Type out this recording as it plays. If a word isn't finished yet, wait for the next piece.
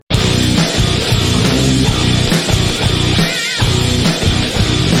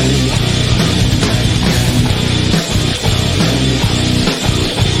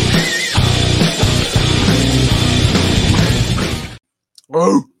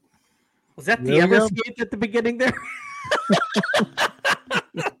Was that the Really? Everscape at the beginning there?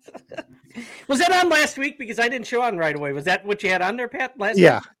 Was that on last week? Because I didn't show on right away. Was that what you had on there, Pat, last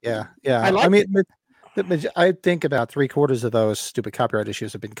week? Yeah. I mean, I think about 3/4 of those stupid copyright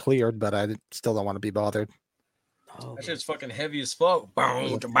issues have been cleared, but I still don't want to be bothered. Oh, that shit's fucking heavy as fuck.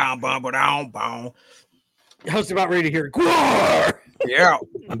 Boom, boom, boom, boom, boom. I was about ready to hear Gwar! Yeah.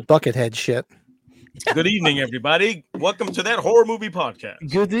 Buckethead shit. Good evening, everybody. Welcome to that horror movie podcast.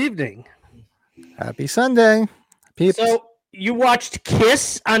 Good evening. Happy Sunday, peeps. So you watched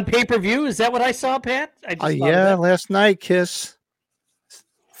Kiss on pay-per-view? Is that what I saw, Pat? Yeah, last night, Kiss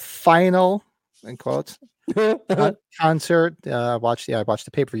final in quotes concert. I watched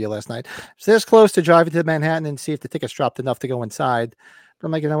the pay-per-view last night. It's this close to driving to Manhattan and see if the tickets dropped enough to go inside. But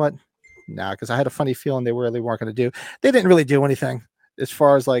I'm like, you know what? Nah, because I had a funny feeling they really weren't going to do. They didn't really do anything as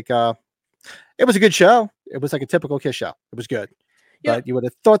far as like. It was a good show. It was like a typical Kiss show. It was good. Yeah. But you would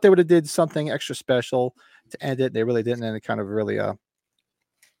have thought they would have did something extra special to end it. They really didn't, and it kind of really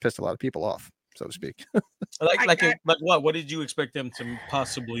pissed a lot of people off, so to speak. like what? What did you expect them to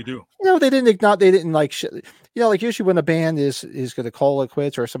possibly do? They didn't like like usually when a band is going to call it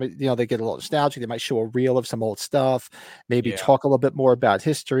quits or somebody, they get a little nostalgic. They might show a reel of some old stuff, maybe talk a little bit more about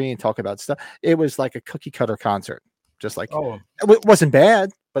history and talk about stuff. It was like a cookie cutter concert, just like it wasn't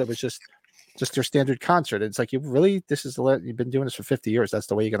bad, but it was just their standard concert. It's like, you've been doing this for 50 years. That's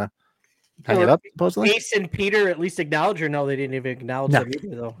the way you're gonna hang it up, supposedly. Ace and Peter at least acknowledge, or no, they didn't even acknowledge that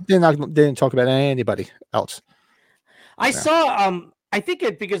either, though. They didn't talk about anybody else. I saw I think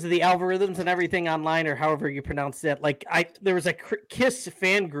it because of the algorithms and everything online, or however you pronounce that. Like there was a Kiss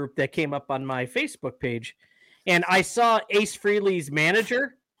fan group that came up on my Facebook page, and I saw Ace Frehley's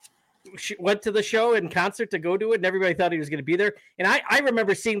manager went to the show in concert to go to it, and everybody thought he was going to be there. And I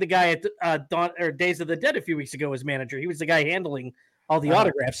remember seeing the guy at Days of the Dead a few weeks ago as manager. He was the guy handling all the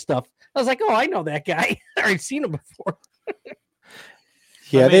autograph stuff. I was like, oh, I know that guy. I've seen him before.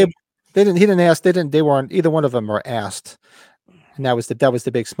 Yeah, they didn't. He didn't ask. They weren't. Either one of them were asked. And that was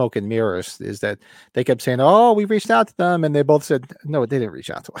the big smoke and mirrors. Is that they kept saying, "Oh, we reached out to them," and they both said, "No, they didn't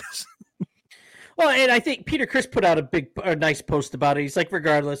reach out to us." Well, and I think Peter Criss put out a nice post about it. He's like,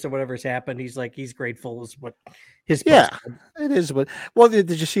 regardless of whatever's happened, he's like, he's grateful is what his post said. It is what. Well,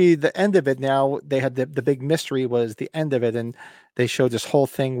 did you see the end of it? Now they had the big mystery was the end of it, and they showed this whole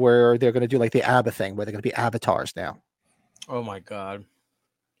thing where they're going to do like the ABBA thing, where they're going to be avatars now. Oh my god!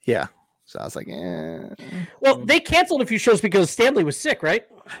 Yeah. So I was like, eh. Well, they canceled a few shows because Stanley was sick, right?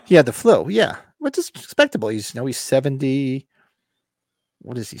 Yeah, the flu. Yeah, which is respectable. He's 70.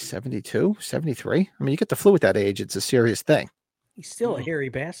 What is he, 72, 73? I mean, you get the flu at that age, it's a serious thing. He's still a hairy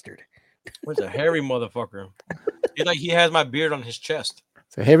bastard. He's a hairy motherfucker. He has my beard on his chest.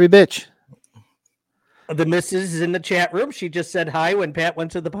 It's a hairy bitch. The missus is in the chat room. She just said hi when Pat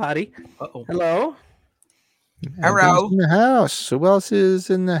went to the potty. Uh-oh. Hello. Hello. In the house. Who else is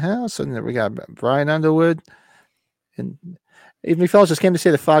in the house? And then we got Brian Underwood. And even fellas just came to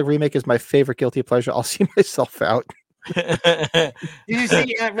say the Fog remake is my favorite guilty pleasure. I'll see myself out. Did you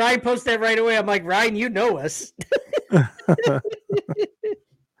see Ryan post that right away? I'm like, Ryan, you know us.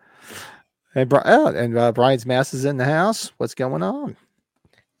 And Brian's Mass is in the house. What's going on?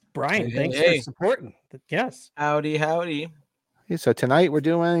 Brian, thanks for supporting. Yes. Howdy. Okay, so tonight we're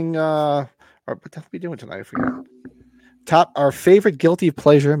doing what the hell are we doing tonight? I forgot. Our favorite guilty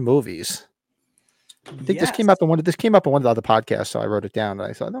pleasure movies. I think this came up in one of the other podcasts, so I wrote it down.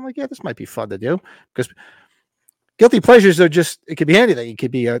 And I'm like, yeah, this might be fun to do because guilty pleasures are it could be anything. It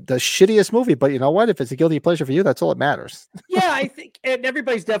could be the shittiest movie, but you know what? If it's a guilty pleasure for you, that's all that matters. Yeah, I think, and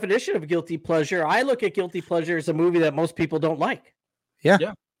everybody's definition of guilty pleasure, I look at guilty pleasure as a movie that most people don't like. Yeah.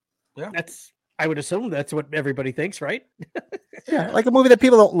 I would assume that's what everybody thinks, right? Yeah, like a movie that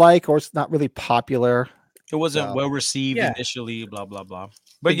people don't like or it's not really popular. It wasn't well received initially, blah, blah, blah.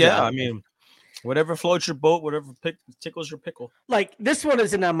 But yeah, I mean, whatever floats your boat, whatever tickles your pickle. Like, this one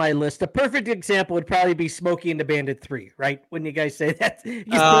isn't on my list. A perfect example would probably be Smokey and the Bandit 3, right? Wouldn't you guys say that?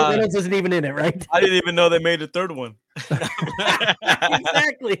 Because Reynolds isn't even in it, right? I didn't even know they made a third one.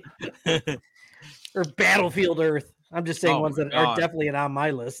 Exactly. Or Battlefield Earth. I'm just saying ones that are definitely on my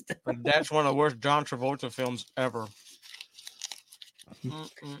list. But that's one of the worst John Travolta films ever.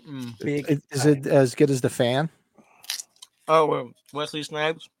 Is it as good as The Fan? Oh, Wesley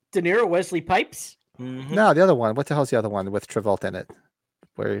Snipes? De Niro, Wesley Pipes? Mm-hmm. No, the other one. What the hell's the other one with Travolta in it?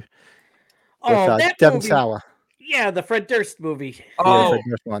 Where? That Devon movie. Sawa. Yeah, the Fred Durst movie. Oh, Fred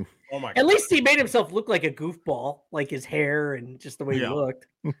Durst one. Oh my! At least he made himself look like a goofball, like his hair and just the way he looked.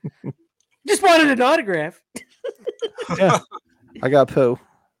 Just wanted an autograph. Yeah, I got poo.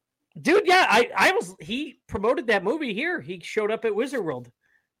 Dude, he promoted that movie here. He showed up at Wizard World.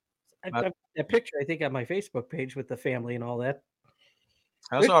 that picture, I think, on my Facebook page with the family and all that.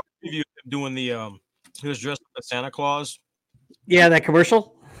 I saw a preview of him doing the he was dressed up as Santa Claus. Yeah, that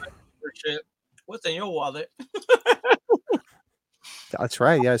commercial. Shit. What's in your wallet? That's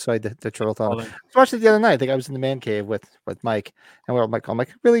right. Yeah, so I did the Travolta. I watched it the other night. I think I was in the man cave with Mike, and I'm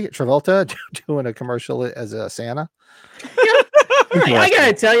like, really, Travolta doing a commercial as a Santa? Yeah. I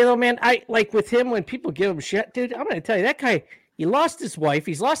gotta tell you though, man. I like with him when people give him shit, dude. I'm gonna tell you that guy. He lost his wife.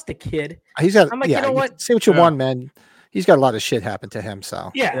 He's lost a kid. He's got. I'm like, you know what? Say what you want, man. He's got a lot of shit happen to him.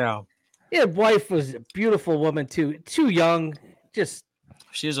 So yeah. His wife was a beautiful woman too. Too young. Just.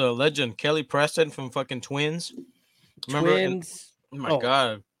 She's a legend. Kelly Preston from fucking Twins. Remember? Twins. Oh my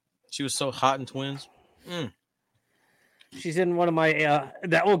God. She was so hot in Twins. She's in one of my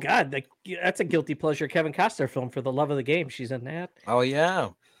that's a guilty pleasure Kevin Costner film, For the Love of the Game. She's in that. Oh yeah.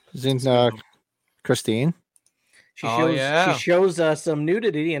 She's in Christine. She shows some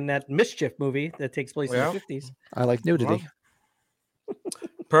nudity in that Mischief movie that takes place in the 50s. I like nudity.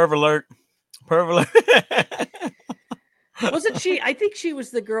 Perv alert. Wasn't she? I think she was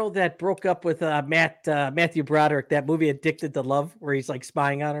the girl that broke up with Matthew Broderick. That movie Addicted to Love, where he's like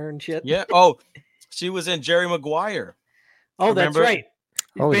spying on her and shit. Yeah. Oh, she was in Jerry Maguire. Oh, remember? That's right.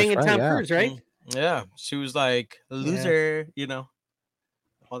 Banging that's right, Tom Cruise, right? Yeah. She was like a loser,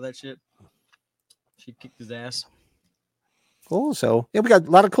 all that shit. She kicked his ass. Cool. So we got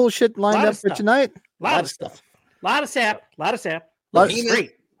a lot of cool shit lined up for tonight. A lot of stuff. A lot of sap.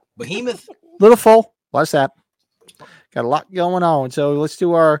 Behemoth. Little full. A lot of sap. Got a lot going on. So let's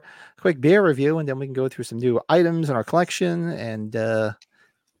do our quick beer review, and then we can go through some new items in our collection. And where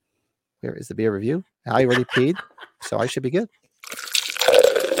is the beer review? I already peed, so I should be good.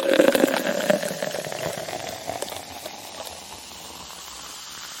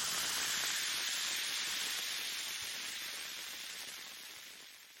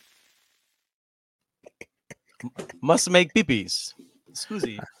 Must make peepees.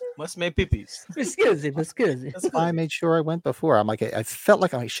 Scusi. Must make peepees. That's why I made sure I went before. I'm like, I felt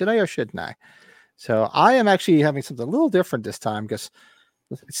like, should I or shouldn't I? So I am actually having something a little different this time because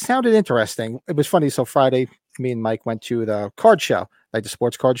it sounded interesting. It was funny. So Friday, me and Mike went to the card show, like the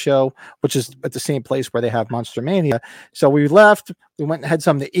sports card show, which is at the same place where they have Monster Mania. So we left, we went and had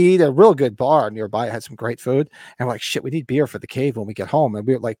something to eat, a real good bar nearby. It had some great food. And we're like, shit, we need beer for the cave when we get home. And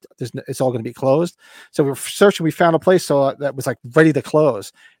we were like, it's all going to be closed. So we were searching, we found a place that was like ready to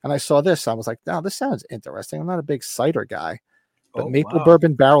close. And I saw this. I was like, no, this sounds interesting. I'm not a big cider guy, but maple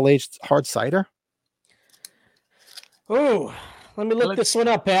bourbon barrel-aged hard cider. Oh, let me look this one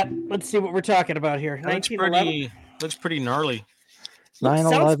up, Pat. Let's see what we're talking about here. 1911. Looks pretty gnarly.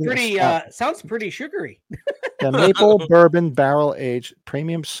 Sounds pretty sugary. The maple bourbon barrel aged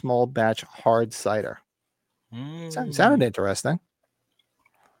premium small batch hard cider. Sounded interesting.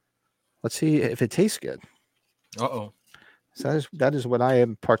 Let's see if it tastes good. Uh-oh. So that is what I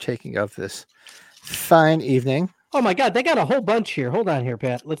am partaking of this fine evening. Oh my God, they got a whole bunch here. Hold on here,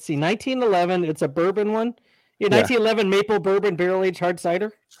 Pat. Let's see. 1911. It's a bourbon one. 1911 maple bourbon barrel aged hard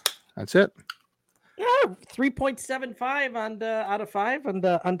cider. That's it. Yeah, 3.75 on out of 5 on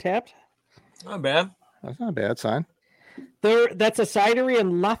the Untapped. Not bad. That's not a bad sign. That's a cidery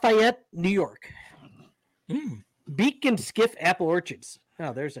in Lafayette, New York. Beacon Skiff Apple Orchards.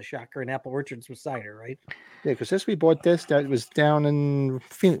 Oh, there's a shocker in apple orchards with cider, right? Yeah, because we bought this, that was down in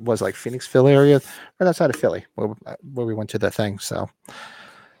Phoenixville area, right outside of Philly, where we went to the thing. So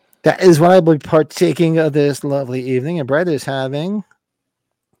that is what I will be partaking of this lovely evening. And Brett is having.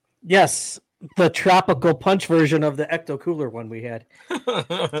 Yes, the tropical punch version of the Ecto Cooler one we had.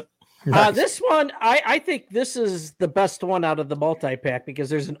 Nice. This one, I think this is the best one out of the multi-pack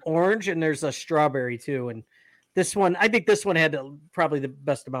because there's an orange and there's a strawberry too. And this one, I think this one had probably the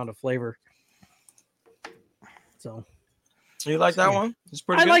best amount of flavor. So, you like that one? It's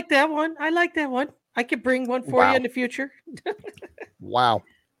pretty. I like that one. I could bring one for you in the future. Wow.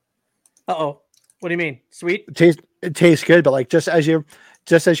 Uh-oh. What do you mean? Sweet? It tastes good, but like just as you're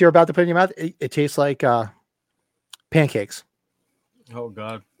about to put it in your mouth, it tastes like pancakes. Oh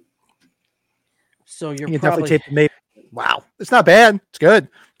God. So you definitely taste maybe. Wow, it's not bad. It's good,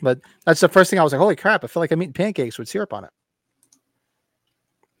 but that's the first thing I was like, holy crap! I feel like I'm eating pancakes with syrup on it.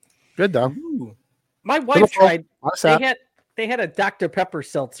 Good though. Ooh. My wife tried. They had a Dr. Pepper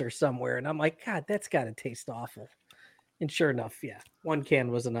seltzer somewhere, and I'm like, God, that's got to taste awful. And sure enough, yeah, one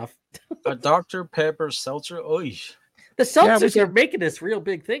can was enough. A Dr. Pepper seltzer. Oy. The seltzers are making this real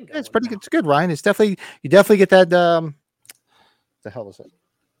big thing. It's pretty good. It's good, Ryan. It's definitely you definitely get that. The hell is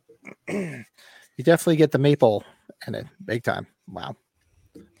it? You definitely get the maple in it, big time. Wow.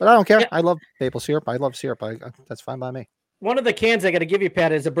 But I don't care. Yeah. I love maple syrup. I love syrup. That's fine by me. One of the cans I got to give you,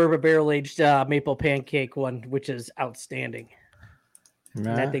 Pat, is a bourbon barrel aged maple pancake one, which is outstanding. And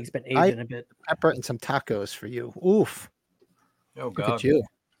that thing's been aging a bit. Pepper and some tacos for you. Oof. Oh God. Look at you.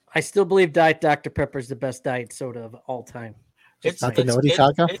 I still believe Diet Dr. Pepper is the best diet soda of all time. It's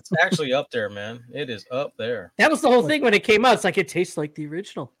actually up there, man. It is up there. That was the whole thing when it came out. It's like it tastes like the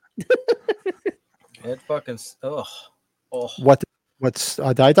original. It fucking What's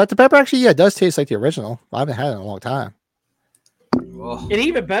Diet Dr. Pepper? Actually, yeah, it does taste like the original. I haven't had it in a long time. Oh. And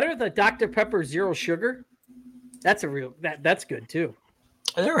even better, the Dr. Pepper Zero Sugar. That's that's good too.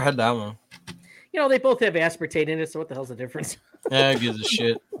 I never had that one. You know, they both have aspartame in it, so what the hell's the difference? Yeah, it gives a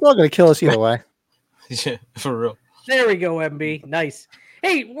shit. It's not gonna kill us either way. Yeah, for real. There we go, MB. Nice.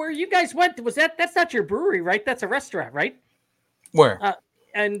 Hey, where you guys went, that's not your brewery, right? That's a restaurant, right? Where?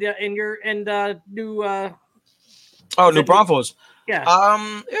 And new New Braunfels.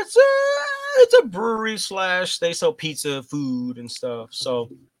 Yeah. It's a brewery / they sell pizza, food, and stuff. So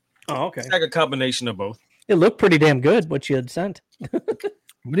okay. It's like a combination of both. It looked pretty damn good, what you had sent.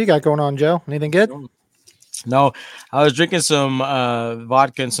 What do you got going on, Joe? Anything good? No, I was drinking some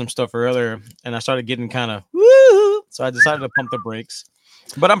vodka and some stuff earlier, and I started getting kind of woo. So I decided to pump the brakes.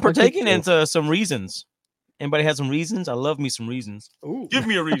 But I'm partaking into some reasons. Anybody has some reasons? I love me some reasons. Ooh. Give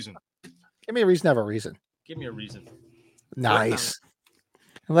me a reason. Give me a reason to have a reason. Give me a reason. Nice.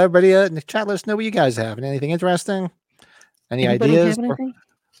 Hello, everybody in the chat. Let us know what you guys have. And anything interesting? Anybody ideas? Have anything?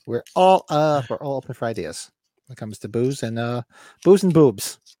 We're all open for ideas when it comes to booze and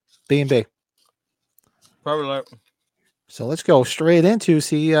boobs. B&B. Probably like. So let's go straight into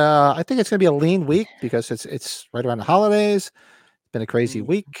I think it's gonna be a lean week because it's right around the holidays. It's been a crazy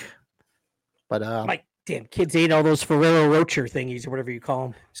week. But my damn kids ate all those Ferrero Rocher thingies or whatever you call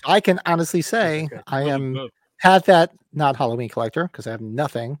them. So I can honestly say I have that not Halloween collector because I have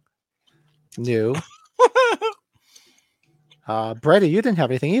nothing new. Brady, you didn't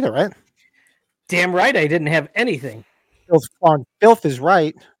have anything either, right? Damn right, I didn't have anything. Filth is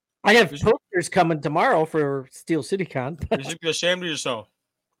right. I have posters coming tomorrow for Steel City Con. You should be ashamed of yourself.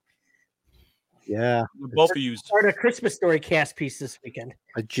 Yeah. Both of you. Start a Christmas Story cast piece this weekend.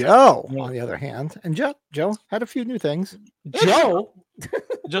 Joe, on the other hand, and Joe had a few new things. Joe?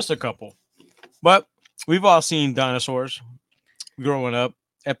 Just a couple. But we've all seen dinosaurs growing up.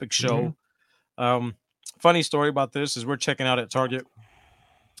 Epic show. Mm-hmm. Funny story about this is we're checking out at Target,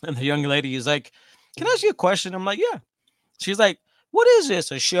 and the young lady is like, "Can I ask you a question?" I'm like, "Yeah." She's like, "What is this?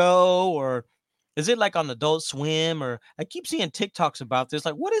 A show, or is it like on Adult Swim? Or I keep seeing TikToks about this.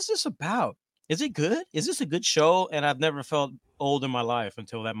 Like, what is this about? Is it good? Is this a good show?" And I've never felt old in my life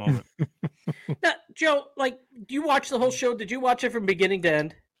until that moment. Now, Joe, like, do you watch the whole show? Did you watch it from beginning to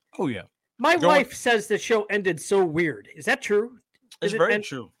end? Oh yeah. My wife says the show ended so weird. Is that true? It's very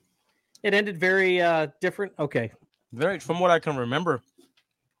true. It ended very different. Okay. Very, from what I can remember,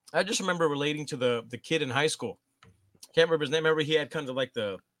 I just remember relating to the kid in high school. Can't remember his name. Remember he had kind of like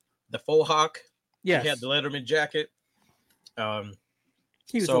the faux hawk. Yes. He had the Letterman jacket. He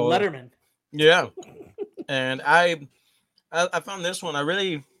was a Letterman. Yeah. And I found this one. I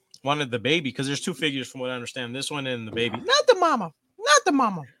really wanted the baby because there's two figures from what I understand. This one and the baby. Not the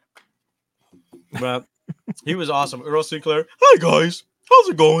mama. But he was awesome. Earl Sinclair. Hi guys. How's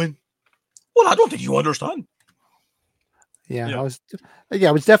it going? Well, I don't think you understand. Yeah. I was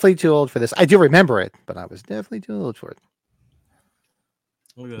definitely too old for this. I do remember it, but I was definitely too old for it.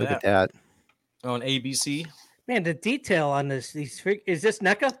 Look at that. On ABC. Man, the detail on this, is this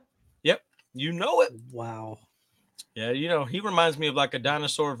NECA? Yep. You know it. Wow. Yeah, he reminds me of like a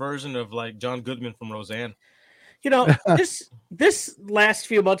dinosaur version of like John Goodman from Roseanne. This last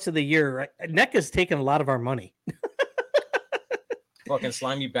few months of the year, NECA's taken a lot of our money. Fucking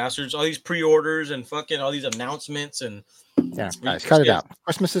slimy bastards. All these pre-orders and fucking all these announcements and guys, cut it out.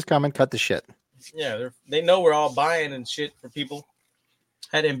 Christmas is coming. Cut the shit. Yeah, they know we're all buying and shit for people.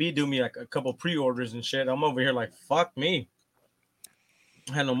 Had MB do me like a couple pre-orders and shit. I'm over here like, fuck me.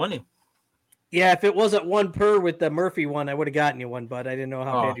 I had no money. Yeah, if it wasn't one per with the Murphy one, I would have gotten you one, but I didn't know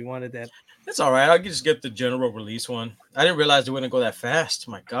how bad you wanted that. That's all right. I'll just get the general release one. I didn't realize it wouldn't go that fast.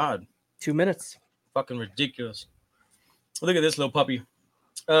 My God. 2 minutes. Fucking ridiculous. Look at this little puppy.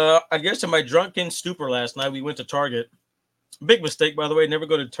 I guess in my drunken stupor last night, we went to Target. Big mistake, by the way. Never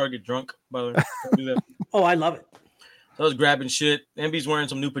go to Target drunk, by the way. Don't do that. Oh, I love it. So I was grabbing shit. MB's wearing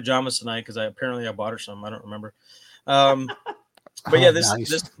some new pajamas tonight because I bought her some. I don't remember. But yeah, this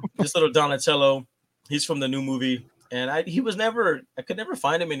little Donatello, he's from the new movie, and I could never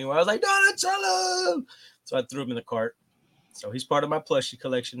find him anywhere. I was like, Donatello, so I threw him in the cart. So he's part of my plushie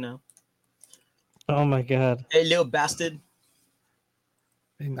collection now. Oh my God! Hey, little bastard.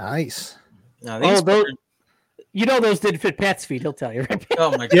 Nice. Now, You know those didn't fit Pat's feet. He'll tell you. Right?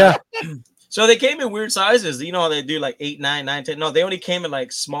 Oh my god. Yeah. So they came in weird sizes. You know how they do like 8, 9, 9, 10. No, they only came in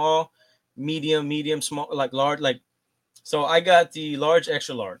like small, medium, small, like large. Like, so I got the large,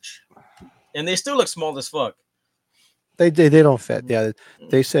 extra large, and they still look small as fuck. They don't fit. Yeah,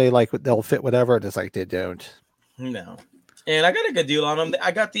 they say like they'll fit whatever. It's like they don't. No, and I got a good deal on them.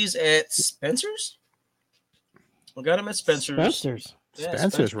 I got these at Spencer's. I got them at Spencer's. Yeah,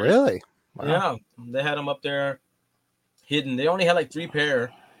 Spencer's, really? Wow. Yeah, they had them up there hidden. They only had like 3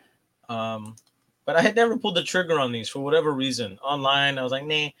 pair. But I had never pulled the trigger on these for whatever reason. Online, I was like,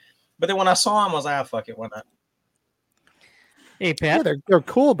 nah. But then when I saw them, I was like, fuck it, why not? Hey, Pat. Yeah, they're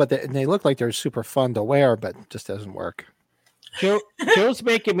cool, but they look like they're super fun to wear, but it just doesn't work. Joe's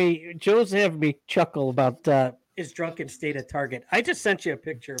having me chuckle about his drunken state at Target. I just sent you a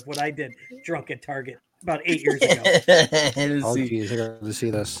picture of what I did drunk at Target about 8 years ago. Oh, geez, I got to see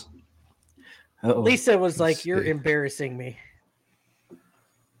this. Uh-oh. Lisa was like, "You're embarrassing me."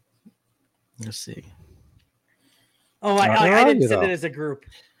 Let's see. Oh, I didn't send it as a group.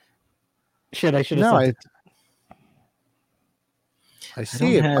 I should have sent it. I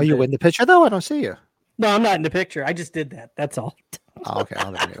see it. Are you in the picture though? I don't see you. No, I'm not in the picture. I just did that. That's all. Oh, okay.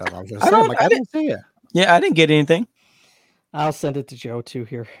 I didn't see you. Yeah, I didn't get anything. I'll send it to Joe too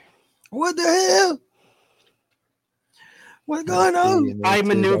here. What the hell? What's going on? I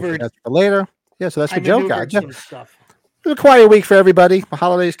maneuvered. That's for later. Yeah, so that's for Joe got. Some stuff. It was a quiet week for everybody. The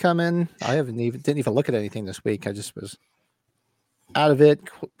holidays come in. I didn't even look at anything this week. I just was out of it.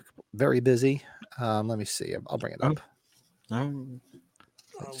 Very busy. Let me see. I'll bring it up.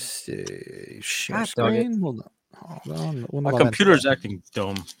 Let's see. Share screen. Hold on. My computer's acting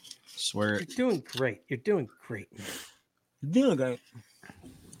dumb. I swear it. You're doing great. You're doing great. You're doing great.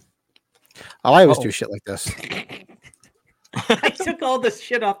 Oh, I always do shit like this. I took all this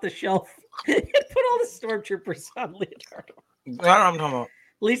shit off the shelf and put all the stormtroopers on Leonardo. That's what I'm talking about.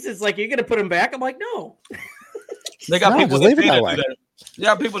 Lisa's like, "You're gonna put them back?" I'm like, "No." They got people that do that. They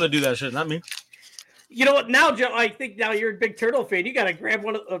got people that do that shit, not me. You know what? Now, Joe, I think now you're a big Turtle fan. You got to grab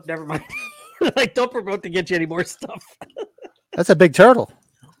one of. Oh, never mind. Like, don't promote to get you any more stuff. That's a big turtle.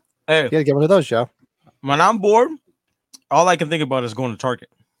 Hey, you gotta get one of those, Joe. When I'm bored, all I can think about is going to Target.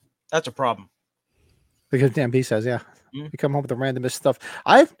 That's a problem. Because Dan B says, yeah. You come home with the randomest stuff.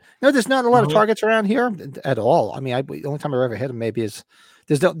 There's not a lot of Targets around here at all. I mean, the only time I ever hit them maybe is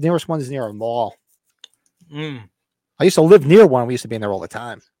the nearest one is near a mall. I used to live near one. We used to be in there all the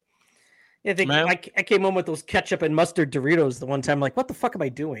time. Yeah, I came home with those ketchup and mustard Doritos the one time. Like, what the fuck am I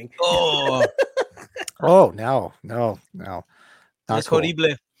doing? Oh, no. Not that's cool.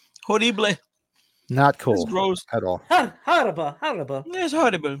 Horrible. Not cool. It's gross at all. Horrible. It's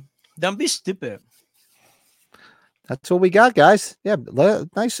horrible. Don't be stupid. That's what we got, guys. Yeah,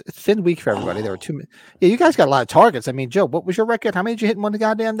 nice thin week for everybody. There were 2. Yeah, you guys got a lot of targets. I mean, Joe, what was your record? How many did you hit in one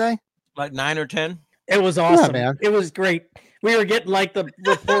goddamn day? Like 9 or 10. It was awesome, man. It was great. We were getting like the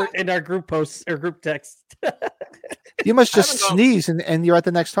report in our group posts or group text. You must just sneeze and you're at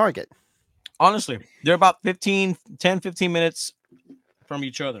the next target. Honestly, they're about 15 minutes from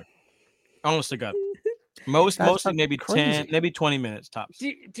each other. Honest to God. Mostly maybe crazy. 10, maybe 20 minutes tops.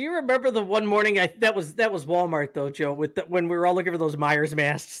 Do you remember the one morning that was Walmart though, Joe, when we were all looking for those Myers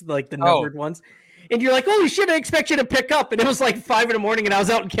masks, like the numbered ones, and you're like, "Holy shit! I expect you to pick up," and it was like 5 a.m, and I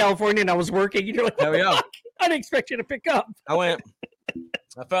was out in California and I was working, and you're like, "Hell yeah! I didn't expect you to pick up." I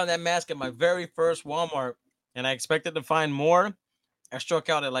found that mask at my very first Walmart, and I expected to find more. I struck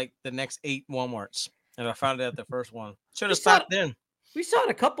out at like the next 8 Walmarts, and I found it at the first one. Should have stopped then. We saw it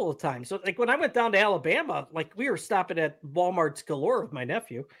a couple of times. So, like when I went down to Alabama, like we were stopping at Walmart's galore with my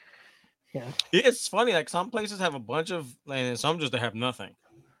nephew. Yeah, it's funny. Like some places have a bunch of, and some just have nothing.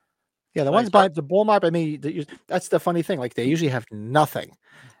 Yeah, the ones by the Walmart. I mean, that's the funny thing. Like they usually have nothing,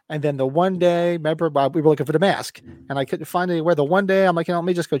 and then the one day, remember, we were looking for the mask, and I couldn't find anywhere. The one day, I'm like, let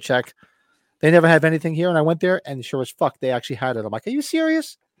me just go check. They never have anything here, and I went there, and sure as fuck, they actually had it. I'm like, are you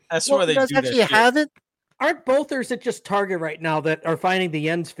serious? I swear they do actually have it. Aren't both, or is it just Target right now that are finding the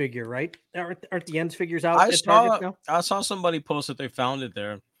Ends figure, right? Aren't the Ends figures out at Target now? I saw somebody post that they found it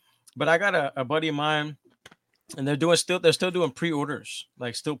there, but I got a buddy of mine, and they're still doing pre-orders,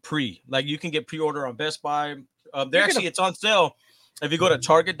 like still like you can get pre-order on Best Buy. It's on sale. If you go to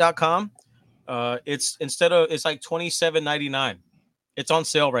Target.com, it's like $27.99. It's on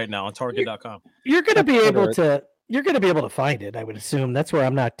sale right now on Target.com. You're gonna be able to find it, I would assume. That's where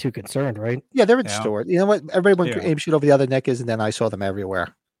I'm not too concerned, right? Yeah, they're in store. You know what? Everybody aim shoot over the other neck is, and then I saw them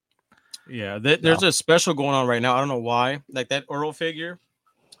everywhere. Yeah, there's a special going on right now. I don't know why. Like that Earl figure,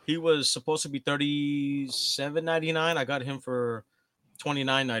 he was supposed to be $37.99. I got him for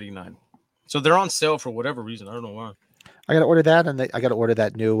 $29.99. So they're on sale for whatever reason. I don't know why. I got to order that, and I got to order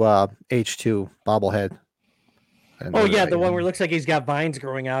that new H2 bobblehead. Oh yeah, the one where it looks like he's got vines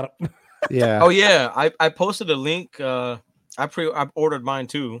growing out. Yeah. Oh yeah, I posted a link. I ordered mine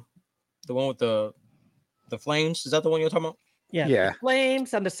too. The one with the flames. Is that the one you're talking about? Yeah. Yeah.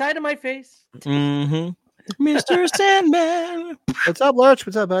 Flames on the side of my face. Mm-hmm. Mr. Sandman. What's up, Lurch?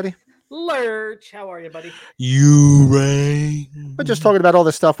 What's up, buddy? Lurch, how are you, buddy? You rain. We're just talking about all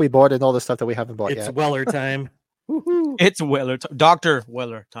the stuff we bought and all the stuff that we haven't bought It's yet. Weller time. It's Weller. Dr.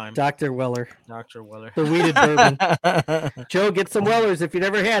 Weller time. Dr. Weller. Dr. Weller. The weeded bourbon. Joe, get some Wellers if you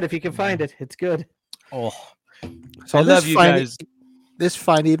never had, if you can find it. It's good. Oh, so I love you guys. This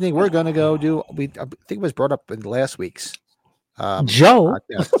fine evening, we're going to go do. I think it was brought up in last week's Joe.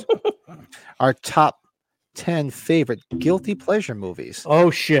 Our top 10 favorite guilty pleasure movies.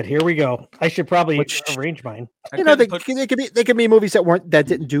 Oh shit! Here we go. I should probably arrange mine. You know, they could be movies that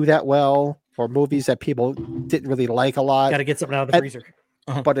didn't do that well, or movies that people didn't really like a lot. Got to get something out of the freezer.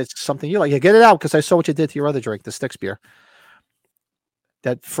 But it's something you like. You get it out because I saw what you did to your other drink, the Styx beer.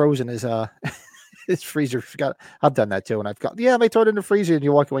 That frozen is his freezer. I've done that too, and I throw it in the freezer, and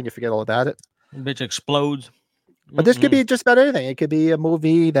you walk away and you forget all about it. Bitch explodes. But this could be just about anything. It could be a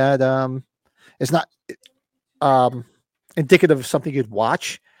movie that is not indicative of something you'd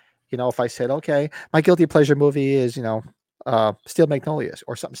watch. You know, if I said, okay, my guilty pleasure movie is, Steel Magnolias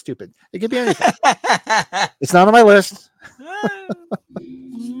or something stupid. It could be anything. It's not on my list.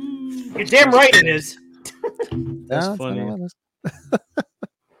 You're damn right it is. That's funny.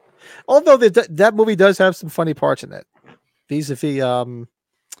 Although that movie does have some funny parts in it. Vis-a-vis,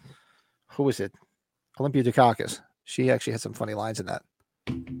 who is it? Olympia Dukakis. She actually had some funny lines in that.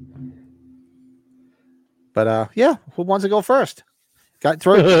 But who wants to go first? Come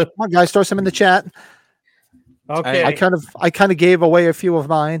on, guys, throw some in the chat. Okay. I kind of gave away a few of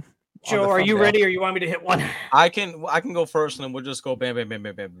mine. Joe, are you ready, or you want me to hit one? I can go first, and then we'll just go bam, bam, bam,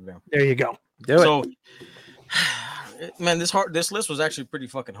 bam, bam, bam. There you go. Do it. So, man, this list was actually pretty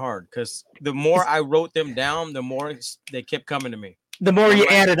fucking hard because the more I wrote them down, the more they kept coming to me. The more you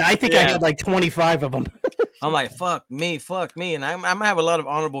added, I think I had like 25 of them. I'm like, fuck me, and I'm gonna have a lot of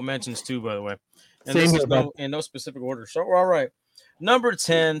honorable mentions too, by the way. And Same this here, is in no specific order. So we're all right. Number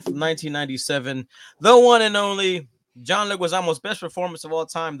 10, 1997, the one and only John Leguizamo's best performance of all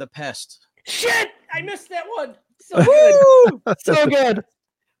time, The Pest. Shit, I missed that one. So good, so good.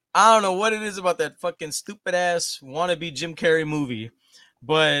 I don't know what it is about that fucking stupid ass wannabe Jim Carrey movie,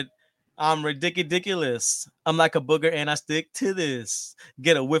 but I'm ridiculous. I'm like a booger and I stick to this.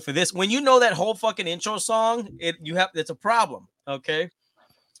 Get a whiff of this. When you know that whole fucking intro song, it's a problem. Okay.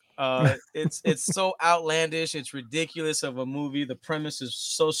 It's so outlandish. It's ridiculous of a movie. The premise is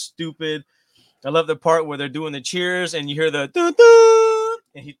so stupid. I love the part where they're doing the cheers and you hear the doo-doo,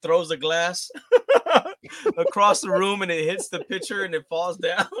 and he throws a glass across the room and it hits the pitcher and it falls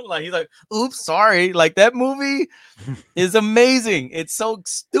down. Like he's like, oops, sorry. Like that movie is amazing. It's so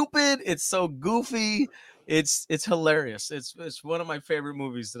stupid. It's so goofy. It's hilarious. It's one of my favorite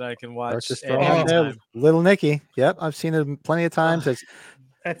movies that I can watch. Little Nicky. Yep, I've seen it plenty of times.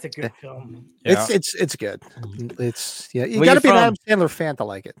 That's a good film. Yeah. It's good. It's you got to be an Adam Sandler fan to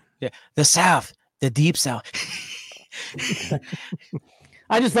like it. Yeah, the South, the deep South.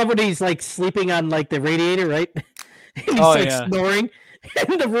 I just love when he's like sleeping on like the radiator, right? And he's snoring,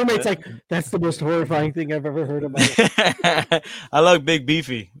 and the roommate's like, "That's the most horrifying thing I've ever heard of my life." I love Big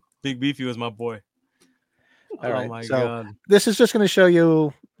Beefy. Big Beefy was my boy. All right. My so God. This is just going to show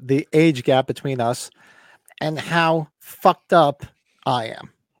you the age gap between us and how fucked up I am.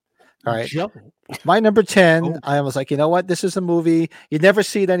 All right. My number 10, I was like, you know what? This is a movie. You never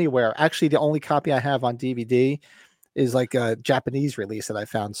see it anywhere. Actually, the only copy I have on DVD is like a Japanese release that I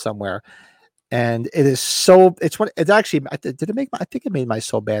found somewhere. And it is actually, I think it made my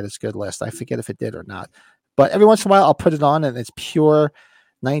So Bad It's Good list. I forget if it did or not. But every once in a while, I'll put it on and it's pure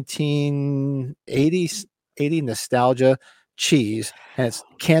 1980s nostalgia cheese. And it's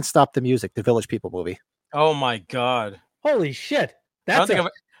Can't Stop the Music, the Village People movie. Oh my God. Holy shit. I've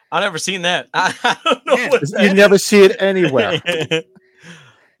never seen that. I don't know you never see it anywhere.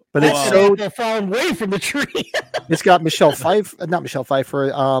 But it's so far away from the tree. It's got Michelle Pfeiffer. Michelle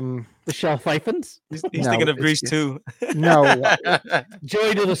Pfeiffens? He's thinking of Grease too. No.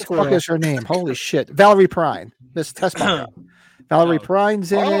 Joy to the Squirrel. What is her name? Holy shit. Valerie Prine. This test Valerie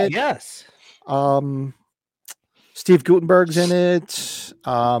Prine's in it. Yes. Steve Guttenberg's in it.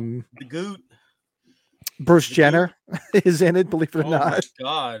 The Goot. Bruce Jenner is in it, believe it or not. Oh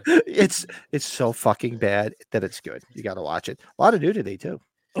my God. It's so fucking bad that it's good. You got to watch it. A lot of nudity too.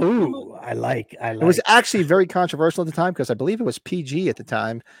 Ooh, I like. It was actually very controversial at the time because I believe it was PG at the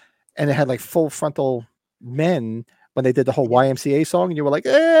time, and it had like full frontal men when they did the whole YMCA song, and you were like,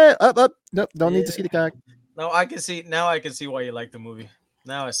 up, nope, don't need to see the guy. No, I can see now. I can see why you like the movie.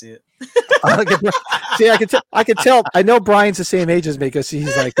 Now I see it. See, I can tell. I know Brian's the same age as me because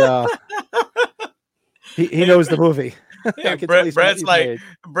he's like, he knows the movie. Hey, Brett's like,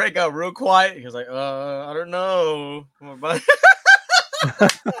 Brett got real quiet. He was like, I don't know.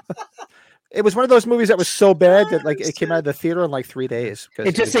 It was one of those movies that was so bad that like it came out of the theater in like 3 days.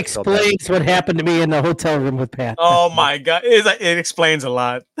 It just explains what happened to me in the hotel room with Pat. Oh my God. It explains a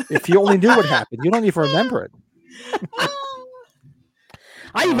lot. If you only knew what happened, you don't even remember it.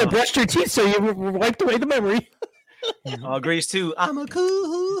 I even brushed your teeth so you wiped away the memory. Grease 2. I'm a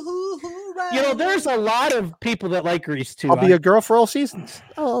cool. You know, there's a lot of people that like Grease 2. I'll be a girl for all seasons.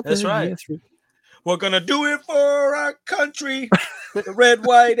 Oh, that's right. We're going to do it for our country. The red,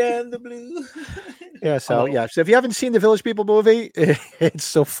 white, and the blue. Yeah, so if you haven't seen the Village People movie, it's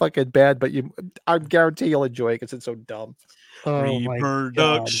so fucking bad, but I guarantee you'll enjoy it because it's so dumb. Oh,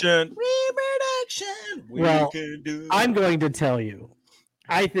 Reproduction. Well, I'm going to tell you.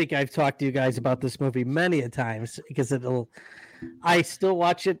 I think I've talked to you guys about this movie many a times because I still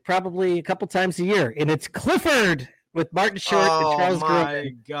watch it probably a couple times a year, and it's Clifford with Martin Short and Charles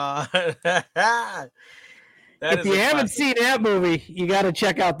Grodin. Oh my God. If you haven't seen that movie, you got to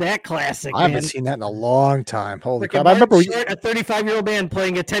check out that classic. I haven't seen that in a long time. Holy crap! I remember a 35-year-old man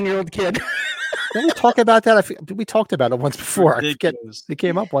playing a 10-year-old kid. Didn't we talk about that? We talked about it once before. I forget. It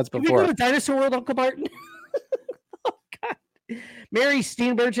came up once before. Did we go to Dinosaur World, Uncle Martin? Oh God! Mary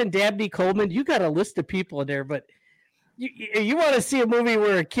Steenburgen, Dabney Coleman. You got a list of people in there, but you want to see a movie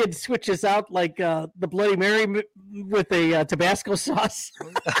where a kid switches out like the Bloody Mary with a Tabasco sauce?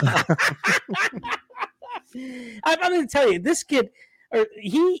 I'm going to tell you, this kid,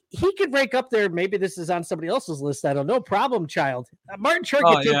 he could rank up there. Maybe this is on somebody else's list. I don't know. Problem Child. Martin Short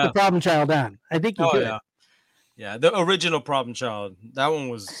could take the Problem Child on. I think he could. Yeah, the original Problem Child. That one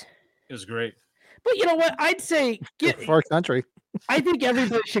was great. But you know what? I'd say for our country. I think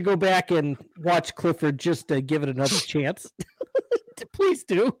everybody should go back and watch Clifford just to give it another chance. Please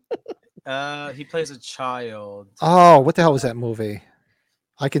do. He plays a child. Oh, what the hell was that movie?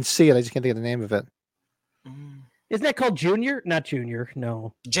 I can see it. I just can't think of the name of it. Isn't that called Junior? Not Junior.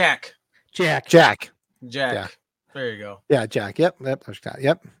 No. Jack. Jack. Yeah. There you go. Yeah, Jack. Yep.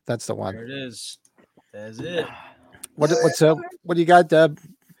 That's the one. There it is. That's it. What do you got, Deb?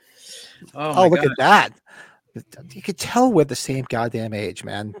 Oh, look at that. You could tell we're the same goddamn age,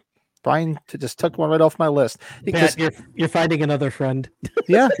 man. Brian just took one right off my list. Pat, you're finding another friend.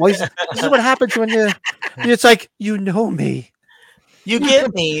 Yeah. Well, this is what happens when it's like, you know me. You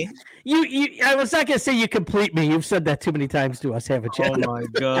get me. I was not going to say you complete me. You've said that too many times to us, haven't you? Oh, my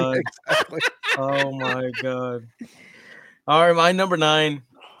God. Exactly. Oh, my God. All right, my number 9,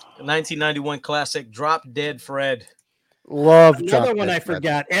 1991 classic, Drop Dead Fred. Love another one I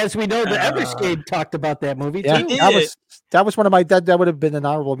forgot. As we know, the Everscape talked about that movie, too. That was one of my, that would have been an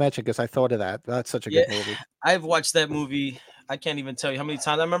honorable mention because I thought of that. That's such a good movie. I've watched that movie. I can't even tell you how many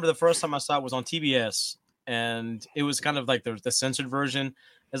times. I remember the first time I saw it was on TBS, and it was kind of like the censored version.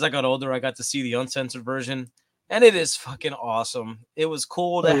 As I got older, I got to see the uncensored version, and it is fucking awesome. It was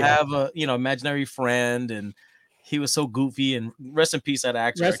cool to have a imaginary friend, and he was so goofy. And rest in peace, that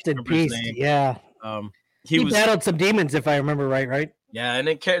actor. Rest in peace. Yeah. He battled some demons, if I remember right. Right. Yeah, and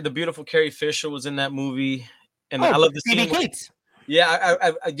then the beautiful Carrie Fisher was in that movie, and I love the scene. Phoebe Cates.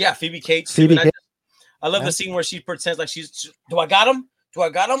 Yeah, Phoebe Cates. I love the scene where she pretends like she's. Do I got him?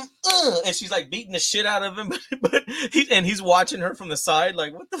 And she's like beating the shit out of him, but he's watching her from the side,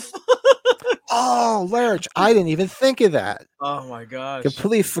 like, what the fuck? Oh, Lurch, I didn't even think of that. Oh my gosh,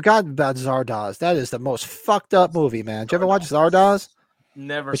 completely forgotten about Zardoz. That is the most fucked up movie, man. Did you ever watch Zardoz?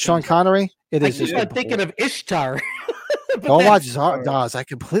 Never. With Sean Connery. It is. I'm thinking of Ishtar. Don't watch Zardoz. I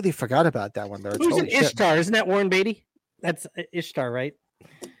completely forgot about that one, Lurch. Who's in Ishtar? Isn't that Warren Beatty? That's Ishtar, right?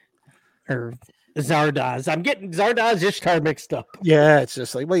 Or Zardoz. I'm getting Zardoz Ishtar mixed up. Yeah, it's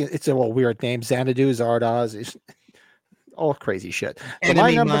just like, well, it's a little weird name. Xanadu, Zardoz, all crazy shit. So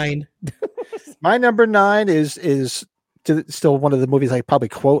my number 9 is still one of the movies I probably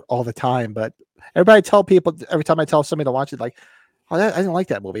quote all the time, but every time I tell somebody to watch it, like, oh, I didn't like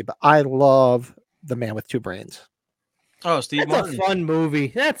that movie, but I love The Man with Two Brains. Oh, Steve Martin. That's a fun movie.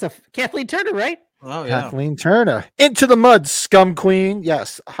 That's a Kathleen Turner, right? Oh, yeah. Kathleen Turner. Into the Mud, Scum Queen.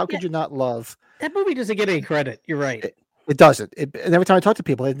 Yes. How could you not love? That movie doesn't get any credit. You're right. It doesn't. And every time I talk to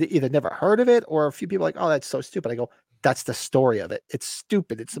people, they either never heard of it or a few people are like, oh, that's so stupid. I go, that's the story of it. It's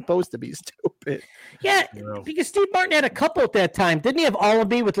stupid. It's supposed to be stupid. Yeah, because Steve Martin had a couple at that time. Didn't he have All of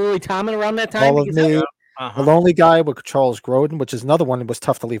Me with Lily Tomlin around that time? All of Me. The Lonely Guy with Charles Grodin, which is another one that was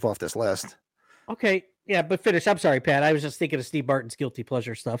tough to leave off this list. Okay, yeah, but finish. I'm sorry, Pat. I was just thinking of Steve Martin's guilty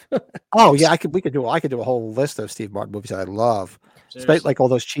pleasure stuff. Oh yeah, I could do a whole list of Steve Martin movies that I love, especially like all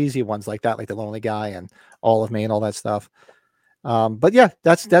those cheesy ones like that, like The Lonely Guy and All of Me and all that stuff. But yeah,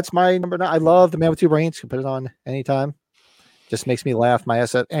 that's my number 9. I love The Man with Two Brains. You can put it on anytime. Just makes me laugh my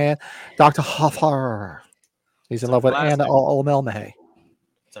ass. And Dr. Hoffer. He's in love with Anna O'Melmahay.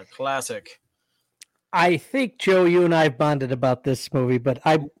 It's a classic. I think, Joe, you and I have bonded about this movie, but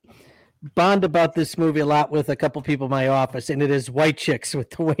I bond about this movie a lot with a couple people in my office, and it is White Chicks with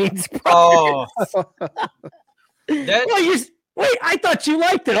the Wayans brothers. Oh, wait, I thought you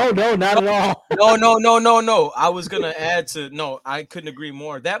liked it. Oh, no, not at all. No. I was going to add I couldn't agree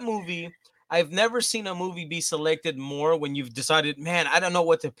more. That movie, I've never seen a movie be selected more when you've decided, man, I don't know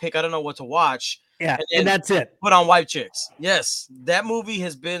what to pick. I don't know what to watch. Yeah, and that's it. Put on White Chicks. Yes, that movie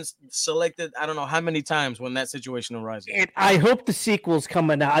has been selected I don't know how many times when that situation arises. And I hope the sequel's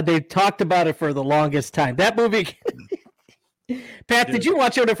coming out. They've talked about it for the longest time. That movie... Pat, did you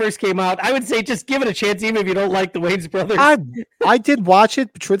watch it when it first came out? I would say just give it a chance, even if you don't like the Wayans brothers. I did watch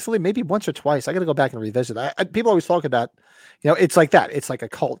it, but truthfully, maybe once or twice. I got to go back and revisit it. People always talk about, it's like that. It's like a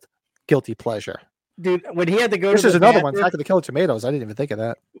cult guilty pleasure. Dude, when he had to go this to is the another bathroom, one, Attack of the Killer Tomatoes. I didn't even think of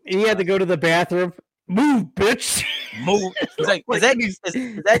that. He had to go to the bathroom. Move, bitch. Move. He's like, is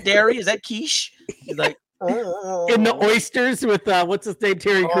that dairy? Is that quiche? He's like, in the oysters with what's his name,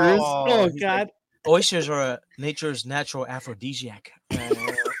 Terry Crews. Oh God. Like, oysters are nature's natural aphrodisiac.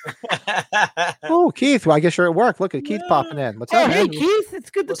 Oh, Keith. Well, I guess you're at work. Look at Keith popping in. What's up, hey, man? Keith.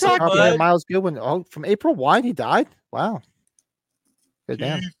 It's good to talk to you. Miles Goodwin. Oh, from April Wine, he died. Wow. Good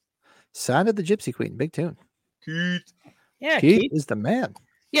man. Sign of the Gypsy Queen. Big tune. Keith. Yeah, Keith is the man.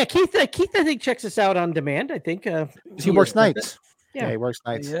 Yeah, Keith. Keith, I think checks us out on demand. I think he works nights. Yeah, he works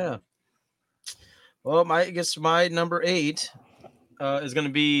nights. Yeah. Well, I guess my number 8 is going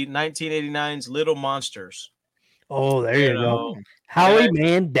to be 1989's Little Monsters. Oh, there you go. Howie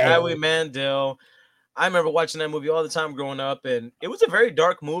Mandel. I remember watching that movie all the time growing up, and it was a very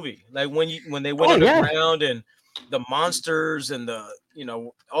dark movie. Like when they went underground and the monsters and the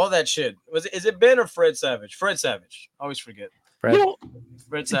all that shit. Is it Ben or Fred Savage? Fred Savage. I always forget. Fred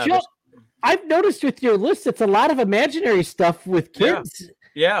Savage. Joe, I've noticed with your list, it's a lot of imaginary stuff with kids.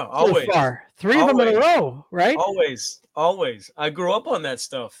 Yeah, always. So far. 3 of them in a row, right? Always. I grew up on that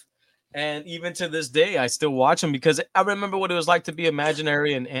stuff. And even to this day, I still watch them because I remember what it was like to be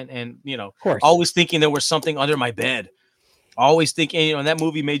imaginary and always thinking there was something under my bed. Always thinking, and that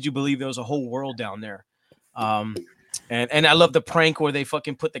movie made you believe there was a whole world down there. And I love the prank where they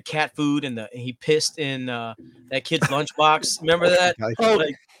fucking put the cat food and he pissed in that kid's lunchbox. Remember that?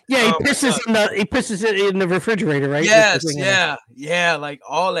 He pisses it in the refrigerator, right? Yes, yeah, like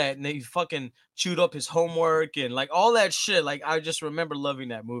all that, and they fucking chewed up his homework and like all that shit. Like I just remember loving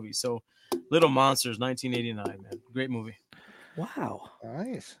that movie. So, Little Monsters, 1989, man, great movie. Wow,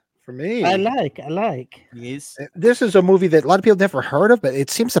 nice for me. I like. Yes, this is a movie that a lot of people never heard of, but it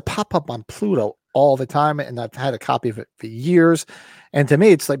seems to pop up on Pluto all the time, and I've had a copy of it for years. And to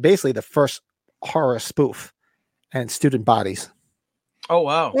me, it's like basically the first horror spoof, and Student Bodies. Oh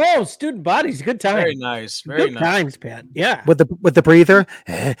wow! Whoa, Student Bodies, good time. Very nice, very good times, Pat. Yeah, with the breather.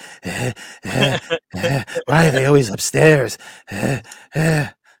 Why are they always upstairs? The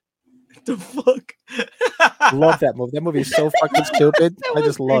fuck! Love that movie. That movie is so fucking stupid. I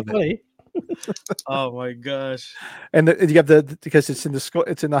just love it. Oh my gosh! And you have because it's in the school,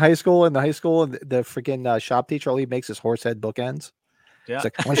 it's in the high school, and the freaking shop teacher only makes his horse head bookends. Yeah, it's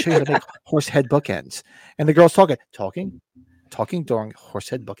like, I want to show you how to make horse head bookends, and the girl's talking during horse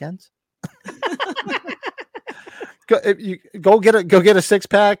head bookends. Go get a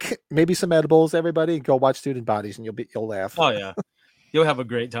 6-pack, maybe some edibles. Everybody, go watch Student Bodies, and you'll laugh. Oh yeah, you'll have a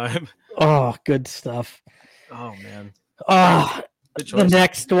great time. Oh, good stuff. Oh man. The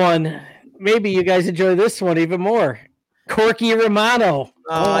next one. Maybe you guys enjoy this one even more. Corky Romano.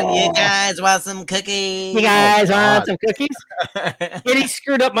 You guys want some cookies? You guys want some cookies? And he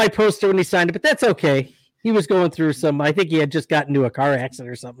screwed up my poster when he signed it, but that's okay. He was going through I think he had just gotten into a car accident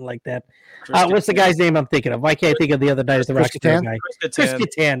or something like that. What's the guy's name I'm thinking of? Why can't I think of the other night as the Rock Star guy? Chris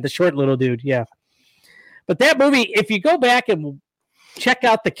Kattan, the short little dude, yeah. But that movie, if you go back and check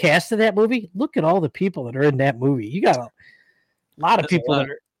out the cast of that movie, look at all the people that are in that movie. You got a lot of people that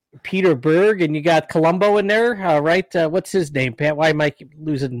are Peter Berg, and you got Columbo in there, right? What's his name, Pat? Why am I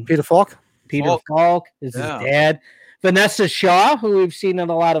losing? Peter Falk. Peter Falk is his dad. Vanessa Shaw, who we've seen in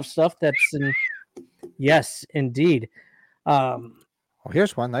a lot of stuff that's in. Yes, indeed.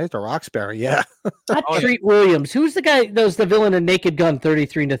 Here's one. There's the Roxbury. Yeah. Treat Williams. Who's the guy that was the villain in Naked Gun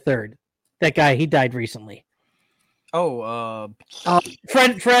 33 1/3? That guy, he died recently. Oh,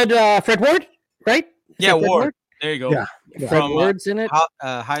 Fred Ward, right? Yeah, Ward. There you go. Yeah. Fred Ward's in it.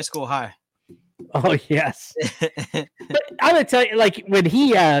 High School High. Oh yes. But I'm gonna tell you, like when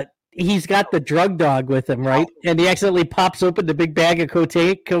he's got the drug dog with him, right? And he accidentally pops open the big bag of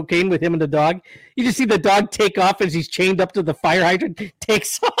cocaine with him and the dog. You just see the dog take off as he's chained up to the fire hydrant,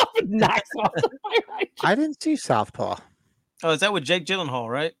 takes off and knocks off the fire hydrant. I didn't see Southpaw. Oh, is that with Jake Gyllenhaal,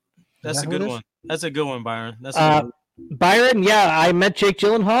 right? That's a good one. That's a good one, Byron. That's a good one. Byron, yeah, I met Jake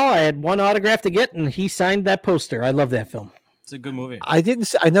Gyllenhaal. I had one autograph to get, and he signed that poster. I love that film. It's a good movie. I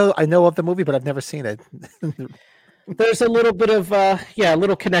know of the movie, but I've never seen it. There's a little bit of a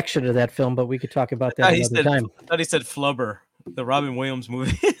little connection to that film, but we could talk about that another time. I thought he said Flubber, the Robin Williams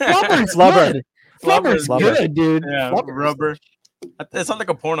movie. Flubber's good, dude. Yeah, Rubber. It sounds like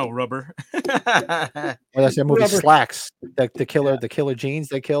a porno, Rubber. Well, that's that movie Slacks. The killer jeans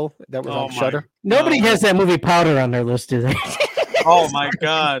they kill. That was on Shudder. Nobody has that movie Powder on their list, do they? Oh my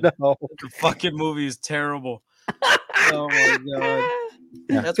god. No. The fucking movie is terrible. Oh my god.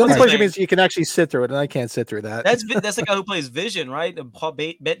 Yeah. That's the only pleasure means you can actually sit through it, and I can't sit through that. That's the guy who plays Vision, right? Paul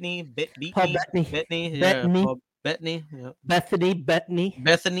Bettany. Bettany. Yeah.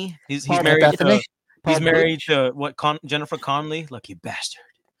 Bethany. He's married to. He's married to Jennifer Connelly. Lucky bastard.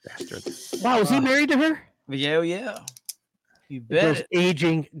 Wow, was he married to her? Yeah. You bet.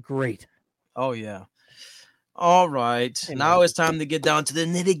 Aging great. Oh yeah. All right. Now it's time to get down to the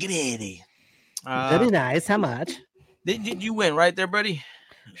nitty gritty. Very nice. How much? Did you win right there, buddy?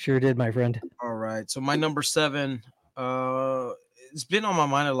 Sure did, my friend. All right. So my number 7. It's been on my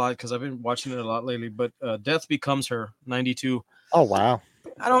mind a lot because I've been watching it a lot lately. But Death Becomes Her, 92. Oh wow.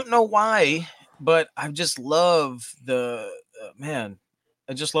 I don't know why. But I just love I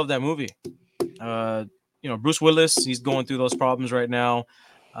just love that movie. Bruce Willis, he's going through those problems right now.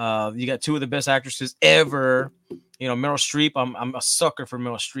 You got 2 of the best actresses ever. Meryl Streep. I'm a sucker for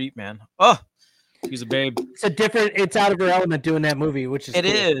Meryl Streep, man. Oh, she's a babe. It's out of her element doing that movie, which is cool.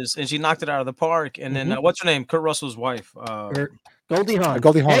 Is, and she knocked it out of the park. And then what's her name? Kurt Russell's wife. Goldie Hawn.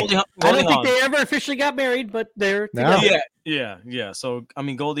 Goldie Hawn. I don't think they ever officially got married, but they're together. Yeah. So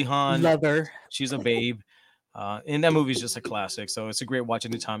Goldie Hawn, love her. She's a babe. And that movie's just a classic. So it's a great watch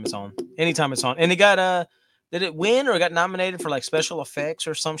anytime it's on. And it got did it win or it got nominated for like special effects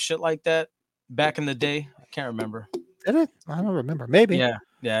or some shit like that back in the day? I can't remember. Did it? I don't remember. Maybe. Yeah.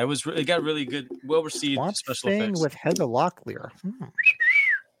 It got really good, well received special effects with Heather Locklear.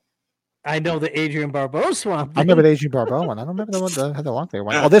 I know the Adrian Barbeau Swamp. I remember the Adrian Barbeau one. I don't remember the one that had the long there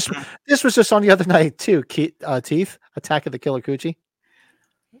one. Oh, this was just on the other night too. Teeth, Attack of the Killer Coochie.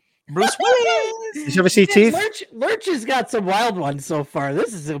 Bruce Willis. Did you ever see Teeth? Lurch has got some wild ones so far.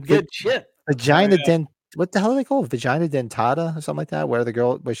 This is some good shit. Vagina what the hell are they called? Vagina dentata or something like that.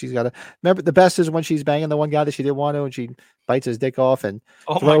 Where she's got remember the best is when she's banging the one guy that she didn't want to, and she bites his dick off and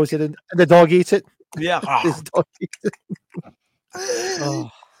throws it, and the dog eats it. Yeah. His dog eats it.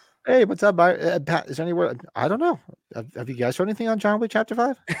 Oh. Hey, what's up, Pat? Is there anywhere? I don't know. Have you guys heard anything on John Wick Chapter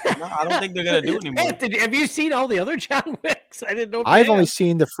 5? No, I don't think they're gonna do anymore. Have you seen all the other John Wicks? I didn't know. I've only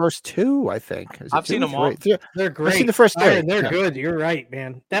seen the first 2. I think I've seen them all. They're great. I've seen the first 3. They're good. You're right,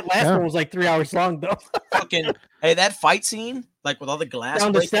 man. That last one was like 3 hours long, though. Hey, that fight scene, like with all the glass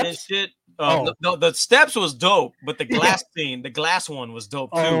down the steps and shit. The steps was dope, but the glass scene, the glass one was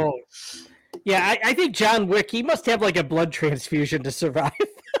dope too. Oh. Yeah, I think John Wick, he must have like a blood transfusion to survive.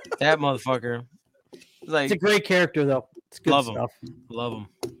 That motherfucker. It's a great character, though. It's good stuff. Love him.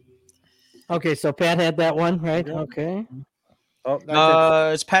 Okay, so Pat had that one, right? Okay.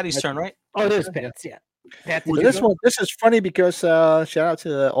 It's Patty's turn, right? Oh, it is Pat's, yeah. Pat, this is funny because shout out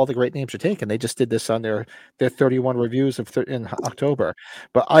to all the great names are taken. They just did this on their 31 reviews in October.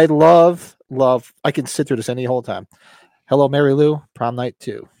 But I love. I can sit through this any whole time. Hello, Mary Lou, Prom Night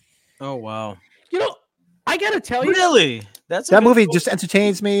 2. Oh wow! I gotta tell you, really, that movie just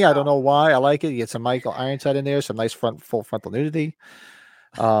entertains me. I don't know why I like it. You get some Michael Ironside in there, some nice full frontal nudity.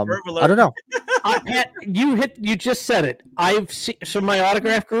 I don't know. Pat, you just said it. I've seen from my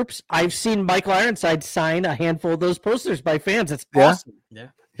autograph groups. I've seen Michael Ironside sign a handful of those posters by fans. It's awesome. Yeah.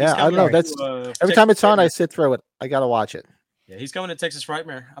 I don't know. That's every time it's on, I sit through it. I gotta watch it. Yeah, he's coming to Texas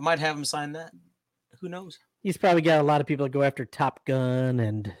Frightmare. I might have him sign that. Who knows? He's probably got a lot of people that go after Top Gun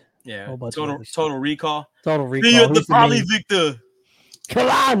and Total Recall. Total Recall. You're the Polly Victor. Come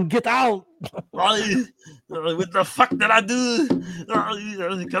on, get out. Polly, what the fuck did I do?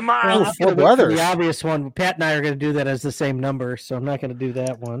 Come on. Oh, Four Brothers. The obvious one. Pat and I are going to do that as the same number, so I'm not going to do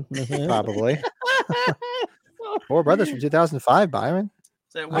that one. Probably. 4 Brothers from 2005, Byron.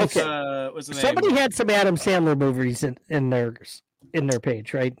 What's the name? Somebody had some Adam Sandler movies in theirs. in their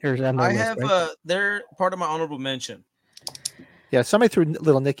page, right? Or on their I list, have right? they're part of my honorable mention. Yeah, somebody threw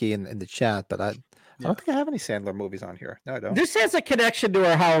Little Nicky in the chat, but I Yeah. don't think I have any Sandler movies on here. No, I don't. This has a connection to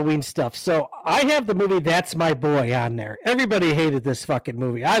our Halloween stuff. So I have the movie That's My Boy on there. Everybody hated this fucking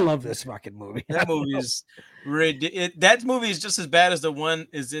movie. I love this fucking movie. That movie is that movie is just as bad as the one.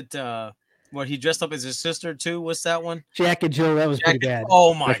 Is it where he dressed up as his sister too? What's that one? Jack and Jill, that was pretty bad.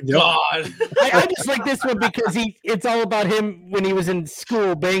 Oh my god! I just like this one because it's all about him when he was in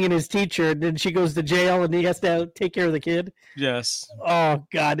school banging his teacher, and then she goes to jail and he has to take care of the kid. Yes. Oh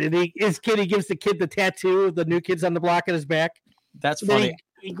god! And he gives the kid the tattoo, the New Kids on the Block on his back. That's funny.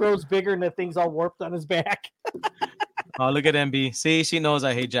 He grows bigger and the thing's all warped on his back. Oh, look at MB. See, she knows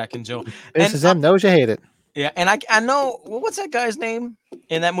I hate Jack and Jill. This is them. Knows you hate it. Yeah, and I know what's that guy's name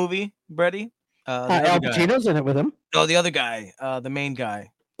in that movie, Brady? Al Pacino's in it with him. No, the other guy, the main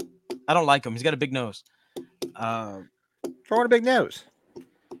guy. I don't like him. He's got a big nose. Throwing a big nose.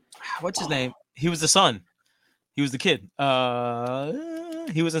 What's his name? He was the son. He was the kid.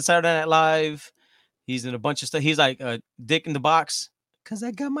 He was in Saturday Night Live. He's in a bunch of stuff. He's like Dick in the Box. Cause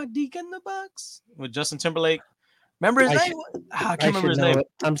I got my dick in the box with Justin Timberlake. Remember his name? I can't remember his name.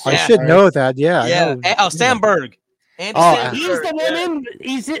 I should know that. Yeah. Yeah. Samberg. Andy Samberg.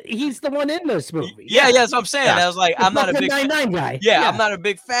 He's the one in this movie. Yeah. That's what I'm saying. I was like, I'm not a big 9 guy. Yeah, I'm not a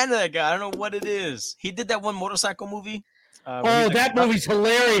big fan of that guy. I don't know what it is. He did that one motorcycle movie. That movie's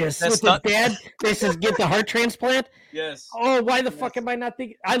hilarious. With his dad, they says get the heart transplant. Yes. Oh, why the fuck am I not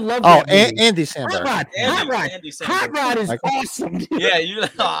thinking? I love that movie. Andy Samberg. Hot Rod is awesome. Yeah, you.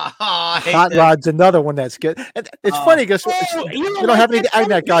 Hot Rod's another one that's good. And it's funny because you don't have any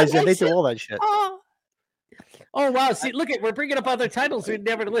that guys in. They do all that shit. Oh wow! See, look we're bringing up other titles we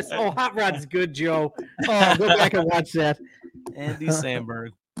never list. Oh, Hot Rod's good, Joe. Oh, go back and watch that. Andy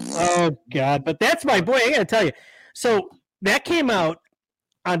Samberg. Oh God! But That's My Boy. I gotta tell you. So that came out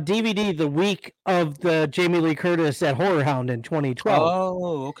on DVD the week of the Jamie Lee Curtis at Horror Hound in 2012.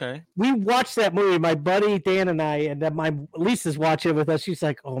 Oh, okay. We watched that movie, my buddy Dan and I, and then my Lisa's watching it with us. She's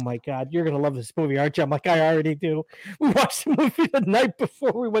like, "Oh my God, you're gonna love this movie, aren't you?" I'm like, "I already do." We watched the movie the night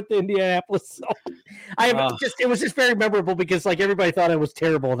before we went to Indianapolis, so it was just very memorable because like everybody thought it was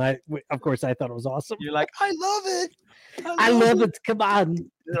terrible, and of course I thought it was awesome. You're like, I love it. I love it. Come on.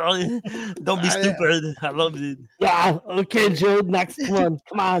 Don't be stupid. I love it. Yeah. Okay, Joe. Next one.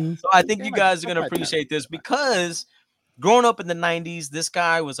 Come on. So I think you guys are going to appreciate this because growing up in the 90s, this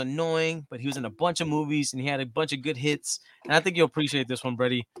guy was annoying, but he was in a bunch of movies and he had a bunch of good hits. And I think you'll appreciate this one,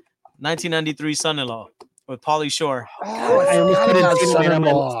 Brady. 1993 Son-in-Law with Pauly Shore. I almost didn't see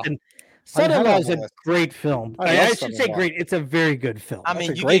Son-in-Law. Son-in-Law is a great film. I should say great. It's a very good film. I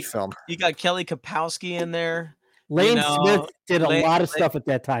mean, great film. You got Kelly Kapowski in there. Lane Smith did a lot of stuff at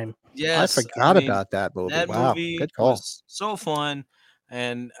that time. Yes, I forgot about that movie. That movie good call. Was so fun,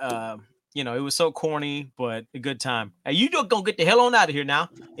 and it was so corny, but a good time. Hey, you don't go get the hell on out of here now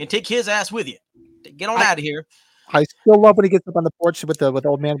and take his ass with you. Get on out of here. I still love when he gets up on the porch with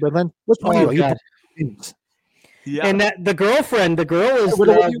old man Woodland. What's wrong with you? Yeah. And the girl is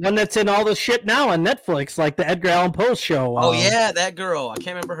the one that's in all the shit now on Netflix, like the Edgar Allan Poe show. Oh yeah, that girl. I can't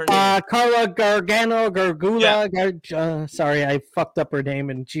remember her name. Carla Gargula. Yeah. Sorry, I fucked up her name,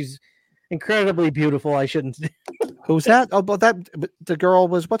 and she's incredibly beautiful. I shouldn't. Who's that? Oh, but the girl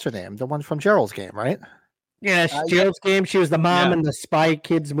was what's her name? The one from Gerald's Game, right? Yeah, Gerald's Game. She was the mom in the Spy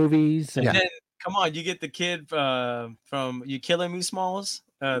Kids movies. And then, come on, you get the kid from You Killing Me, Smalls,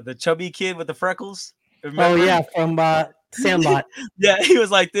 the chubby kid with the freckles. Remember? Oh yeah, from Sandlot. Yeah, he was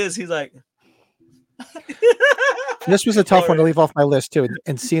like this. He's like. This was a tough one to leave off my list too.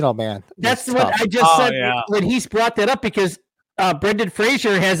 Encino Man. That's what I just said when he's brought that up because Brendan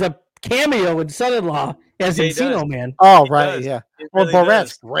Fraser has a cameo in Son-in-Law as Encino Man. Oh right, yeah. Well,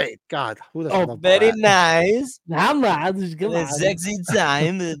 Borat's great. God, who doesn't love very Borat? Nice. I'm not. Good sexy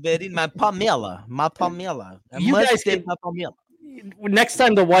time. Very my Pamela. You guys get my Pamela. Next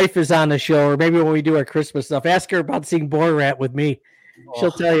time the wife is on the show, or maybe when we do our Christmas stuff, ask her about seeing Borat with me.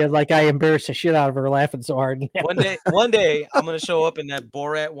 She'll tell you like I embarrassed the shit out of her laughing so hard. One day I'm gonna show up in that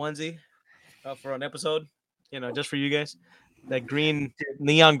Borat onesie for an episode, just for you guys. That green,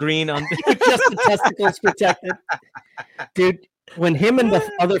 neon green on just the testicles protected. Dude, when him and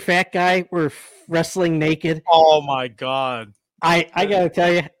the other fat guy were wrestling naked. Oh my God. I gotta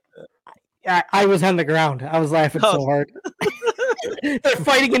tell you, I was on the ground. I was laughing so hard. They're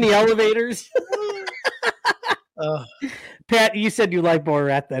fighting in the elevators. Pat, you said you like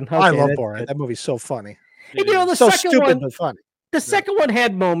Borat then. Okay, I love Borat. Good. That movie's so funny. And, the so second stupid one, but funny. The second one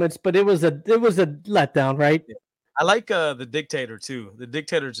had moments, but it was a letdown, right? I like The Dictator too. The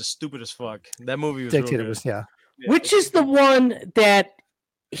Dictator is just stupid as fuck. That movie was Dictator was Which is the one that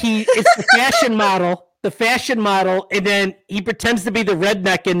it's the fashion model, and then he pretends to be the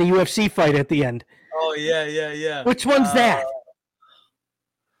redneck in the UFC fight at the end. Oh, yeah. Which one's that?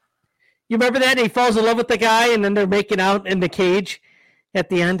 You remember that? He falls in love with the guy, and then they're making out in the cage at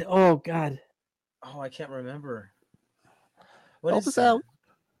the end. Oh, God. Oh, I can't remember. Help us out.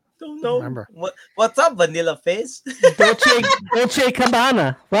 Don't know. Remember. What's up, Vanilla Face? Dolce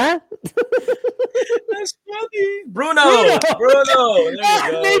Gabbana. What? That's funny. Bruno.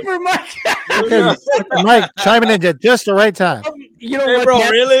 Neighbor Mike. Mike chiming in at just the right time. You know what? Bro,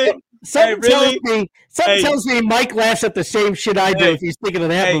 really? Something tells me Mike laughs at the same shit I do if he's thinking of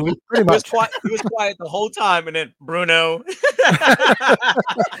that movie. Pretty much. He was quiet the whole time, and then Bruno.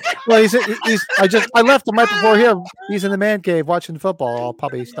 Well, I left him right before here. He's in the man cave watching football. I'll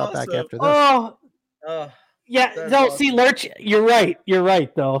probably stop back after this. Yeah. No, see, Lurch, you're right. You're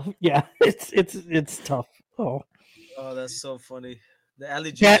right, though. Yeah, it's tough. Oh, that's so funny. The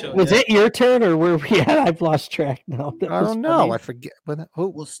Ali G Pat, show. Was it your turn, or were we at? I've lost track now. I don't know. Funny. I forget.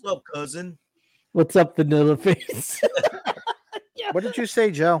 What's up, cousin? What's up, Vanilla Face? What did you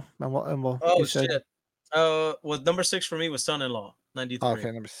say, Joe? Shit. Number 6 for me was Son-in-Law, 93.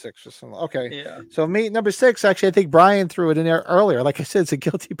 Okay, number 6 was Son-in-Law. Okay. Yeah. So number 6, actually, I think Brian threw it in there earlier. Like I said, it's a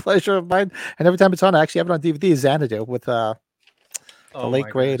guilty pleasure of mine. And every time it's on, I actually have it on DVD, is Xanadu with the late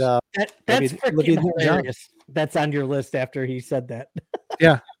great. That's freaking hilarious. That's on your list after he said that.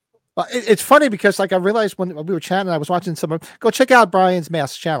 Yeah. It's funny because I realized when we were chatting, I was watching go check out Brian's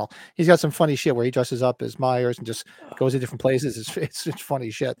Mask channel. He's got some funny shit where he dresses up as Myers and just goes to different places. It's funny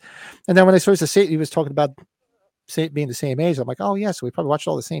shit. And then when I started to see it, he was talking about being the same age. I'm like, oh yeah, so we probably watched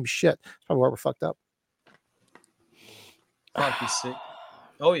all the same shit. That's probably why we're fucked up. Fuck, he's sick.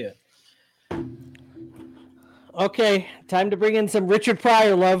 Oh yeah. Okay, time to bring in some Richard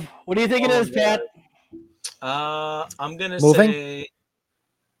Pryor love. What do you think it is, Pat? I'm gonna say.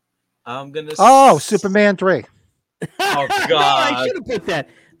 Superman 3. Oh God! No, I should have put that.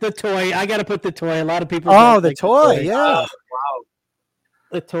 The toy. I got to put the toy. A lot of people. The toy. Yeah. Wow.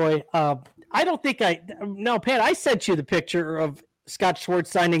 The toy. I don't think No, Pat. I sent you the picture of Scott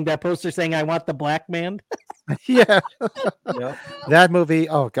Schwartz signing that poster saying, "I want the black man." Yeah. That movie.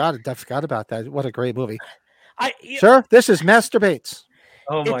 Oh God, I forgot about that. What a great movie. Sir, this is Masturbates.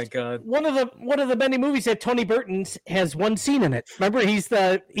 Oh my God! One of the many movies that Tony Burton's has one scene in it. Remember, he's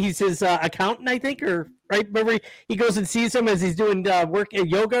his accountant, I think, or right? Remember, he goes and sees him as he's doing yoga or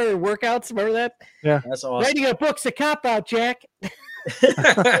workouts. Remember that? Yeah, that's awesome. Writing a book's a cop out, Jack.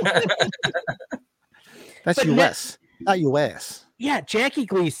 That's U.S., not U.S. Yeah, Jackie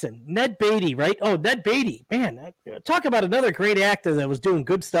Gleason, Ned Beatty, right? Oh, Ned Beatty, man, talk about another great actor that was doing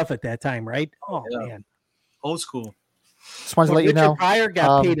good stuff at that time, right? Oh man, old school. Just wanted to let you know. Pryor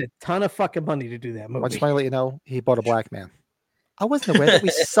got paid a ton of fucking money to do that movie. Just wanted to let you know he bought a black man. I wasn't aware that we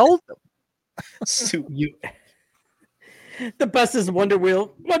sold them. The best is Wonder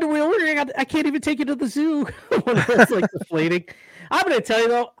Wheel. Wonder Wheel, I can't even take you to the zoo. It's like deflating. I'm going to tell you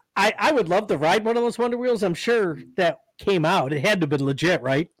though, I would love to ride one of those Wonder Wheels. I'm sure that came out. It had to have been legit,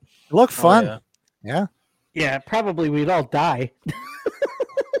 right? It looked fun. Yeah. Yeah, probably we'd all die.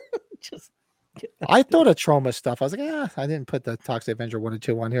 I thought of Trauma stuff. I was like, I didn't put the Toxic Avenger 1 and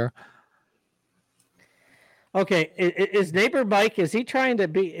 2 on here. Okay, is neighbor Mike? Is he trying to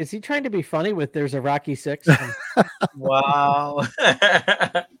be funny with "There's a Rocky 6"? Wow.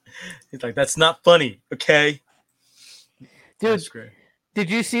 He's like, that's not funny. Okay, dude. Did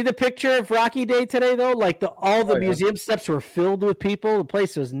you see the picture of Rocky Day today though? Like all the museum steps were filled with people. The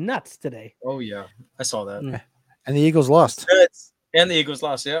place was nuts today. Oh yeah, I saw that. And the Eagles lost. And the Eagles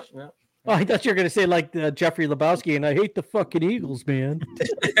lost. Yeah. Oh, I thought you were going to say like Jeffrey Lebowski, and I hate the fucking Eagles, man.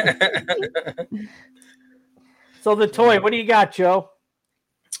 So the toy, what do you got, Joe?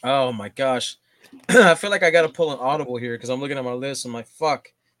 Oh my gosh. I feel like I got to pull an audible here because I'm looking at my list. I'm like,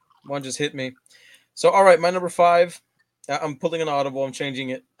 fuck. One just hit me. So, all right, my number 5. I'm pulling an audible. I'm changing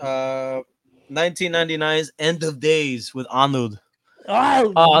it. 1999's End of Days with Arnold.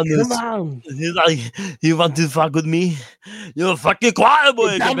 Oh, come on. He's like, you want to fuck with me? You're a fucking choir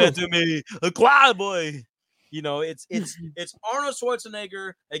boy compared to me. A choir boy. You know, it's Arnold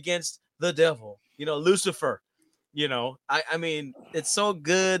Schwarzenegger against the devil. You know, Lucifer. You know, I mean, it's so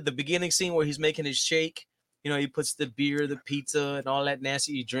good. The beginning scene where he's making his shake. You know, he puts the beer, the pizza, and all that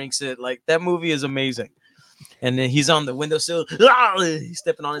nasty. He drinks it. Like, that movie is amazing. And then he's on the windowsill. He's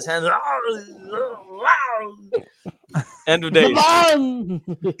stepping on his hands. End of Days.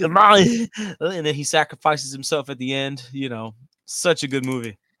 Come on. And then he sacrifices himself at the end. You know, such a good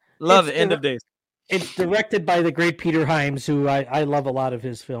movie. Love it. End of Days. It's directed by the great Peter Hyams, who I love a lot of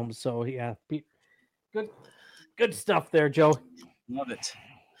his films. So, yeah. Good Good stuff there, Joe. Love it.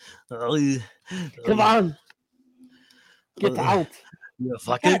 Come on. Get out. You're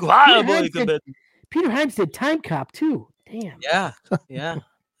fucking quiet, boy. Peter Hyams did Time Cop too. Damn. Yeah.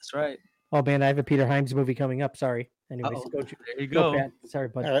 That's right. Oh man, I have a Peter Hyams movie coming up. Sorry. Anyways, there you go. Pat. Sorry,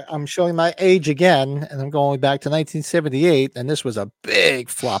 bud. All right, I'm showing my age again, and I'm going back to 1978, and this was a big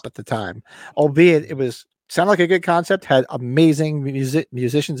flop at the time. Albeit it was sounded like a good concept, had amazing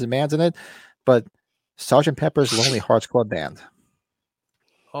musicians and bands in it, but Sgt. Pepper's Lonely Hearts Club Band.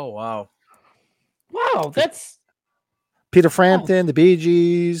 Oh wow. Wow, that's Peter Frampton, the Bee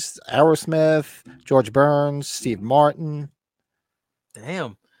Gees, Aerosmith, George Burns, Steve Martin.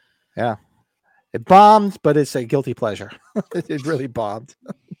 Damn. Yeah. It bombed, but it's a guilty pleasure. It really bombed.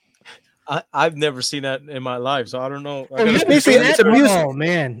 I've never seen that in my life, so I don't know. It's a music. Oh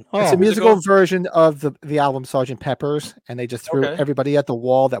man, it's a musical version of the album Sgt. Pepper's, and they just threw everybody at the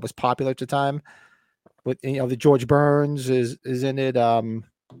wall that was popular at the time. With the George Burns is in it,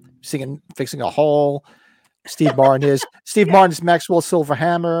 singing "Fixing a Hole." Steve Martin is Maxwell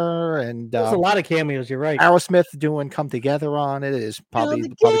Silverhammer, and there's a lot of cameos. You're right. Aerosmith doing "Come Together" on it is probably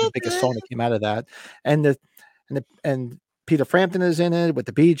the biggest song that came out of that, and Peter Frampton is in it with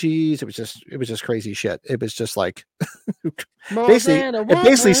the Bee Gees. It was just crazy shit. It was just like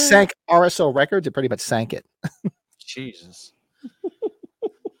basically sank RSO Records. It pretty much sank it. Jesus.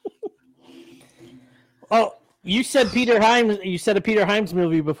 Oh, you said Peter Hyams. You said a Peter Hyams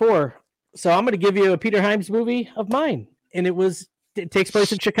movie before. So I'm going to give you a Peter Hyams movie of mine, and it takes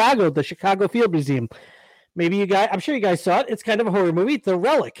place in Chicago, the Chicago Field Museum. Maybe you guys, I'm sure you guys saw it. It's kind of a horror movie. The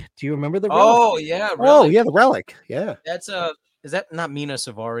Relic. Do you remember The Relic? Oh yeah, Relic. Oh yeah, The Relic. Yeah, that's is that not Mina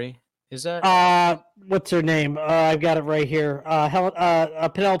Savari? Is that what's her name? I've got it right here.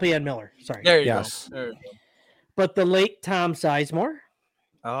 Penelope Ann Miller. Sorry. There you go. There you go. But the late Tom Sizemore.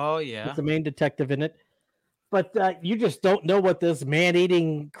 Oh yeah, was the main detective in it. But you just don't know what this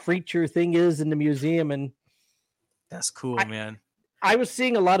man-eating creature thing is in the museum, and that's cool, man. I was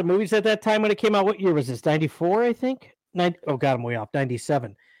seeing a lot of movies at that time when it came out. What year was this? 94, I think. Oh God, I'm way off.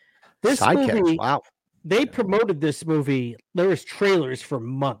 97. This movie. Wow. They promoted this movie. There was trailers for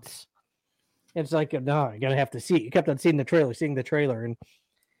months. It's like, no, you're gonna have to see it. You kept on seeing the trailer, and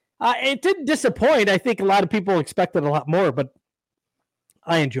it didn't disappoint. I think a lot of people expected a lot more, but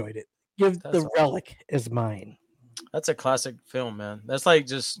I enjoyed it. That's The Relic is mine. That's a classic film, man. That's like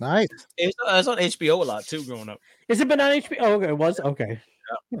just nice. It's on HBO a lot too growing up. Has it been on HBO? Oh, okay, it was okay.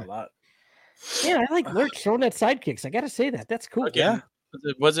 Yeah, a lot. Yeah, I like Lurch throwing at sidekicks. I got to say that. That's cool. Yeah.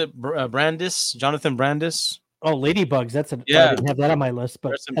 Was it Brandis? Jonathan Brandis? Oh, Ladybugs. I didn't have that on my list,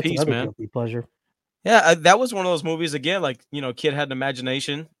 but rest in that's peace, another man. guilty pleasure. Yeah, that was one of those movies again. Like kid had an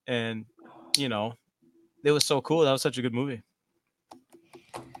imagination, and it was so cool. That was such a good movie.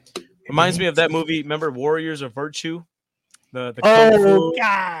 Reminds me of that movie. Remember Warriors of Virtue? The Kung Fu,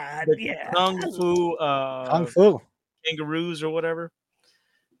 God, Kung Fu kangaroos or whatever.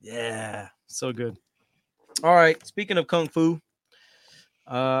 Yeah, so good. All right, speaking of Kung Fu,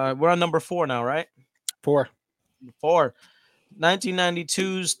 we're on number 4 now, right? 4.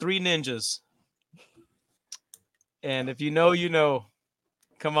 1992's Three Ninjas. And if you know, you know.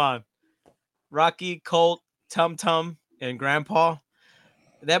 Come on. Rocky, Colt, Tum Tum, and Grandpa.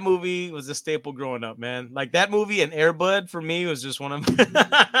 That movie was a staple growing up, man. Like that movie and Air Bud for me was just one of them.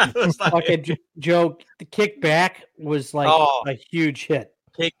 Joe, the Kickback was like a huge hit.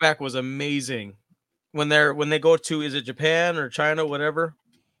 Kickback was amazing. When they go to, is it Japan or China, whatever?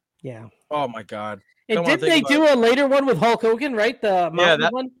 Yeah. Oh my God. And didn't they do a later one with Hulk Hogan, right? The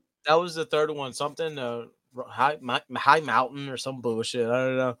mountain one? That was the third one. Something high mountain or some bullshit. I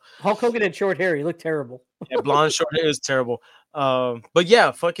don't know. Hulk Hogan had short hair. He looked terrible. Yeah, blonde short hair is terrible. But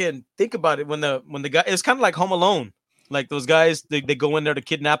yeah, fucking think about it. When the guy, it's kind of like Home Alone. Like those guys, they go in there to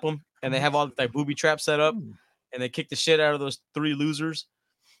kidnap them, and they have all like booby traps set up, and they kick the shit out of those 3 losers,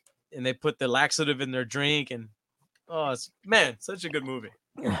 and they put the laxative in their drink, and such a good movie.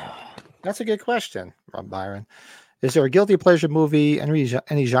 That's a good question, Rob Byron. Is there a guilty pleasure movie, any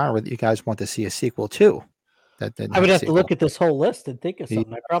genre that you guys want to see a sequel to? I would have to look at this whole list and think of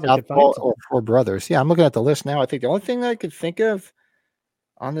something. I probably could find something. Or Four Brothers. Yeah, I'm looking at the list now. I think the only thing that I could think of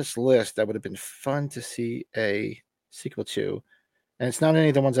on this list that would have been fun to see a sequel to, and it's not any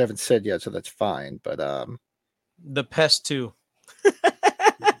of the ones I haven't said yet, so that's fine. But The Pest 2.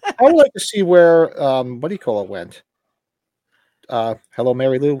 I would like to see where what do you call it went. Hello,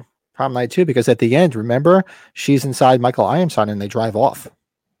 Mary Lou, Prom Night 2, because at the end, remember, she's inside Michael Ironside and they drive off.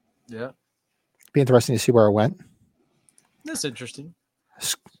 Yeah. Be interesting to see where it went. That's interesting.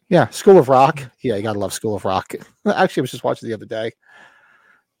 Yeah, School of Rock. Yeah, you gotta love School of Rock. Actually, I was just watching the other day.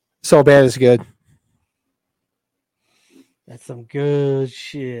 So Bad is good. That's some good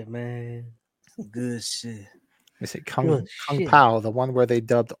shit, man. Good shit. Is it Kung Pao, the one where they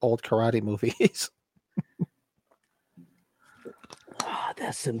dubbed old karate movies?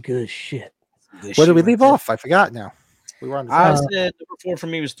 That's some good shit. Where did we leave off? I forgot now. We were on the I said number 4 for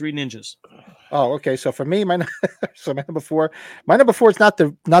me was Three Ninjas. Oh, okay. So for me, my number four is not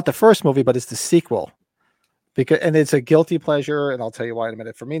the first movie, but it's the sequel. And it's a guilty pleasure, and I'll tell you why in a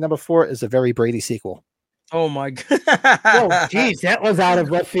minute. For me, number 4 is a very Brady sequel. Oh my god! Oh, geez, that was out of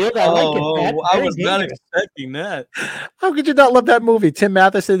left field. I like it. Pat. I was not expecting that. How could you not love that movie? Tim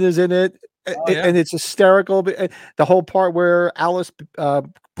Matheson is in it, and it's hysterical. The whole part where Alice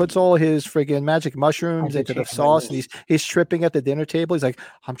puts all his friggin' magic mushrooms into the sauce, and he's tripping at the dinner table. He's like,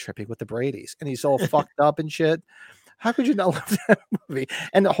 "I'm tripping with the Bradys," and he's all fucked up and shit. How could you not love that movie?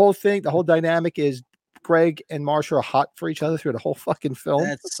 And the whole thing, the whole dynamic is Greg and Marsha are hot for each other through the whole fucking film.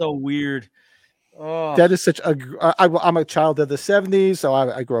 That's so weird. Oh. That is such a. I'm a child of the 70s, so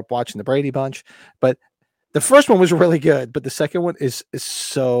I grew up watching the Brady Bunch. But the first one was really good, but the second one is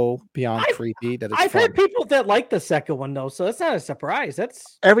so beyond creepy that it's. I've heard people that like the second one though, so that's not a surprise.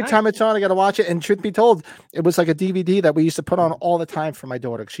 That's every time it's on, I got to watch it. And truth be told, it was like a DVD that we used to put on all the time for my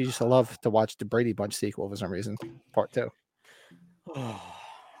daughter. She used to love to watch the Brady Bunch sequel for some reason, part 2.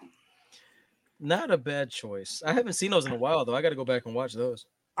 Not a bad choice. I haven't seen those in a while though. I got to go back and watch those.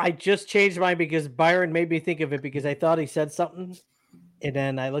 I just changed mine because Byron made me think of it because I thought he said something, and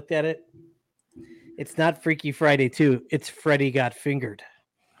then I looked at it. It's not Freaky Friday 2. It's Freddy Got Fingered.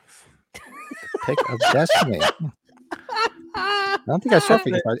 Pick of Destiny. I don't think I saw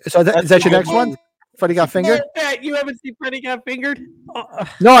Freaky Friday. So is that your next one? Freddy Got Fingered? You haven't seen Freddy Got Fingered?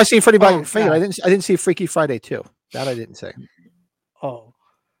 No, I seen Freddy Got Fingered. I didn't see Freaky Friday 2. That I didn't say. Oh.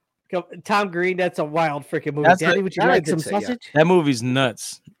 Tom Green, that's a wild freaking movie. Daddy, would you like some sausage? That movie's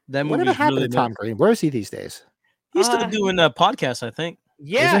nuts. That movie. Whatever happened to Tom Green? Where is he these days? He's still doing a podcast, I think.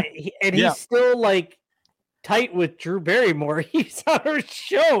 Yeah, he's still like tight with Drew Barrymore. He's on her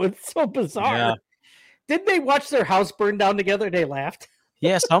show. It's so bizarre. Yeah. Didn't they watch their house burn down together? They laughed.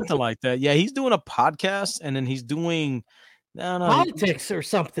 Yeah, something like that. Yeah, he's doing a podcast, and then he's doing politics or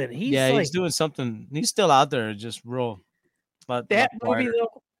something. He's doing something. He's still out there, just real. That movie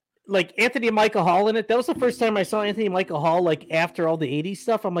though. Like Anthony Michael Hall in it. That was the first time I saw Anthony Michael Hall. Like after all the '80s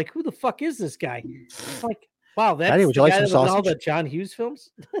stuff, I'm like, who the fuck is this guy? I'm like, wow, that's Daddy, would you like some sausage? All the John Hughes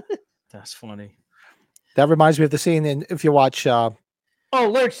films. That's funny. That reminds me of the scene in if you watch. Oh,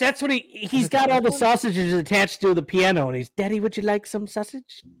 Lurch, that's what he's got all the sausages attached to the piano, and he's, Daddy, would you like some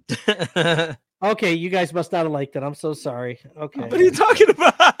sausage? Okay, you guys must not have liked it. I'm so sorry. Okay. What are you talking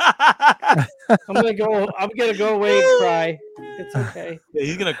about? I'm gonna go away and cry. It's okay. Yeah,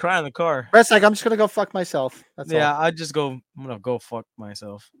 he's gonna cry in the car. Brett's like, I'm just gonna go fuck myself. That's all. I'm gonna go fuck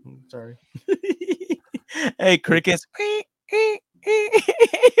myself. I'm sorry. Hey, crickets.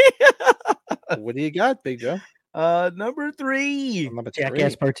 What do you got, Big Joe? Number 3.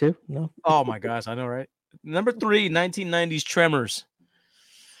 Jackass Part 2. No. Oh my gosh, I know, right? Number 3, 1990s Tremors.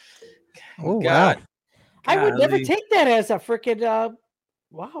 Oh God. Wow. I would never take that as a freaking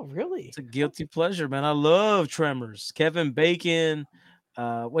wow, really? It's a guilty pleasure, man. I love Tremors. Kevin Bacon,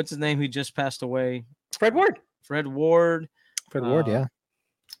 what's his name? He just passed away. Fred Ward, yeah.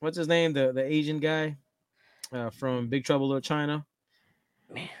 What's his name? The Asian guy from Big Trouble in Little China.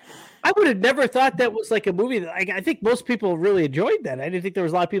 Man, I would have never thought that was like a movie that I think most people really enjoyed that. I didn't think there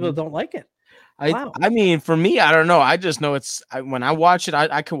was a lot of people that don't like it. I mean, for me, I don't know. I just know when I watch it,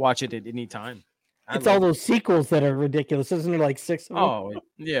 I could watch it at any time. It's all those sequels that are ridiculous. Isn't there like 6 of them? Oh,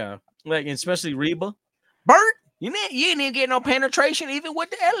 yeah. Like, especially Reba. Bert, you didn't even get no penetration even with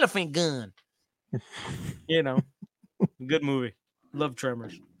the elephant gun. Good movie. Love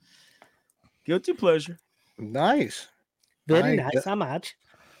Tremors. Guilty pleasure. Nice. Very nice. How much?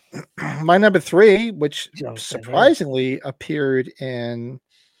 My number 3, which surprisingly appeared in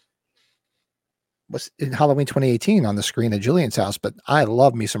Halloween 2018 on the screen at Julian's house, but I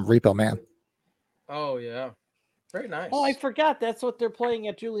love me some Repo Man. Oh yeah, very nice. Oh, I forgot that's what they're playing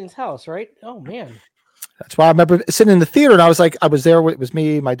at Julian's house, right? Oh man, that's why I remember sitting in the theater and I was there. It was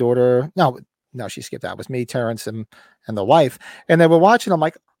me, my daughter. No, she skipped out. It was me, Terrence, and the wife, and they were watching. I'm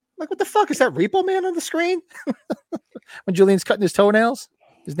like, what the fuck is that Repo Man on the screen? When Julian's cutting his toenails,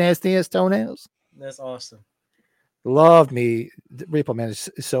 his nasty ass toenails. That's awesome. Love me. Repo Man is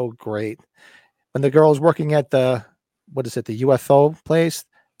so great. When the girl's working at the UFO place,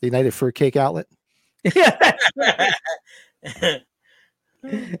 the United Fruitcake Outlet. Yeah,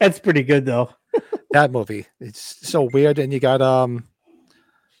 that's pretty good though. That movie, it's so weird, and you got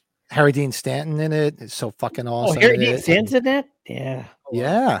Harry Dean Stanton in it. It's so fucking awesome. Oh, Harry Dean Stanton's in that?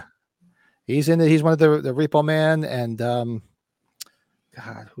 Yeah. He's in it. He's one of the Repo Man, and God,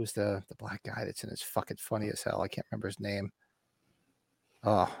 who's the black guy that's in it? It's fucking funny as hell. I can't remember his name.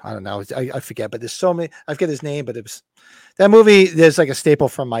 Oh, I don't know. I forget, but there's so many. I forget his name, but it was that movie. There's like a staple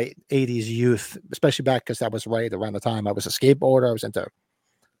from my 80s youth, especially back because that was right around the time I was a skateboarder. I was into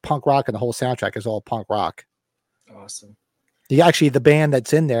punk rock, and the whole soundtrack is all punk rock. Awesome. Actually, the band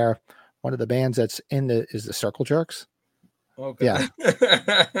that's in there, one of the bands that's in is the Circle Jerks. Okay. Yeah.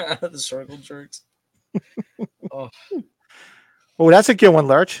 The Circle Jerks. Oh. Oh, that's a good one,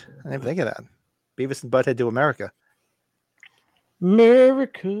 Lurch. I didn't even think of that. Beavis and Butthead Do America.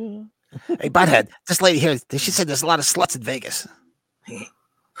 America. Hey, Butthead, this lady here, she said there's a lot of sluts in Vegas.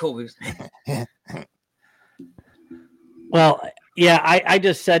 Cool. Well, yeah, I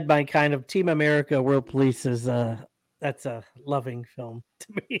just said my kind of Team America World Police is that's a loving film to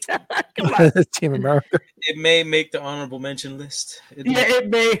me. Come on. Team America. It may make the honorable mention list. It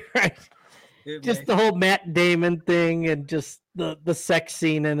may, right? It Just may. the whole Matt Damon thing and just the sex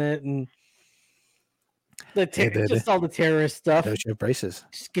scene in it and just all the terrorist stuff. Don't you have braces?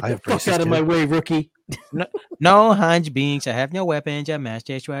 Just get I the have fuck braces out of too. my way, rookie. No hunch beings. I have no weapons. I mass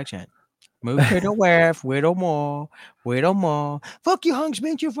distraction. Move to the left. Widow more. Widow more. Fuck you, hunks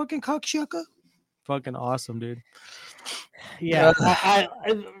beings. You fucking cocksucker. Fucking awesome, dude. Yeah, I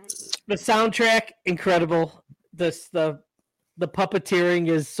the soundtrack incredible. The puppeteering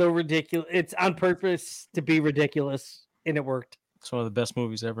is so ridiculous. It's on purpose to be ridiculous, and it worked. It's one of the best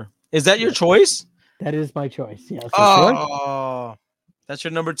movies ever. Is that your choice? That is my choice. Yes. Oh, that's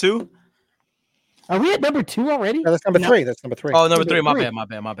your number 2? Are we at number 2 already? No, that's number 3. That's number 3. Oh, number 3. My three. bad. My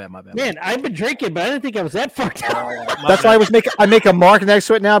bad. Man, I've been drinking, but I didn't think I was that fucked up. That's why I make a mark next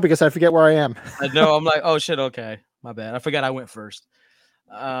to it now because I forget where I am. I know. I'm like, oh shit. Okay, my bad. I forgot I went first.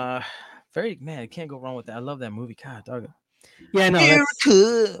 Very man, can't go wrong with that. I love that movie. God, dog. Yeah, no.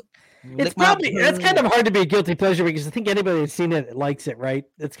 It's probably that's kind of hard to be a guilty pleasure because I think anybody that's seen it likes it, right?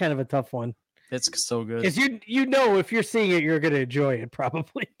 It's kind of a tough one. It's so good. Because you know if you're seeing it, you're gonna enjoy it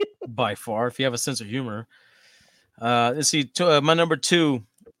probably. By far, if you have a sense of humor. Let's see. My number 2.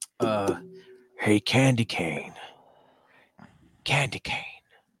 Hey, Candy Cane.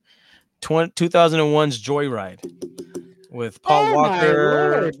 2001's Joyride with Paul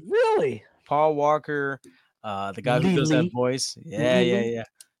Walker. My Lord, really? Paul Walker, the guy who does that voice. Yeah.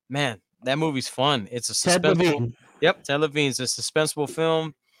 Man, that movie's fun. It's a suspenseful. Yep, Ted Levine's a suspenseful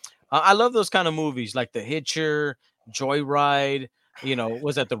film. I love those kind of movies like The Hitcher, Joyride. You know,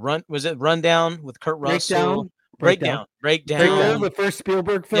 was it Rundown with Kurt Russell? Breakdown. The first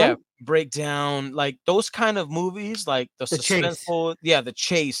Spielberg film. Yeah, Breakdown. Like those kind of movies, like the suspenseful. Chase. Yeah, the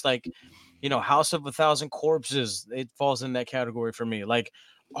chase. Like, you know, House of a Thousand Corpses. It falls in that category for me. Like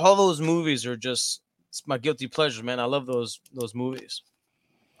all those movies are just it's my guilty pleasure, man. I love those movies.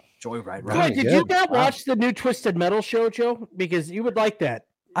 Joyride. Right? Did you not watch the new Twisted Metal show, Joe? Because you would like that.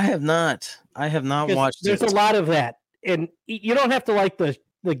 I have not watched it. There's a lot of that. And you don't have to like the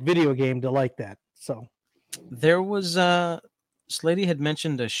video game to like that. So there was this lady had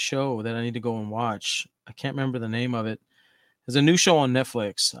mentioned a show that I need to go and watch. I can't remember the name of it. There's a new show on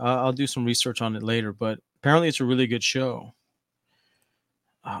Netflix. I'll do some research on it later, but apparently it's a really good show.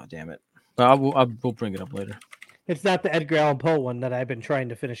 Oh, damn it. But we'll bring it up later. It's not the Edgar Allan Poe one that I've been trying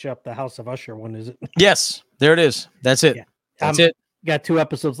to finish up. The House of Usher one, is it? Yes, there it is. That's it. Yeah. That's it. Got 2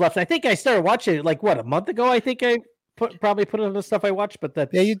 episodes left. I think I started watching it like a month ago. I think I probably put it on the stuff I watched,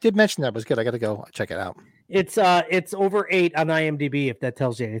 but you did mention that was good. I got to go check it out. It's over 8 on IMDb if that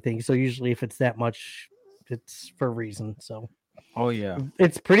tells you anything. So usually if it's that much, it's for a reason. So oh yeah,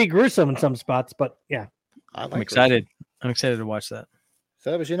 it's pretty gruesome in some spots, but yeah, I'm excited. I'm excited to watch that.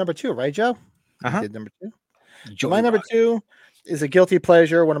 So that was your number 2, right, Joe? Uh-huh. Did number 2. So my number 2 is a guilty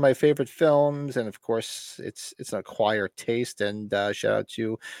pleasure, one of my favorite films, and of course, it's an acquired taste. And shout out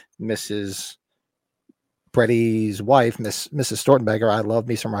to Mrs. Bretti's wife, Mrs. Stortenberger. I love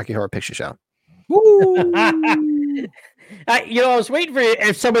me some Rocky Horror Picture Show. I was waiting for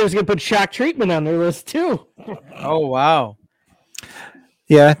if somebody was going to put Shock Treatment on their list too. Oh wow,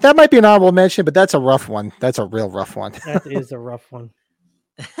 yeah, that might be an honorable mention, but that's a rough one. That's a real rough one. That is a rough one.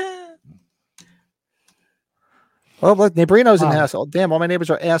 Well, look, Nebrino's an asshole. Damn, all my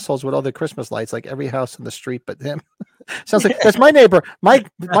neighbors are assholes with all the Christmas lights, like every house on the street but him. Sounds like that's my neighbor.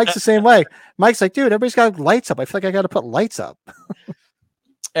 Mike's the same way. Mike's like, dude, everybody's got lights up. I feel like I got to put lights up.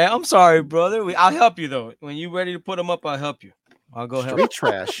 Hey, I'm sorry, brother. I'll help you, though. When you're ready to put them up, I'll help you. I'll go help. Street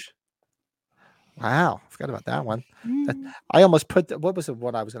trash. Wow, forgot about that one. I almost put what was the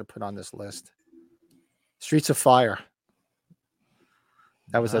one I was going to put on this list? Streets of Fire.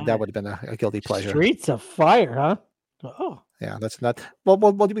 That would have been a guilty pleasure. Streets of Fire, huh? Oh, Yeah, that's not. Well,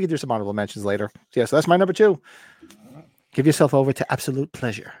 we can do some honorable mentions later. Yeah, so that's my number 2. Give yourself over to absolute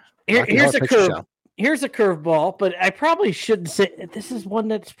pleasure. here's a curve. Here's a curveball, but I probably shouldn't say this is one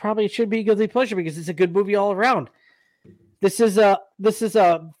that's probably should be guilty pleasure because it's a good movie all around. This is a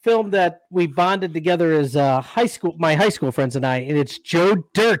film that we bonded together as my high school friends and I, and it's Joe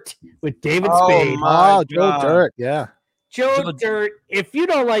Dirt with David Spade. Oh, Joe Dirt, yeah. Joe Dirt. If you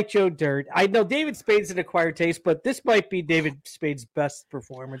don't like Joe Dirt, I know David Spade's an acquired taste, but this might be David Spade's best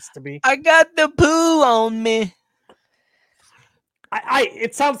performance to me. I got the poo on me.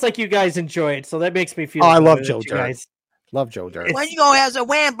 It sounds like you guys enjoy it, so that makes me feel. I love Joe Dirt. Guys. Love Joe Dirt. When you gonna have some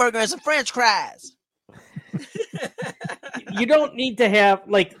hamburger and some French fries? You don't need to have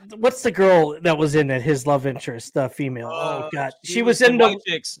what's the girl that was in it? His love interest, female. Oh God, she was in White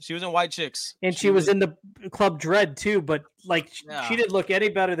Chicks. She was in White Chicks, and she was in the Club Dread too. But she didn't look any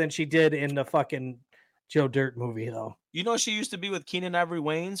better than she did in the fucking Joe Dirt movie, though. You know, she used to be with Keenan Ivory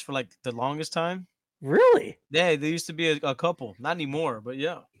Wayans for the longest time. Really? Yeah, they used to be a couple. Not anymore, but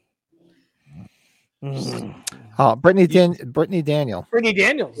yeah. Brittany Daniel. Brittany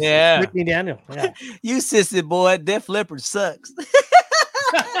Daniels. Yeah. Brittany Daniel. Yeah. You sissy boy, Def Leppard sucks.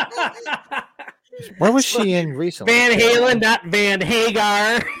 Where was she in recently? Van Halen, not Van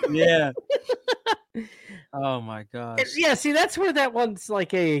Hagar. Yeah. Oh my gosh. Yeah, see, that's where that one's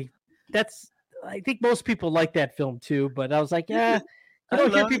I think most people like that film too, but I was like, yeah. I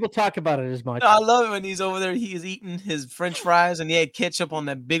don't hear people talk about it as much. I love it when he's over there. He's eating his French fries and he had ketchup on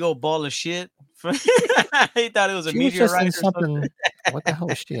that big old ball of shit. He thought it was a meteorite or something. What the hell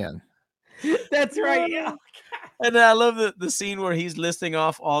is she in? That's right. Yeah. And then I love the scene where he's listing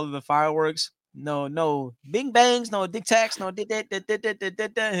off all of the fireworks. No bing bangs, no dick tacks, no He's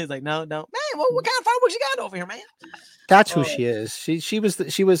like, no. Man, what kind of fireworks you got over here, man? That's who she is. She was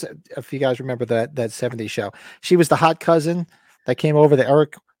if you guys remember that 70s show, she was the hot cousin that came over to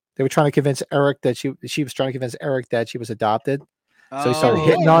Eric. They were trying to convince Eric that she was trying to convince Eric that she was adopted. So he started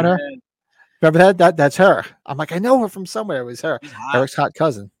hitting on her. Man. Remember that? That's her. I'm like, I know her from somewhere. It was her. Eric's hot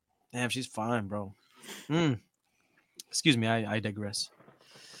cousin. Damn, she's fine, bro. Excuse me, I digress.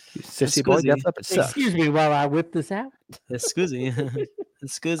 Sissy boy, excuse me while I whip this out. Excuse me.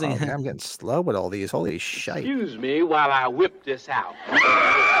 Oh, man, I'm getting slow with all these. Holy shit. Excuse me while I whip this out.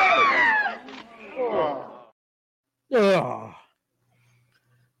 Oh.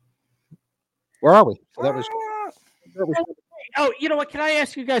 Where are we? So that was. Oh, you know what? Can I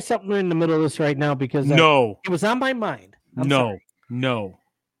ask you guys something in the middle of this right now? Because it was on my mind. No.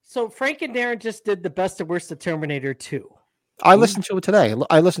 So Frank and Darren just did the best and worst of Terminator 2. I listened to it today.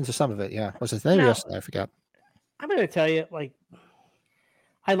 I listened to some of it. Yeah, was it today or yesterday? I forgot. I'm going to tell you,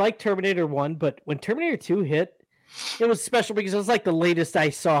 I like Terminator 1, but when Terminator 2 hit, it was special because it was the latest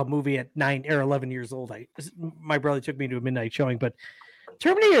I saw a movie at 9 or 11 years old. My brother took me to a midnight showing, but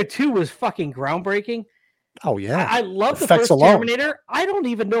Terminator 2 was fucking groundbreaking. Oh, yeah. I love the first Terminator. I don't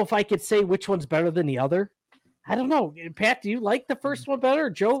even know if I could say which one's better than the other. I don't know. Pat, do you like the first one better?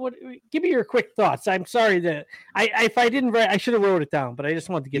 Joe, give me your quick thoughts. I'm sorry that if I didn't write, I should have wrote it down, but I just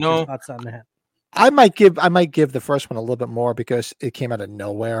wanted to get your thoughts on that. I might give the first one a little bit more because it came out of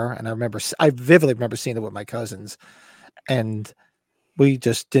nowhere, and I vividly remember seeing it with my cousins, and we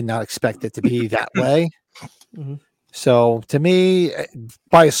just did not expect it to be that way. Mm-hmm. So to me,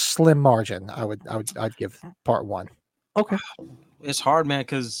 by a slim margin, I'd give part 1. Okay. It's hard, man,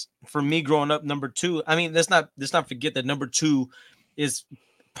 because for me growing up, number 2, I mean, let's not forget that number 2 is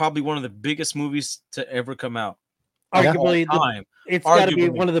probably one of the biggest movies to ever come out. Arguably, it's got to be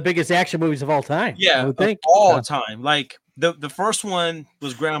one of the biggest action movies of all time. Yeah, I would think. All time. The first one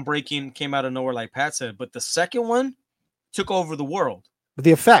was groundbreaking, came out of nowhere, like Pat said, but the second one took over the world.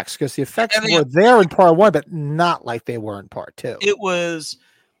 The effects, because the effects were there in part 1, but not like they were in part 2.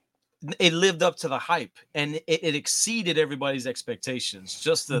 It lived up to the hype, and it exceeded everybody's expectations.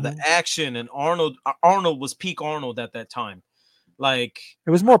 Just the action, and Arnold was peak Arnold at that time. It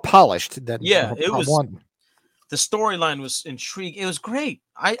was more polished than it was. 1. The storyline was intriguing. It was great.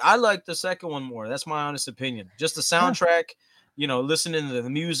 I liked the second one more. That's my honest opinion. Just the soundtrack, listening to the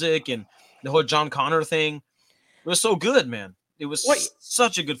music and the whole John Connor thing. It was so good, man. It was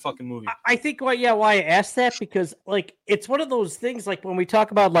such a good fucking movie. I think why I asked that because it's one of those things when we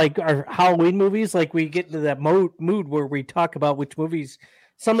talk about our Halloween movies, we get into that mood where we talk about which movies,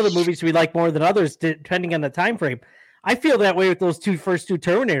 some of the movies we like more than others depending on the time frame. I feel that way with those first two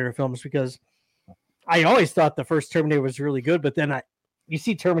Terminator films because I always thought the first Terminator was really good, but then you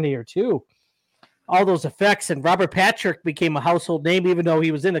see Terminator 2, all those effects, and Robert Patrick became a household name, even though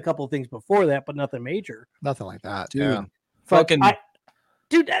he was in a couple of things before that, but nothing major. Nothing like that, dude. Yeah. Fucking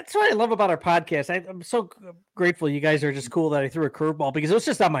Dude, that's what I love about our podcast. I'm so grateful you guys are just cool that I threw a curveball because it was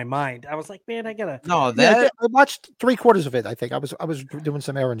just on my mind. I was like, man, I gotta. No, I watched 3/4 of it. I think I was doing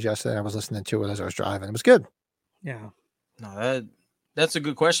some errands yesterday. I was listening to it as I was driving. It was good. Yeah. No, that's a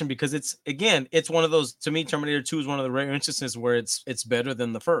good question because it's one of those, to me, Terminator 2 is one of the rare instances where it's better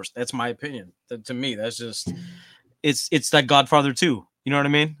than the first. That's my opinion. To me, that's just it's like Godfather 2. You know what I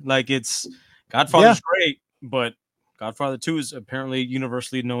mean? Like Godfather's great, but Godfather 2 is apparently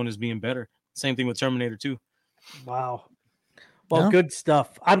universally known as being better. Same thing with Terminator 2. Wow. Well, good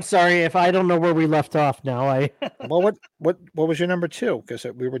stuff. I'm sorry if I don't know where we left off now. Well, what was your number 2? Because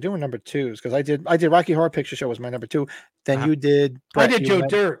we were doing number 2s. Because I did Rocky Horror Picture Show was my number 2. Then you did. Brett, I did Joe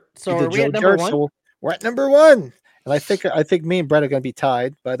Dirt. So are we at number 1? So we're at number 1. And I think me and Brett are going to be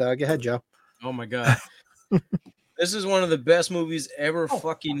tied. But go ahead, Joe. Oh my God, this is one of the best movies ever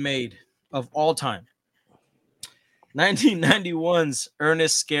fucking made of all time. 1991's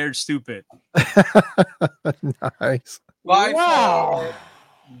Ernest Scared Stupid. Nice. By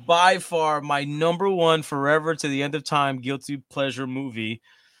far, my number 1 forever to the end of time guilty pleasure movie.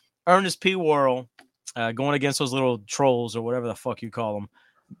 Ernest P. Worrell going against those little trolls or whatever the fuck you call them.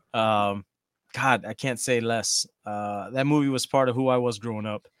 God, I can't say less. That movie was part of who I was growing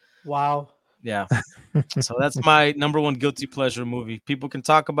up. Wow. Yeah. So that's my number 1 guilty pleasure movie. People can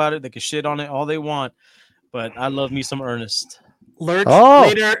talk about it. They can shit on it all they want. But I love me some Ernest. Lurch,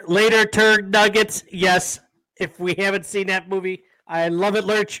 later turd nuggets. Yes. If we haven't seen that movie, I love it,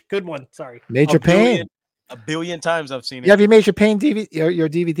 Lurch. Good one. Sorry. Major Pain. A billion times I've seen it. You have your Major Pain DVD, your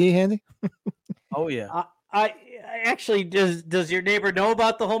DVD handy? Oh, yeah. I actually, does your neighbor know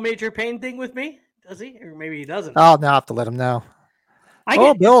about the whole Major Pain thing with me? Does he? Or maybe he doesn't. Oh, now I have to let him know.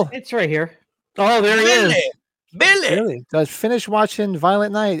 Bill. It's right here. Oh, there he is. Billy. Does finish watching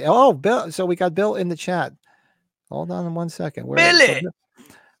Violent Night. Oh, Bill. So we got Bill in the chat. Hold on 1 second. Billy.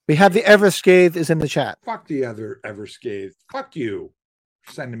 We have the Ever Scathed is in the chat. Fuck the other Ever Scathed. Fuck you.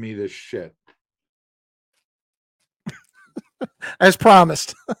 Sending me this shit. As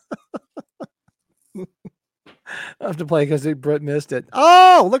promised. I have to play because Britt missed it.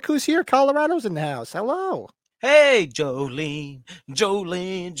 Oh, look who's here. Colorado's in the house. Hello. Hey, Jolene.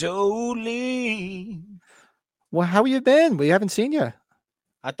 Well, how you been? We haven't seen you.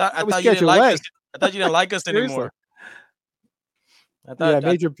 I thought you didn't like us. I thought you didn't like us anymore.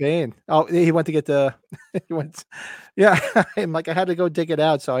 Major Pain. Oh, he went to get the. He went. Yeah, I'm like I had to go dig it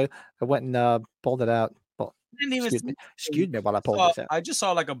out, so I went and pulled it out. Well, excuse me while I pulled this out. I just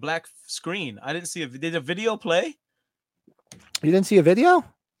saw like a black screen. I didn't see did a video play? You didn't see a video?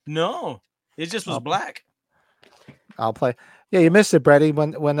 No, it just was black. I'll play. Yeah, you missed it, Brady.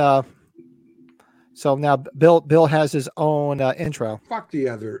 When So now Bill has his own intro. Fuck the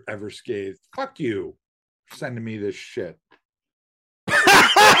other Ever Scathed. Fuck you. Sending me this shit.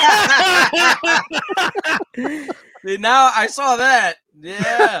 Now I saw that.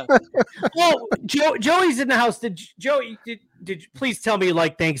 Yeah. Well, Joey's in the house. Did please tell me you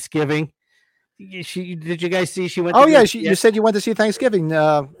like Thanksgiving? Did you guys see she went? Oh yeah, you said you went to see Thanksgiving.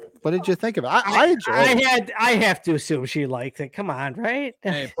 What did you think of it? I enjoyed it. I have to assume she liked it. Come on, right?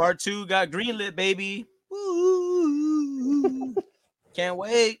 Hey, part 2 got greenlit, baby. Woo. Can't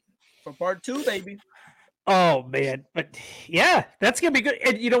wait for part 2, baby. Oh man, but yeah, that's gonna be good.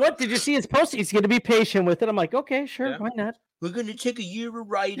 And you know what? Did you see his post? He's gonna be patient with it. I'm like, okay, sure, why not? We're gonna take a year to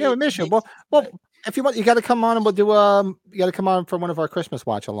write it. Yeah, we miss you. Well, if you want, you got to come on and we'll do. You got to come on for one of our Christmas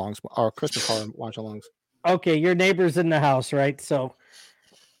watch-alongs, our Christmas horror watch-alongs. Okay, your neighbor's in the house, right? So,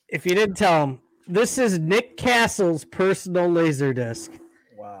 if you didn't tell him, this is Nick Castle's personal Laserdisc.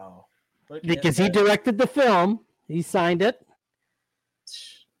 Wow! Because he directed the film, he signed it.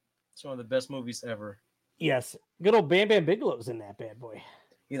 It's one of the best movies ever. Yes, good old Bam Bam Bigelow's in that bad boy.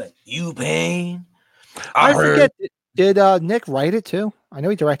 He's like, you pain. I forget. Did Nick write it too? I know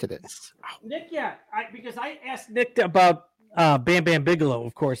he directed it. Nick, yeah, because I asked Nick about Bam Bam Bigelow,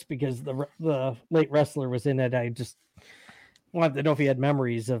 of course, because the late wrestler was in it. I just wanted to know if he had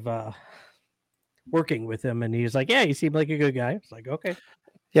memories of working with him, and he was like, "Yeah, he seemed like a good guy." I was like, "Okay."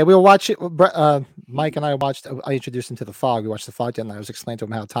 Yeah, we were watching. Mike and I watched. I introduced him to The Fog. We watched The Fog, and I was explaining to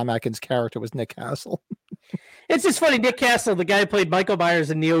him how Tom Atkins' character was Nick Castle. It's just funny. Nick Castle, the guy who played Michael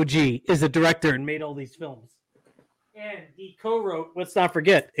Myers in the OG, is the director and made all these films. And he co-wrote, let's not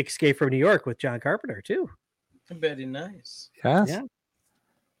forget, Escape from New York with John Carpenter, too. Very nice. Yes. Yeah.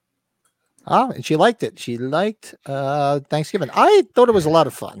 And she liked it. She liked Thanksgiving. I thought it was a lot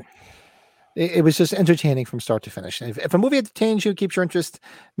of fun. It was just entertaining from start to finish. If a movie entertains you, keeps your interest,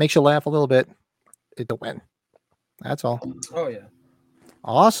 makes you laugh a little bit, it'll win. That's all. Oh, yeah.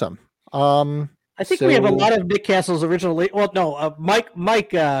 Awesome. I I think we have a lot of Nick Castle's original. Well, no,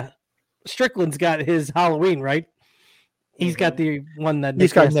 Mike Strickland's got his Halloween, right? He's got the one that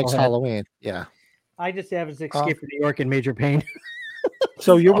he's got Nick's Halloween. Yeah. I just have his Escape from New York in Major Pain.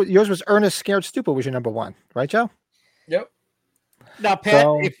 So yours was Ernest Scared Stupid was your number one, right, Joe? Yep. Now, Pat,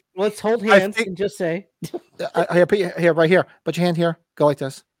 let's hold hands and just say. Here, right here. Put your hand here. Go like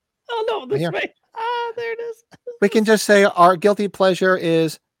this. Oh, no, this way. Ah, there it is. We can just say our guilty pleasure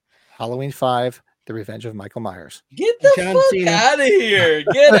is Halloween 5, The Revenge of Michael Myers. Get the fuck out of here.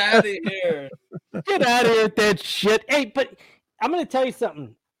 Get out of here. Get out of here with that shit. Hey, but I'm going to tell you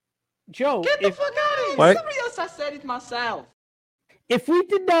something. Joe. Get the fuck out of here. What? Somebody else, I said it myself. If we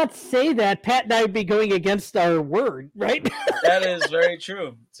did not say that, Pat and I would be going against our word, right? That is very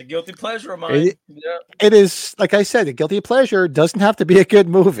true. It's a guilty pleasure of mine. It is, like I said, a guilty pleasure doesn't have to be a good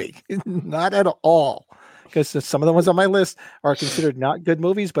movie. Not at all. Because some of the ones on my list are considered not good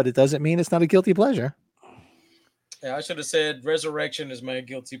movies, but it doesn't mean it's not a guilty pleasure. Yeah, I should have said Resurrection is my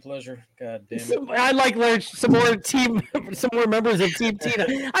guilty pleasure. God damn it. I like some more members of Team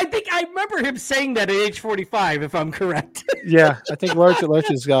Tina. I think I remember him saying that at age 45, if I'm correct. Yeah, I think Lurch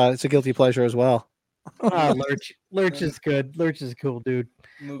is it's a guilty pleasure as well. Lurch is good. Lurch is cool, dude.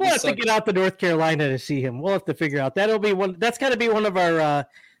 We'll have to get out to North Carolina to see him. We'll have to figure out. That'll be one. That's got to be one of our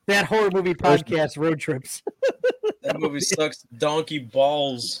that horror movie podcast road trips. That movie sucks donkey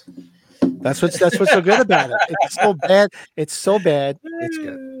balls. That's what's so good about it. It's so bad. It's so bad. It's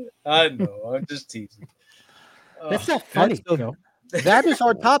good. I know. I'm just teasing. That's not funny. That is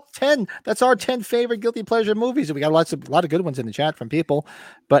our top 10. That's our 10 favorite guilty pleasure movies. We got a lot of good ones in the chat from people.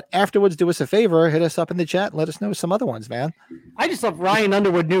 But afterwards, do us a favor, hit us up in the chat and let us know some other ones, man. I just love Ryan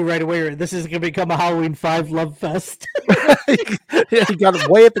Underwood knew right away this is going to become a Halloween 5 love fest. Yeah, he got it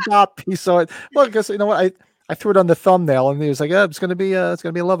way at the top. He saw it. Well, because you know what, I threw it on the thumbnail, and he was like, "Yeah, it's gonna be a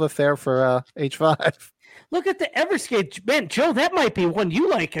love affair for H5." Look at the Everscape, man, Joe. That might be one you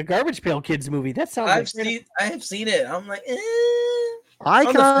like, a Garbage Pail Kids movie. That sounds. I have seen it. I'm like, I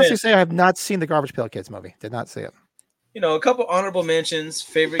can honestly say I have not seen the Garbage Pail Kids movie. Did not see it. You know, a couple honorable mentions,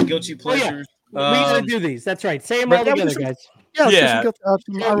 favorite guilty pleasures. We gotta do these. That's right. Say them all together, guys. Yeah.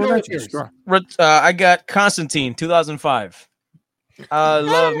 Sure. I got Constantine, 2005.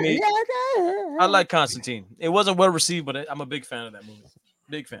 Love me. I like Constantine. It wasn't well received, but I'm a big fan of that movie.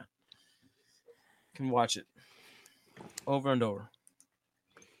 Big fan. Can watch it over and over.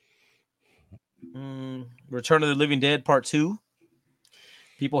 Return of the Living Dead Part 2.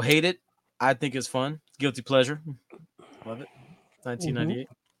 People hate it. I think it's fun. Guilty pleasure. Love it.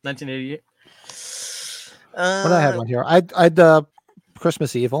 1988. What I had one here. I'd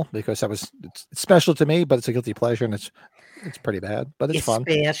Christmas Evil because it's special to me, but it's a guilty pleasure and it's pretty bad, but it's fun.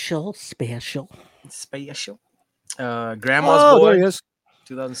 Special. Grandma's Boy. There he is.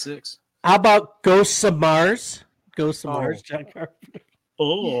 2006. How about Ghosts of Mars? Mars, John Carpenter.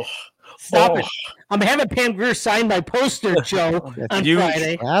 Oh. Stop it. I'm having Pam Grier sign my poster, Joe, on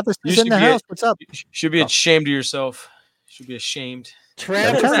Friday. This is in the house. What's up? You should be ashamed of yourself. You should be ashamed.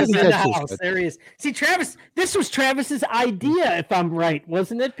 Travis is in the house. There he is. See, Travis, this was Travis's idea, if I'm right,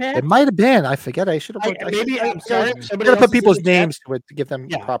 wasn't it, Pat? It might have been. I forget. I should have. I'm sorry. I'm going to put people's names to it to give them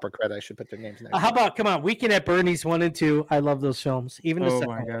proper credit. I should put their names next. How about, come on, Weekend at Bernie's 1 and 2. I love those films. Even the second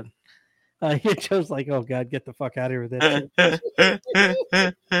my God. Joe's like, oh, God, get the fuck out of here with that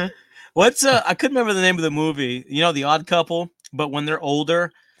shit. What's I couldn't remember the name of the movie. You know, The Odd Couple, but when they're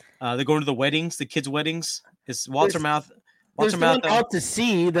older, they go to the weddings, the kids' weddings. It's Walter Matthau. There's one Out to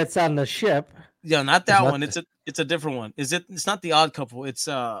Sea that's on the ship. Yeah, not that one. It's a different one. It's not The Odd Couple. It's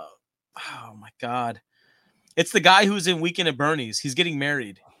oh my God. It's the guy who's in Weekend at Bernie's. He's getting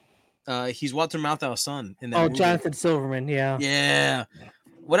married. He's Walter Matthau's son in that movie. Jonathan Silverman, yeah. Yeah.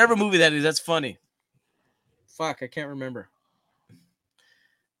 Whatever movie that is, that's funny. Fuck, I can't remember.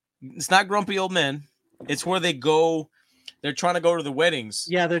 It's not Grumpy Old Men. It's where they're trying to go to the weddings.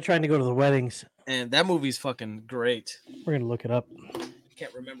 Yeah, they're trying to go to the weddings. And that movie's fucking great. We're going to look it up.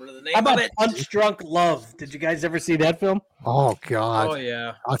 Can't remember the name How about of it. Punch Drunk Love? Did you guys ever see that film? Oh, God. Oh,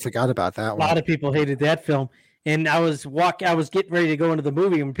 yeah. I forgot about that one. A lot of people hated that film. And I was getting ready to go into the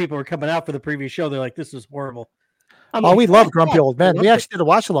movie, and when people were coming out for the previous show, they're like, this is horrible. We love Grumpy Old Men. We actually did a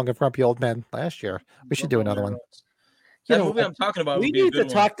watch-along of Grumpy Old Men last year. We should do another one. That movie I'm talking about. We need to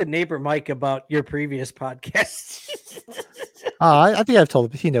talk to neighbor Mike about your previous podcast. I think I've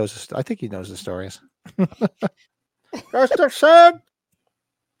told him. He knows. I think he knows the stories. That's the son.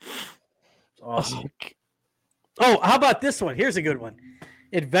 Awesome. Oh, how about this one? Here's a good one.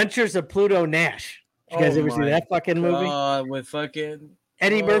 Adventures of Pluto Nash. Did you guys ever see that fucking movie? With fucking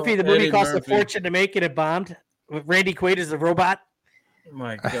Eddie Murphy. The movie cost a fortune to make, and it bombed. With Randy Quaid as the robot. Oh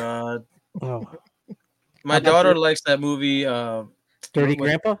my God. Oh. My daughter likes that movie. Dirty with,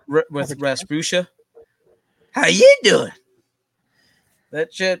 Grandpa with Rasputia. How you doing?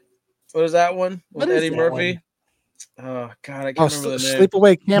 That shit. What was that one with Eddie Murphy? Oh God, I can't remember the name.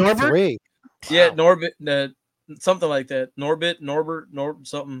 Sleepaway Camp Norbert? 3. Yeah, Norbit. Something like that. Norbert,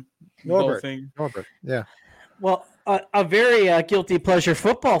 something. Norbert. Thing. Norbert. Yeah. Well, a very guilty pleasure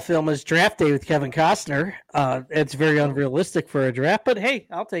football film is Draft Day with Kevin Costner. It's very unrealistic for a draft, but hey,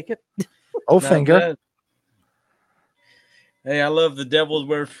 I'll take it. Finger. Hey, I love The Devil's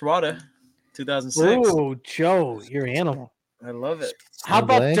Wears Prada, 2006. Oh, Joe, you're an animal. I love it. How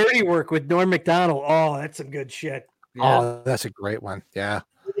about Dirty Work with Norm Macdonald? Oh, that's some good shit. Yeah. Oh, that's a great one. Yeah.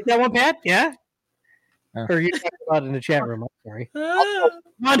 You think that one, Pat? Yeah. Or you're talking about it in the chat room? I'm sorry.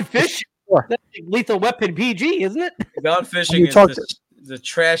 Gone Fishing. That's like Lethal Weapon PG, isn't it? Gone Fishing is the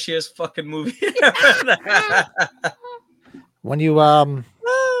trashiest fucking movie. When you oh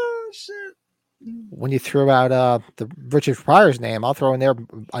shit. When you threw out the Richard Pryor's name, I'll throw in there.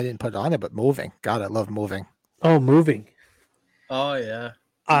 I didn't put it on it, but Moving. God, I love Moving. Oh, Moving. Oh yeah.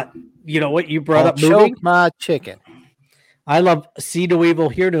 You know what? You brought up Choke Moving. My chicken. I love See No Evil,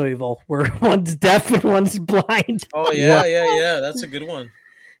 Hear No Evil, where one's deaf and one's blind. Oh yeah. That's a good one.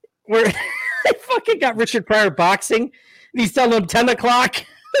 Where I fucking got Richard Pryor boxing, and he's telling him 10 o'clock,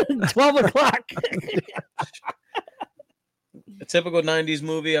 12 o'clock. A typical 90s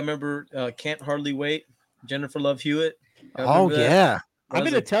movie. I remember Can't Hardly Wait, Jennifer Love Hewitt. Oh yeah. I'm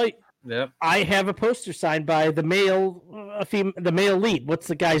going to tell you. Yeah. I have a poster signed by the male lead. What's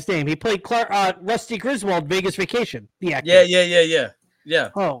the guy's name? He played Rusty Griswold, Vegas Vacation. The actor. Yeah.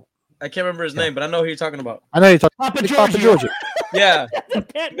 Oh, I can't remember his name, but I know who you're talking about. I know you're talking Papa Papa Giorgio. Yeah.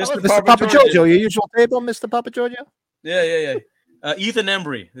 Mr. Papa Giorgio, your usual table, Mr. Papa Giorgio. Yeah. Ethan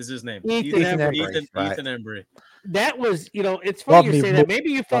Embry is his name. Ethan Embry. That was, it's funny you say that. Maybe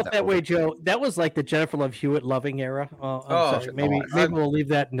you felt that way, Joe. That was like the Jennifer Love Hewitt loving era. I'm sorry. Maybe we'll leave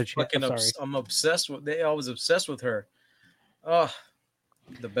that in the chat. I'm obsessed with. I was obsessed with her. Oh,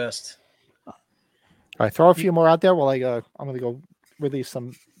 the best. All right, throw a few more out there while I'm going to go release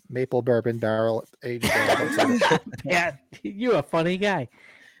some maple bourbon barrel aged. Yeah, you a funny guy.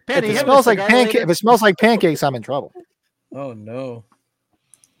 If it smells like pancakes, I'm in trouble. Oh no.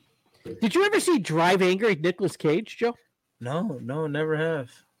 Did you ever see Drive Angry, Nicolas Cage, Joe? No, never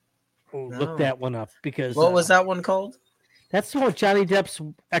have. Oh, look that one up because what was that one called? That's the one Johnny Depp's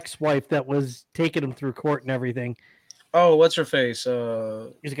ex-wife that was taking him through court and everything. Oh, what's her face?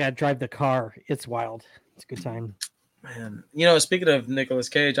 He's got to drive the car. It's wild. It's a good time. Man, speaking of Nicolas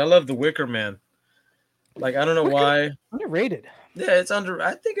Cage, I love The Wicker Man. Like, I don't know why. Underrated. Yeah, it's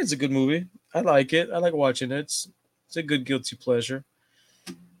I think it's a good movie. I like it. I like watching it. It's a good guilty pleasure.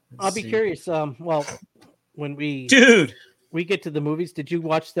 I'll be curious. Well, when we get to the movies, did you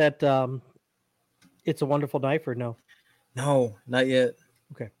watch that It's a Wonderful Life or no? No, not yet.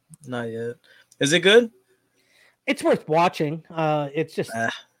 Okay. Not yet. Is it good? It's worth watching. It's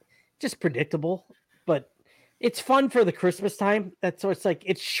just predictable, but it's fun for the Christmas time. So it's like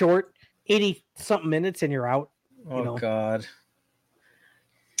it's short, 80-something minutes, and you're out. God.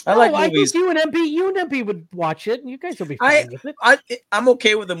 I think you and MP would watch it, and you guys will be fine with it. I'm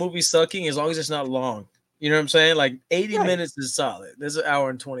okay with the movie sucking as long as it's not long. You know what I'm saying? Like 80 minutes is solid. There's an hour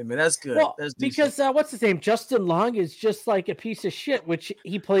and 20 minutes. That's good. Well, that's because what's his name? Justin Long is just like a piece of shit, which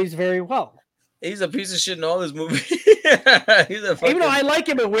he plays very well. He's a piece of shit in all his movies. Even though I like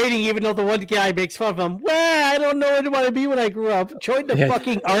him in Waiting, even though the one guy makes fun of him. Well, I don't know what I want to be when I grew up. Join the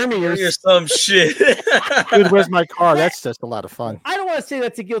fucking army or some shit. Dude, where's my car? That's just a lot of fun. I don't want to say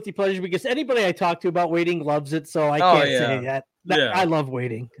that's a guilty pleasure because anybody I talk to about Waiting loves it, so I can't say that. I love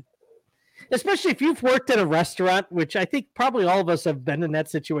Waiting. Especially if you've worked at a restaurant, which I think probably all of us have been in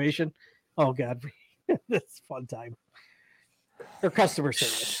that situation. Oh, God. That's a fun time. Or customer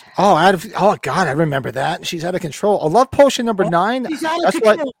service. Oh, God, I remember that. She's out of control. I love Potion number 9. She's out of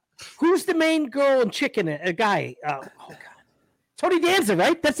control. Who's the main girl in Chicken? A guy. Oh, God. Tony Danza,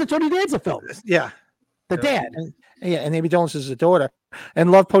 right? That's the Tony Danza film. Yeah. The dad. And Amy Jones is the daughter.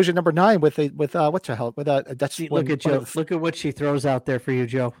 And Love Potion number 9 with what the hell? That's look at Joe. Look at what she throws out there for you,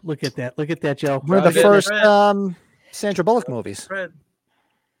 Joe. Look at that. Look at that, Joe. One of the first Sandra Bullock movies.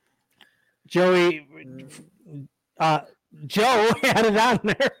 Joey. Joe had it on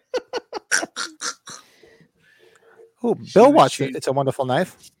there. Oh, Bill watched it. It's a Wonderful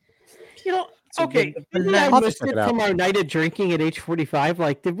Knife. Okay. I missed it from our night of drinking at age 45.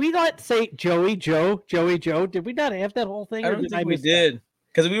 Like, did we not say Joey Joe? Did we not have that whole thing? I don't think we did.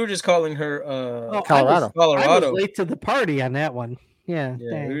 Because we were just calling her Colorado. I was late to the party on that one. Yeah.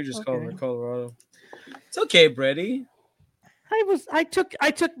 We were just calling her Colorado. It's okay, Brady. I took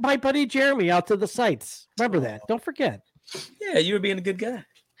my buddy Jeremy out to the sites. Remember that? Don't forget. Yeah, you were being a good guy. I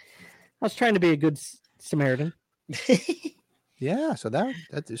was trying to be a good Samaritan. Yeah, so that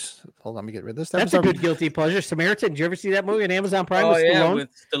is. Hold on, let me get rid of this. That's a good guilty pleasure. Samaritan. Did you ever see that movie on Amazon Prime? Oh with yeah, Stallone? with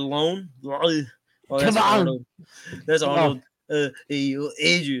Stallone. Oh, that's Come on. Arnold. That's Arnold. Hey,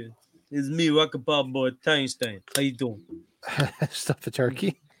 Adrian, it's me, Rocket Pop Boy Einstein. How you doing? Stuff the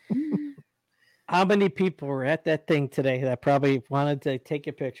turkey. How many people were at that thing today that probably wanted to take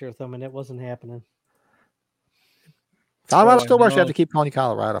a picture with them and it wasn't happening? Colorado still works. You have to keep calling you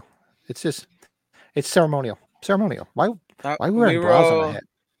Colorado. It's just, it's ceremonial. Ceremonial. Why we wearing bras on my head?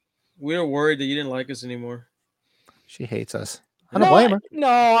 We were worried that you didn't like us anymore. She hates us. I don't blame her. No,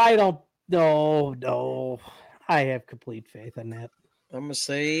 I don't. No. I have complete faith in that. I'm gonna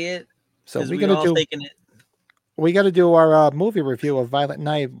say it. So we're gonna do. We got to do our movie review of Violent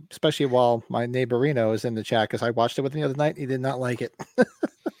Night, especially while my neighbor Reno is in the chat because I watched it with him the other night. He did not like it.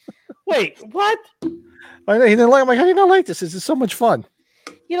 Wait, what? I know he didn't like it. I'm like, how do you not like this? This is so much fun.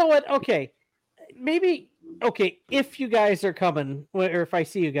 You know what? Okay, maybe. Okay, if you guys are coming, or if I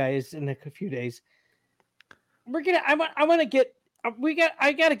see you guys in a few days, we're gonna. I want to get.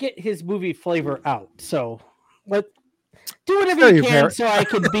 I got to get his movie flavor out. So, do whatever you can so I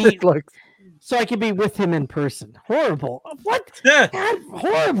can be. So I can be with him in person. Horrible. What? God,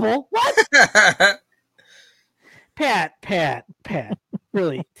 horrible. What? Pat.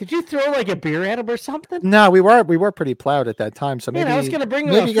 Really? Did you throw like a beer at him or something? No, we were pretty plowed at that time. So maybe I was going to bring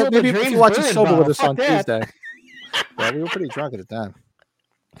him maybe if you watch it sober with us on Tuesday. Yeah, we were pretty drunk at the time.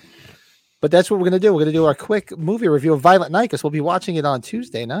 But that's what we're going to do. We're going to do our quick movie review of Violent Night because we'll be watching it on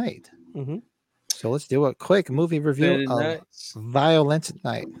Tuesday night. Mm-hmm. So let's do a quick movie review of Violent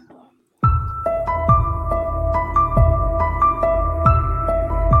Night.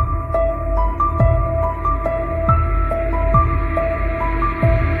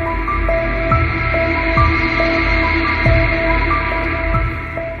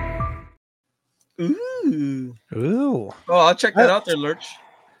 Ooh. Oh, I'll check that out there, Lurch.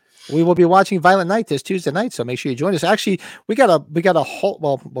 We will be watching Violent Night this Tuesday night, so make sure you join us. Actually, we got a whole.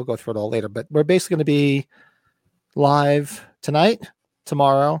 Well, we'll go through it all later, but we're basically going to be live tonight,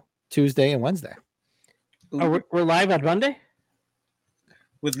 tomorrow, Tuesday, and Wednesday. Oh, we're live on Monday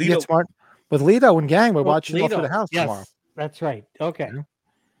with Lido. Yeah, with Lido and gang. We're watching Lido. All through the house tomorrow. That's right. Okay.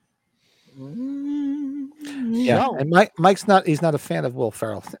 Yeah, and Mike's not. He's not a fan of Will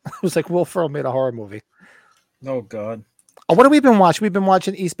Ferrell. It was like Will Ferrell made a horror movie. Oh God. Oh, what have we been watching? We've been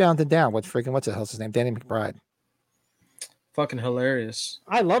watching Eastbound and Down. What's the hell's his name? Danny McBride. Fucking hilarious.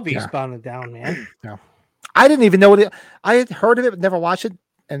 I love Eastbound and Down, man. Yeah. I didn't even know what it. I had heard of it, but never watched it.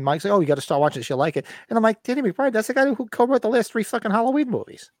 And Mike's like, "Oh, you got to start watching it. You'll like it." And I'm like, Danny McBride. That's the guy who co-wrote the last 3 fucking Halloween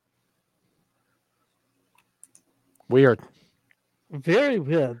movies. Weird. Very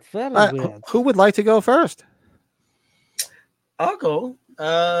weird. Very weird. Who would like to go first? I'll go.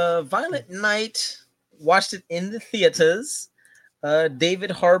 Violent Night. Watched it in the theaters. David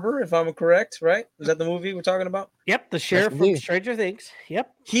Harbour, if I'm correct, right? Is that the movie we're talking about? Yep, the sheriff from Stranger Things.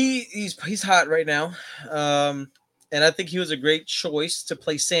 Yep. He's hot right now. And I think he was a great choice to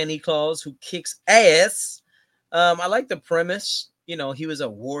play Santa Claus who kicks ass. I like the premise. You know, he was a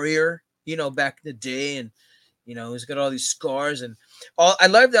warrior, back in the day, and he's got all these scars and I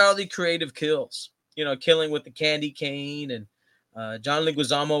loved all the creative kills, killing with the candy cane, and John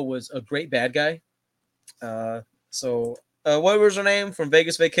Leguizamo was a great bad guy. What was her name from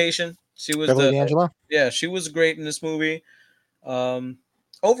Vegas Vacation? She was Angela. Yeah, she was great in this movie.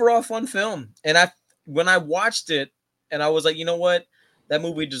 Overall fun film. And when I watched it and I was like, you know what? That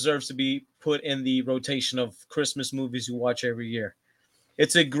movie deserves to be put in the rotation of Christmas movies you watch every year.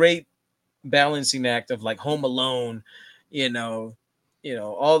 It's a great balancing act of like Home Alone,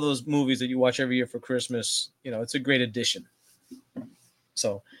 all those movies that you watch every year for Christmas. It's a great addition.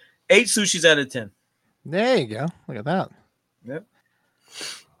 So 8 sushis out of 10. There you go. Look at that. Yep.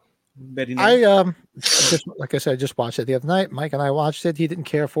 I just, like I said, I just watched it the other night. Mike and I watched it. He didn't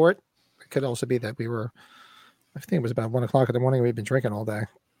care for it. It could also be that I think it was about 1:00 in the morning. We've been drinking all day.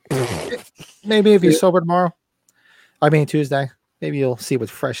 Maybe if he's sober tomorrow, Tuesday, maybe you'll see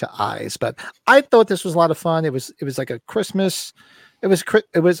with fresh eyes. But I thought this was a lot of fun. It was like a Christmas. It was.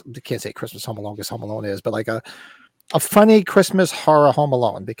 I can't say Christmas Home Alone because Home Alone is, but like a funny Christmas horror Home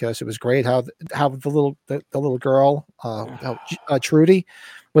Alone because it was great how the little girl Trudy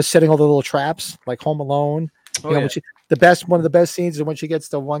was setting all the little traps like Home Alone. One of the best scenes is when she gets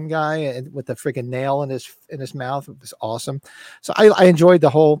the one guy and with the freaking nail in his mouth. It was awesome. So I enjoyed the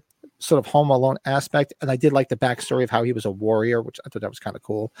whole sort of Home Alone aspect, and I did like the backstory of how he was a warrior, which I thought that was kind of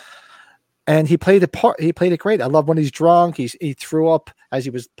cool. And he played the part. He played it great. I love when he's drunk. He threw up as he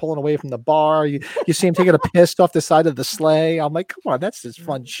was pulling away from the bar. You see him taking a piss off the side of the sleigh. I'm like, come on, that's just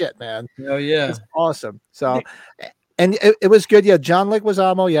fun shit, man. Oh yeah, it's awesome. So, and it was good. Yeah, John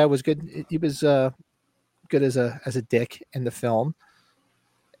Leguizamo. Yeah, it was good. He was good as a dick in the film.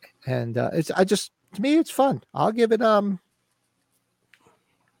 And to me, it's fun. I'll give it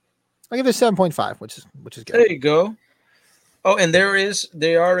 7.5, which is good. there you go. Oh, and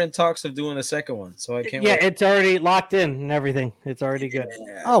they are in talks of doing a second one, so I can't. Yeah, wait. it's already locked in and everything. It's already good.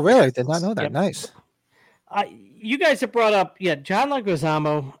 Oh, really? I did not know that. Yep. Nice. You guys have brought up, John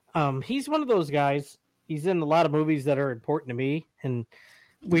Leguizamo. He's one of those guys. He's in a lot of movies that are important to me, and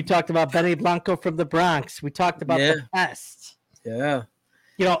we talked about Benny Blanco from the Bronx. We talked about The Pest. Yeah.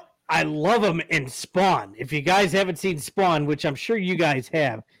 I love him in Spawn. If you guys haven't seen Spawn, which I'm sure you guys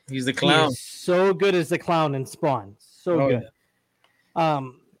have, he's the clown. He is so good as the clown in Spawn. So good. Yeah.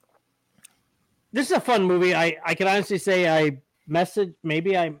 This is a fun movie. I can honestly say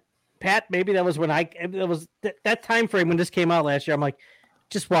Pat, maybe that was when it was that time frame when this came out last year. I'm like,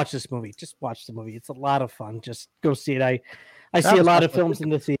 just watch this movie. Just watch the movie. It's a lot of fun. Just go see it. I see a lot of films in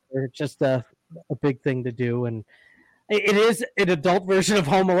the theater. It's just a big thing to do, and it is an adult version of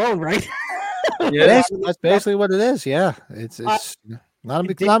Home Alone, right? Yeah, that's basically what it is. Yeah, it's not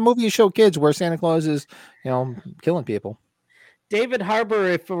a movie you show kids where Santa Claus is, killing people. David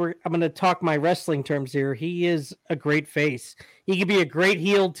Harbour, I'm going to talk my wrestling terms here, he is a great face. He could be a great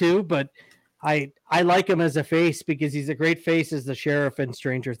heel too, but I like him as a face because he's a great face as the sheriff in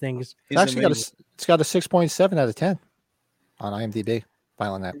Stranger Things. It's got a 6.7 out of 10 on IMDb.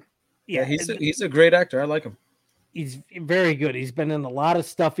 Filing that. Yeah, he's a great actor. I like him. He's very good. He's been in a lot of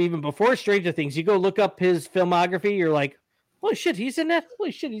stuff even before Stranger Things. You go look up his filmography, you're like, holy shit, he's in that.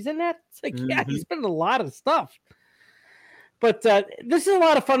 Holy shit, he's in that. It's like, yeah, he's been in a lot of stuff. But this is a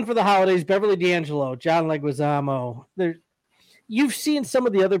lot of fun for the holidays. Beverly D'Angelo, John Leguizamo. You've seen some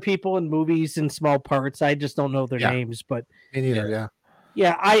of the other people in movies in small parts. I just don't know their names, but me neither. Yeah.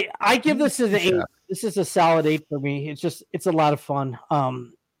 Yeah, I give this as an 8. This is a solid 8 for me. It's a lot of fun.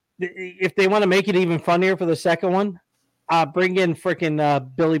 If they want to make it even funnier for the second one, bring in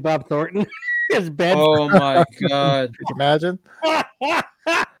freaking Billy Bob Thornton as Ben. Oh my god! Could you imagine? That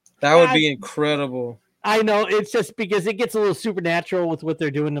would be incredible. I know, it's just because it gets a little supernatural with what they're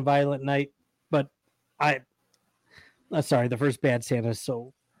doing in Violent Night, but sorry, the first Bad Santa is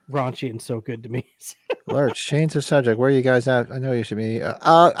so raunchy and so good to me. Lord, change the subject. Where are you guys at? I know you should be.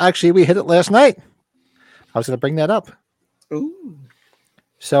 Actually, we hit it last night. I was going to bring that up. Ooh.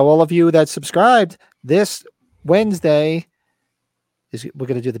 So all of you that subscribed, this Wednesday we're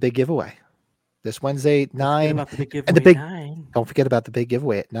going to do the big giveaway. This Wednesday 9. Don't forget about the big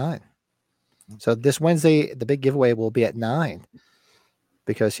giveaway at 9. So this Wednesday, the big giveaway will be at 9.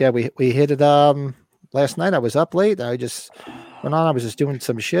 Because we hit it last night. I was up late. I just went on. I was just doing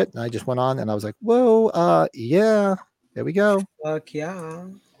some shit, and I just went on, and I was like, "Whoa, yeah, there we go." Fuck yeah!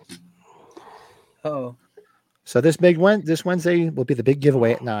 Oh, so this Wednesday will be the big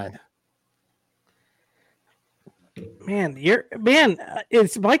giveaway at 9. Man,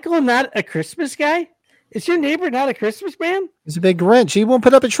 is Michael not a Christmas guy? Is your neighbor not a Christmas man? He's a big Grinch. He won't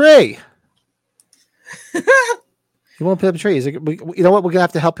put up a tree. He won't put up a tree. He's like, you know what? We're gonna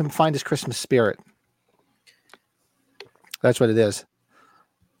have to help him find his Christmas spirit. That's what it is.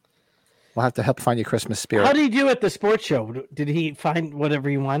 We'll have to help find your Christmas spirit. How did he do at the sports show? Did he find whatever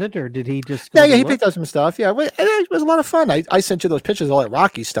he wanted, or did he just? Yeah, he picked up some stuff. Yeah, it was a lot of fun. I sent you those pictures of all that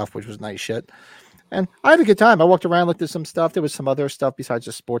Rocky stuff, which was nice shit. And I had a good time. I walked around, looked at some stuff. There was some other stuff besides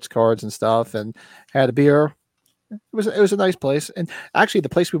just sports cards and stuff, and had a beer. It was a nice place. And actually, the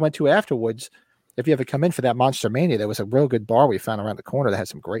place we went to afterwards, if you ever come in for that Monster Mania, there was a real good bar we found around the corner that had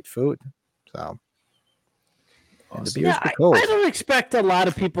some great food. So. And the beers were cold. I don't expect a lot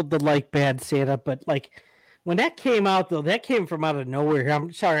of people to like Bad Santa, but like when that came out, though, that came from out of nowhere.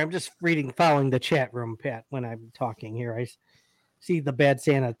 I'm sorry, I'm just following the chat room, Pat, when I'm talking here. I see the Bad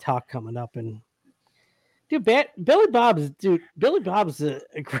Santa talk coming up, and Billy Bob's a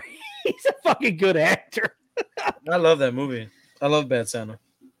great, he's a fucking good actor. I love that movie. I love Bad Santa.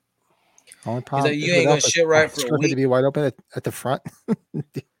 Only problem you ain't gonna shit right for a week. To be wide open at the front.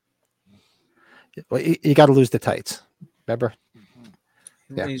 Well, you got to lose the tights. Remember?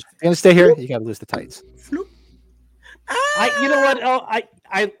 Yeah, you're gonna stay here. You got to lose the tights. You know what? Oh,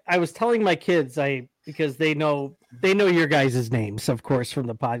 I was telling my kids because they know your guys' names, of course, from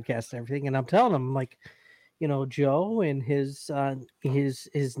the podcast and everything, and I'm telling them like, Joe and his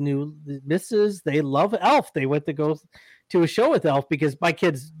new missus, they love Elf. They went to go to a show with Elf because my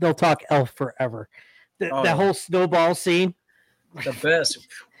kids, they'll talk Elf forever. That whole snowball scene, the best.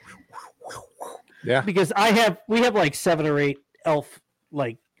 Yeah. Because we have like 7 or 8 elf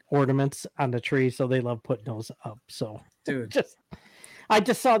like ornaments on the tree, so they love putting those up. So Dude, I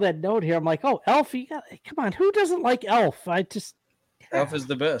just saw that note here. I'm like, oh, elf, come on, who doesn't like elf? elf is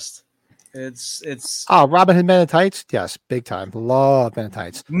the best. It's Oh, Robin Hood Men in Tights? Yes, big time. Love Men in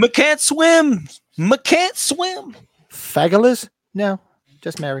Tights. can't swim. Can't swim. Fagulas? No,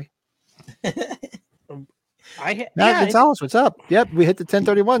 just Mary. Matt Gonzalez, what's up? Yep, we hit the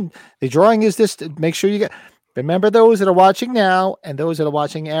 1031. The drawing is this. Make sure you get. Remember those that are watching now and those that are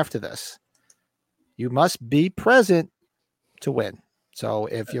watching after this. You must be present to win. So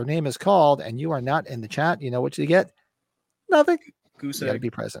if your name is called and you are not in the chat, you know what you get? Nothing. You got to be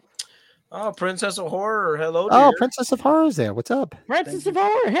present. Oh, Princess of Horror. Hello, dear. Oh, Princess of Horror is there. What's up? Princess of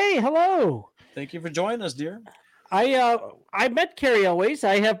Horror. Hey, hello. Thank you for joining us, dear. I met Carrie Elways.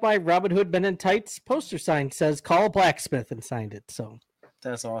 I have my Robin Hood Men in Tights poster sign, says call a blacksmith, and signed it. So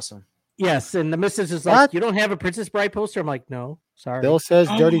that's awesome. Yes, and the missus is like, you don't have a Princess Bride poster? I'm like, no, sorry. Bill says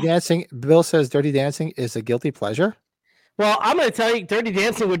Dirty Dancing. Bill says Dirty Dancing is a guilty pleasure. Well, I'm going to tell you, Dirty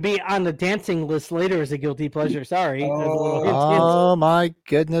Dancing would be on the dancing list later as a guilty pleasure. Sorry. Oh my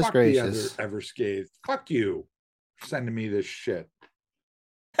goodness gracious! Ever scathed? Fuck you, for sending me this shit.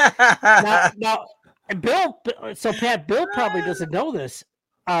 now, Bill. So Pat, Bill probably doesn't know this.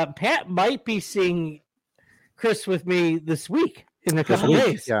 Pat might be seeing Chris with me this week in a couple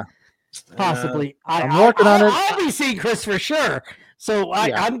days. Yeah, possibly. I'm working on it. I'll be seeing Chris for sure. So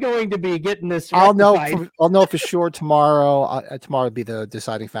I'm going to be getting this. I'll know for sure tomorrow. Tomorrow will be the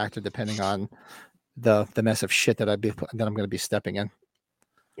deciding factor, depending on the mess of shit that I'm going to be stepping in.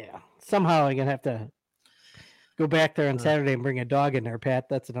 Yeah, somehow I'm gonna have to go back there on Saturday and bring a dog in there, Pat.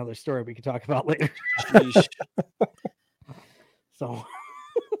 That's another story we can talk about later. So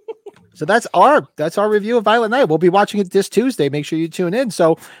that's our review of Violent Night. We'll be watching it this Tuesday. Make sure you tune in.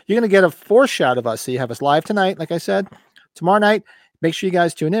 So you're going to get a foreshot of us. So you have us live tonight, like I said. Tomorrow night, make sure you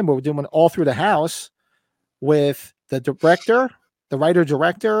guys tune in. We're doing All Through the House with the director, the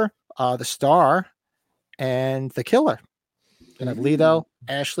writer-director, the star, and the killer. And Leto,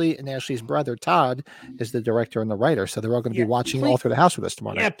 Ashley, and Ashley's brother, Todd, is the director and the writer. So they're all going to be watching All Through the House with us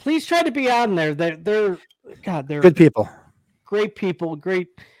tomorrow night. Yeah, please try to be on there. They're good people. Great people. Great.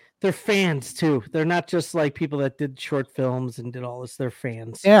 They're fans too. They're not just like people that did short films and did all this. They're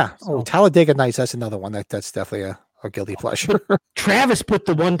fans. Yeah. So. Oh, Talladega Nights. That's another one. That's definitely a guilty pleasure. Travis put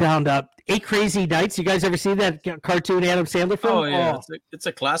the one down to 8 Crazy Nights. You guys ever seen that cartoon Adam Sandler film? Oh yeah, it's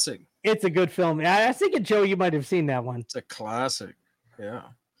a classic. It's a good film. I was thinking, Joe, you might have seen that one. It's a classic. Yeah.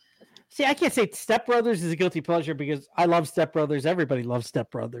 See, I can't say Step Brothers is a guilty pleasure because I love Step Brothers. Everybody loves Step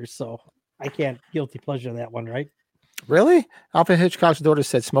Brothers, so I can't guilty pleasure that one, right? Really? Alfred Hitchcock's daughter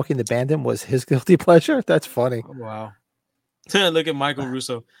said Smoking the Bandit was his guilty pleasure. That's funny. Oh, wow. Look at Michael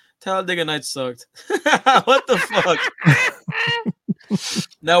Russo. Talladega Nights sucked. What the fuck?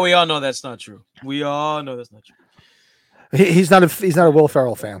 No, we all know that's not true. We all know that's not true. He's not a Will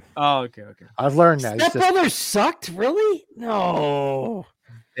Ferrell fan. Oh, okay. I've learned that. Step Brothers sucked? Really? No.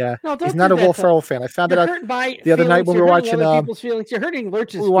 Yeah. No, he's not a Will Ferrell fan. I found it out the other night when we were watching people's feelings. You're hurting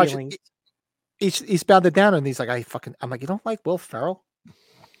Lurch's feelings. Eastbound and Down, and he's like, I'm like, you don't like Will Ferrell?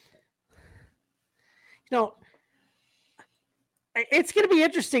 It's going to be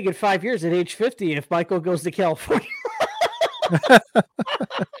interesting in 5 years at age 50 if Michael goes to California.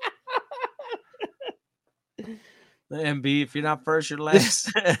 MB, if you're not first, you're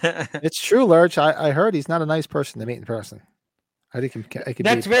last. It's true, Lurch. I heard he's not a nice person to meet in person. I think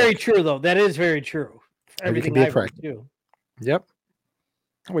that's very true, though. That is very true. Everything I've heard too. Yep.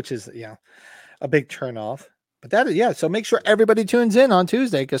 Which is a big turn off. But so make sure everybody tunes in on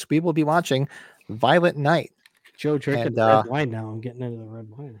Tuesday because we will be watching Violent Night. Joe drinking red wine now. I'm getting into the red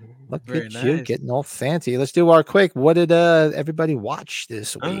wine. Look at you getting all fancy. Let's do our quick. What did everybody watch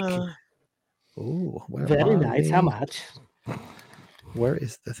this week? Ooh, very nice. How much? Where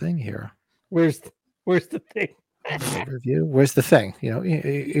is the thing here? Where's the thing? Review. Where's the thing? You know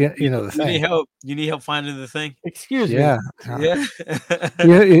the thing. You need help finding the thing. Excuse me. Yeah. Yeah.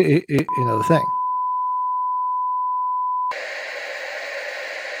 you know the thing.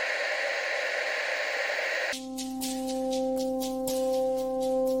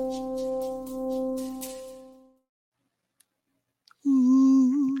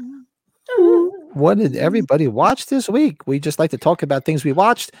 What did everybody watch this week? We just like to talk about things we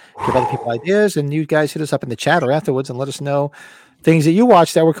watched, give other people ideas, and you guys hit us up in the chat or afterwards and let us know things that you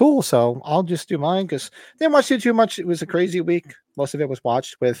watched that were cool. So I'll just do mine because they didn't watch it too much. It was a crazy week. Most of it was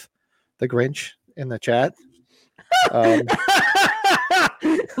watched with the Grinch in the chat.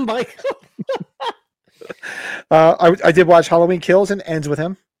 Michael. I did watch Halloween Kills and Ends with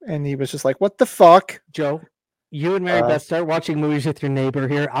him. and he was just like, "What the fuck?" Joe, you and Mary Beth start watching movies with your neighbor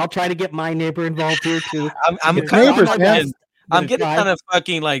here. I'll try to get my neighbor involved here too. I'm It's kind neighbors, of man. I'm getting kind of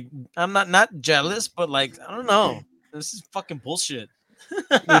fucking like I'm not jealous, but like I don't know. This is fucking bullshit.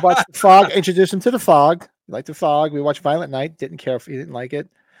 We watched The Fog. Introduced him to The Fog. He liked The Fog. We watched Violent Night. Didn't care if he didn't like it.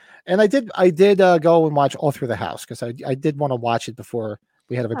 And I did go and watch All Through the House because I did want to watch it before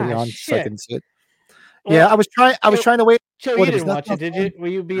we had everybody on so I can see it. Well, yeah, I was trying to wait. Joe, you didn't watch it, did you? Will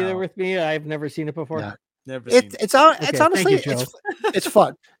you be there with me? I've never seen it before. Yeah. Never seen it. It's honestly it's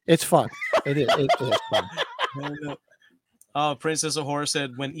fun. It's fun. It is fun. Oh, Princess of Horror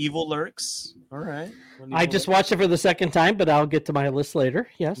said when evil lurks. All right. I just watched it for the second time, but I'll get to my list later.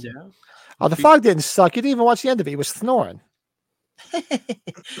 Yes. Yeah. Oh, The Fog didn't suck. You didn't even watch the end of it. He was snoring.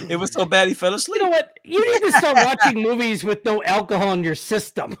 It was so bad he fell asleep. You know what? You need to start watching movies with no alcohol in your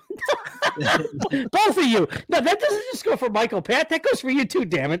system. Both of you. No, that doesn't just go for Michael Pat. That goes for you too,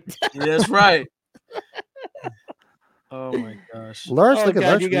 damn it. That's right. Oh my gosh. Lurch, look at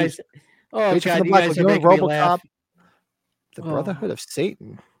Lurch. You guys. Oh Creature God, from the you Black guys are Lagoon, making me laugh. The Brotherhood of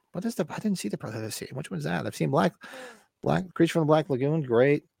Satan. What is I didn't see the Brotherhood of Satan. Which one's that? I've seen Black Creature from the Black Lagoon.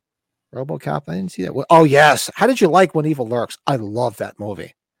 Great. RoboCop. I didn't see that. Oh yes. How did you like When Evil Lurks? I love that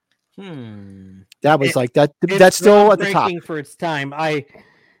movie. That was like that. That's still at the top for its time.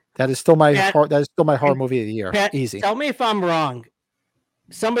 That is still my horror movie of the year. Pat, easy. Tell me if I'm wrong.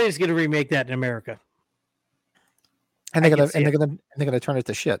 Somebody's going to remake that in America, and they're gonna turn it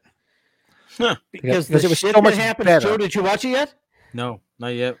to shit. Huh. Because it was so much happened. better. Joe, did you watch it yet? No,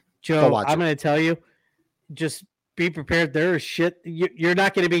 not yet. Joe, I'm going to tell you, just be prepared. There is shit. You're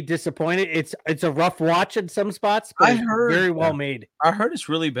not going to be disappointed. It's a rough watch in some spots, but it's very well made. I heard it's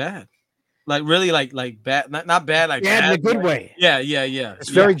really bad. Like really like bad. Not bad like bad. in a good way. Yeah. It's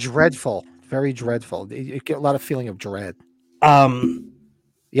very dreadful. Very dreadful. You get a lot of feeling of dread.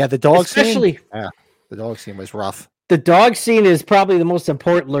 Yeah, the dog scene. Yeah, the dog scene was rough. The dog scene is probably the most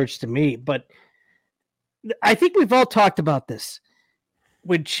important lurch to me, but I think we've all talked about this.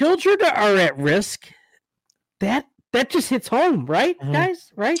 When children are at risk, that just hits home, right,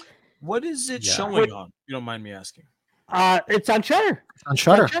 guys? Right? What is it showing on? You don't mind me asking? It's on Shudder. On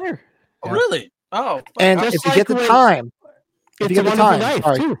Shudder. Oh, really? Oh, and if you get the time, it's a wonderful knife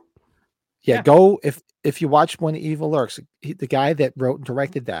too. Yeah, go if you watch When Evil Lurks. The guy that wrote and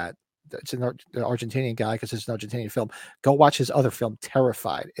directed that. It's an Argentinian guy because it's an Argentinian film. Go watch his other film,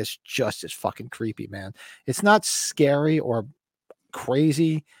 Terrified. It's just as fucking creepy, man. It's not scary or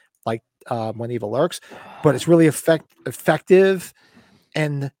crazy like When Evil Lurks, but it's really effective.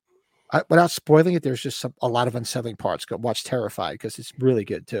 And without spoiling it, there's just a lot of unsettling parts. Go watch Terrified because it's really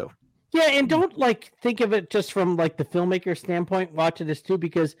good too. Yeah, and don't think of it just from the filmmaker standpoint. Watching this too,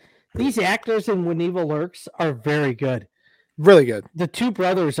 because these actors in When Evil Lurks are very good. Really good. The two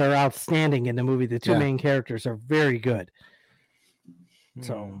brothers are outstanding in the movie. The two main characters are very good.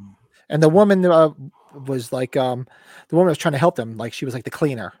 So, and the woman was like, the woman was trying to help them. Like she was like the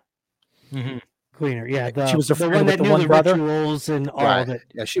cleaner. Mm-hmm. Cleaner, yeah. She was the one that the knew one the brother. rituals and all of it.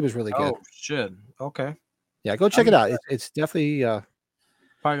 Yeah, she was really good. Oh shit. Okay. Yeah, go check it out. It's definitely.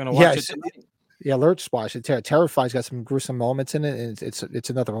 Probably gonna watch it tonight. Yeah, Lurch watch it. Terrified's got some gruesome moments in it, and it's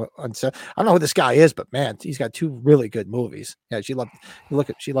another one. I don't know who this guy is, but man, he's got two really good movies. Yeah, she loved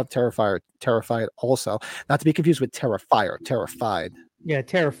Terrified also. Not to be confused with Terrifier. Terrified. Yeah,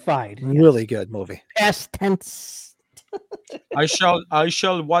 Terrified. Really good movie. Past tense. I shall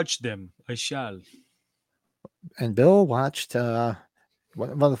watch them. I shall. And Bill watched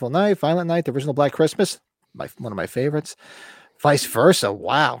Wonderful Night, Violent Night, The Original Black Christmas, one of my favorites. Vice Versa.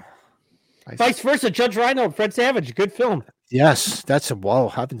 Wow. Vice Versa, Judge Reinhold, Fred Savage, good film. Yes, that's I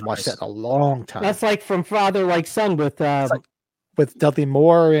haven't watched that in a long time. That's like From Father Like Son with Dudley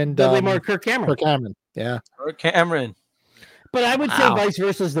Moore and Kirk Cameron. Kirk Cameron, yeah. Kirk Cameron. But I would say Vice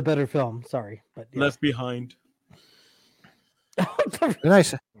Versa is the better film. Sorry, but Left Behind.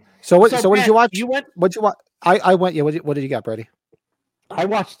 Nice. So what did you watch? You went. What'd you watch? I went. Yeah. What did you got, Brady? I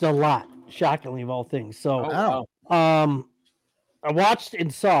watched a lot. Shockingly, of all things. So, I watched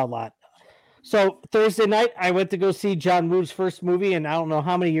and saw a lot. So Thursday night, I went to go see John Woo's first movie in I don't know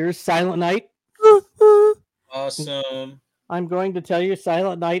how many years, Silent Night. Awesome. I'm going to tell you,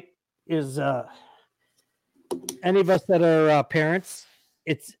 Silent Night is any of us that are parents.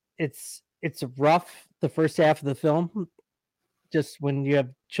 It's rough the first half of the film, just when you have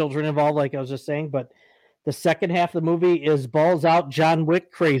children involved, like I was just saying. But the second half of the movie is balls out, John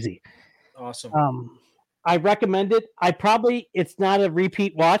Wick crazy. Awesome. I recommend it. It's not a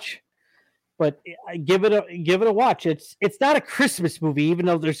repeat watch. But give it a watch. It's not a Christmas movie, even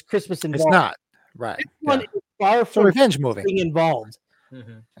though there's Christmas involved. It's not right. It's far from a revenge movie being involved.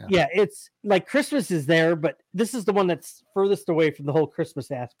 Yeah, it's like Christmas is there, but this is the one that's furthest away from the whole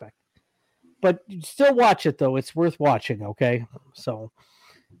Christmas aspect. But still watch it though; it's worth watching. Okay, so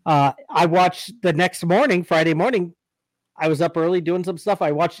I watched the next morning, Friday morning. I was up early doing some stuff.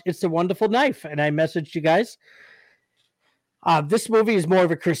 I watched It's a Wonderful Knife, and I messaged you guys. This movie is more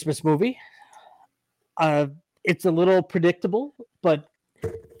of a Christmas movie. It's a little predictable, but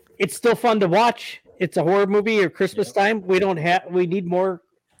it's still fun to watch. It's a horror movie or Christmas time. We need more,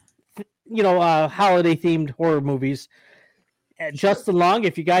 holiday themed horror movies. Justin Long,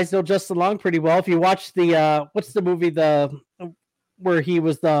 if you guys know Justin Long pretty well, if you watch the what's the movie where he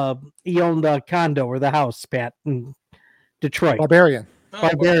owned the condo or the house, Pat, in Detroit. Barbarian.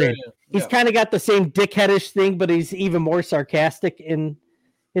 Barbarian. He's kind of got the same dickheadish thing, but he's even more sarcastic in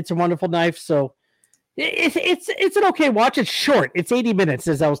It's a Wonderful Knife. So it's an okay watch. It's short. It's 80 minutes,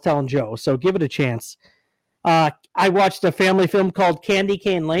 as I was telling Joe. So give it a chance. I watched a family film called Candy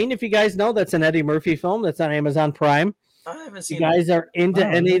Cane Lane. If you guys know, that's an Eddie Murphy film. That's on Amazon Prime. I haven't seen. You guys are into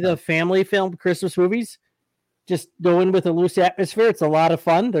any of the family film Christmas movies? Just go in with a loose atmosphere. It's a lot of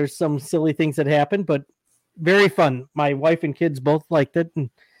fun. There's some silly things that happen, but very fun. My wife and kids both liked it, and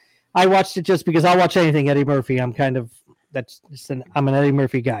I watched it just because I'll watch anything Eddie Murphy. I'm an Eddie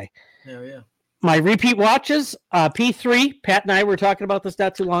Murphy guy. Yeah. My repeat watches, P3. Pat and I were talking about this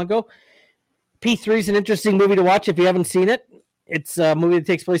not too long ago. P3 is an interesting movie to watch if you haven't seen it. It's a movie that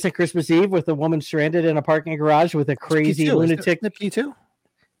takes place on Christmas Eve with a woman stranded in a parking garage with a crazy P2, lunatic. Isn't it P2?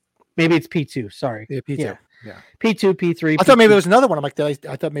 Maybe it's P2. Sorry. Yeah, P2. Yeah. P2, P3. I thought maybe it was another one. I'm like, I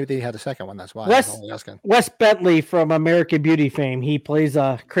thought maybe they had a second one. That's why I was only asking. Wes Bentley from American Beauty fame. He plays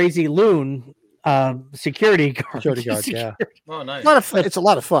a crazy loon security guard. Security guard, yeah. Oh, nice. It's a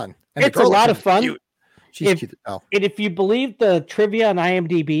lot of fun. And it's a lot of fun. Cute. She's cute. And if you believe the trivia on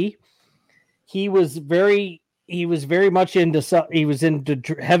IMDb, he was very much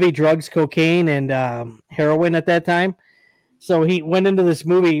into heavy drugs, cocaine, and heroin at that time. So he went into this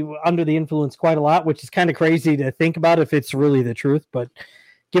movie under the influence quite a lot, which is kind of crazy to think about if it's really the truth. But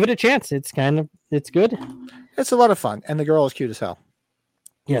give it a chance. It's good. It's a lot of fun, and the girl is cute as hell.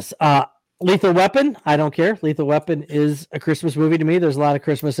 Yes. Lethal Weapon. I don't care. Lethal Weapon is a Christmas movie to me. There's a lot of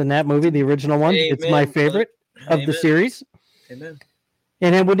Christmas in that movie, the original one. Amen. It's my favorite of the series. Amen.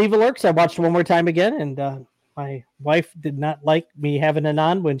 And then When Evil Lurks, I watched one more time again, and my wife did not like me having it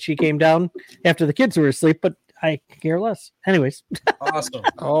on when she came down after the kids were asleep, but I care less. Anyways. Awesome.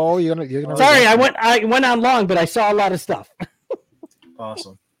 Oh, you're gonna. Sorry, I went on long, but I saw a lot of stuff.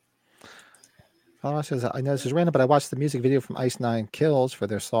 Awesome. Says, I know this is random, but I watched the music video from Ice Nine Kills for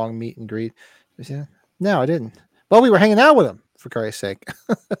their song "Meet and Greet." No, I didn't. Well, we were hanging out with him, for Christ's sake.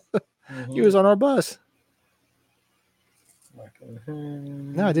 He was on our bus.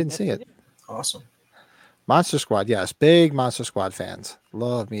 No, I didn't see it. Awesome. Monster Squad, yes, big Monster Squad fans.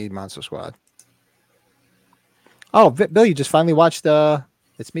 Love me Monster Squad. Oh, Bill, you just finally watched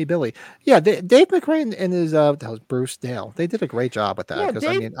It's Me, Billy. Yeah, Dave McRae and his that was Bruce Dale. They did a great job with that. Because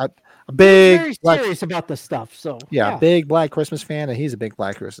a big very serious about the stuff. So yeah, big Black Christmas fan, and he's a big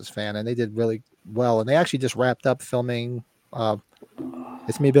Black Christmas fan, and they did really well. And they actually just wrapped up filming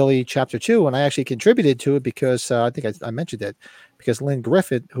It's Me, Billy Chapter 2, and I actually contributed to it because I think I mentioned it because Lynn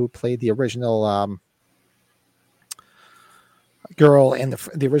Griffith, who played the original girl in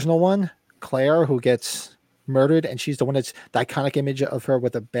the original one, Claire, who gets murdered, and she's the one that's the iconic image of her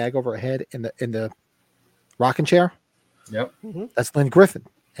with a bag over her head in the rocking chair. Yep. That's Lynn Griffith,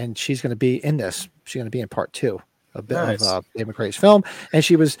 and she's going to be in this. She's going to be in part 2 of Dave McRae's film, and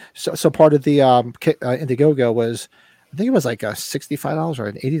she was so part of the Indiegogo was, I think it was like a $65 or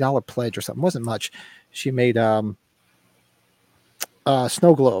an $80 pledge or something. It wasn't much. She made snow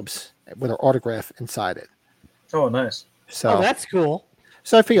globes with her autograph inside it. Oh, nice. So that's cool.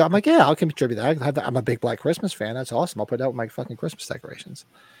 So I figure, I'm like, yeah, I'll contribute that. I'm a big Black Christmas fan. That's awesome. I'll put it out with my fucking Christmas decorations.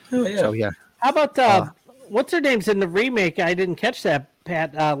 Oh, yeah. So, yeah. How about, what's her name's in the remake? I didn't catch that,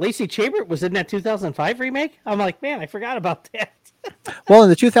 Pat. Lacey Chabert was in that 2005 remake? I'm like, man, I forgot about that. Well, in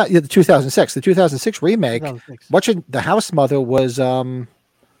the 2006 remake, the house mother was, oh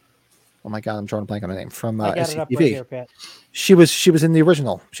my God, I'm drawing a blank on her name from SCTV. Right here, Pat. She was in the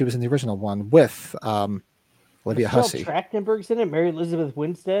original. She was in the original one with Olivia Hussey. Trachtenberg's in it. Mary Elizabeth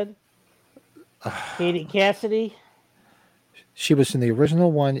Winstead. Katie Cassidy. She was in the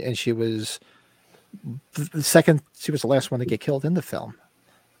original one, and she was the second. She was the last one to get killed in the film.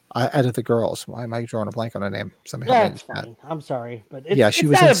 Out of the girls, why am I drawing a blank on her name? That's fine. I'm sorry, but it's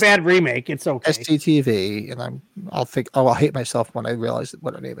not a bad remake. It's okay. SCTV, and I'll hate myself when I realize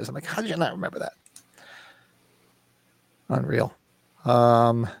what her name is. I'm like, how did you not remember that? Unreal.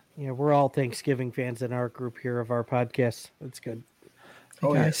 Yeah, we're all Thanksgiving fans in our group here of our podcast. That's good.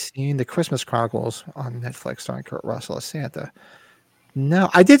 think I've seen the Christmas Chronicles on Netflix starring Kurt Russell as Santa. No,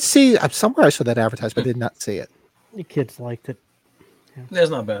 I did see somewhere I saw that advertised, but I did not see it. The kids liked it. Yeah. That's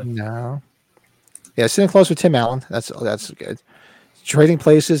not bad. No. Yeah, Sitting Close with Tim Allen. That's good. Trading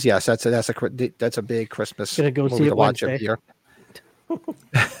Places. Yes, that's a big Christmas Gonna go movie see it to watch Wednesday. every year.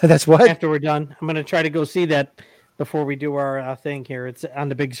 That's what. After we're done, I'm gonna try to go see that before we do our thing here. It's on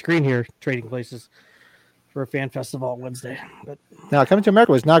the big screen here, Trading Places, for a fan festival on Wednesday. But now, Coming to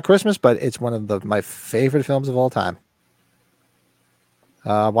America was not Christmas, but it's one of my favorite films of all time.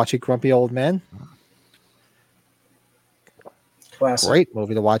 Watching Grumpy Old Men. Classic. Great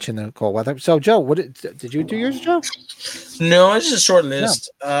movie to watch in the cold weather. So, Joe, what did you do yours, Joe? No, it's just a short list.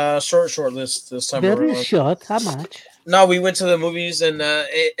 Short list this time. very short. How much? No, we went to the movies, and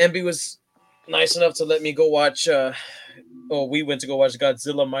MB was nice enough to let me go watch. We went to go watch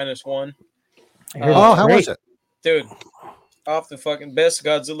Godzilla -1. How was it, dude? Off the fucking best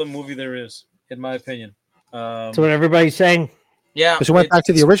Godzilla movie there is, in my opinion. That's what everybody's saying. Yeah, because we went back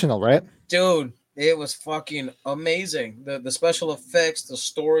to the original, right? Dude, it was fucking amazing. The special effects, the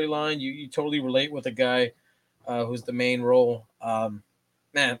storyline, you totally relate with the guy who's the main role. Man,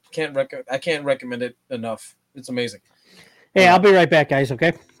 I can't recommend it enough. It's amazing. Hey, I'll be right back, guys.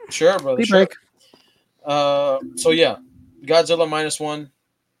 Okay. Sure, brother. Sure. So yeah, Godzilla -1,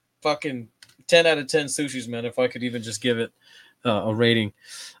 fucking 10 out of 10 sushis, man. If I could even just give it a rating.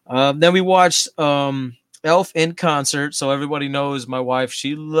 Then we watched Elf in concert. So everybody knows my wife.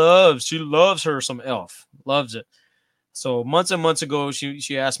 She loves her some Elf. Loves it. So months and months ago,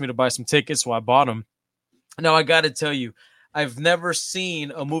 she asked me to buy some tickets, so I bought them. Now I got to tell you, I've never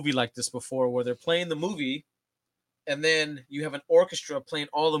seen a movie like this before, where they're playing the movie, and then you have an orchestra playing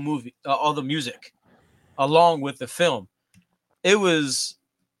all the music, along with the film. It was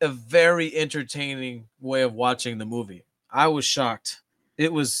a very entertaining way of watching the movie. I was shocked.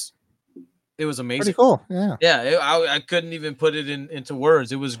 It was amazing. Pretty cool. Yeah. Yeah. I couldn't even put it into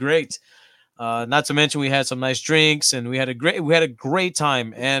words. It was great. Not to mention we had some nice drinks, and we had a great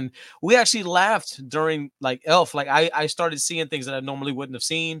time, and we actually laughed during like Elf. Like I started seeing things that I normally wouldn't have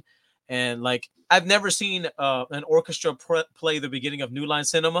seen, and like I've never seen an orchestra play the beginning of New Line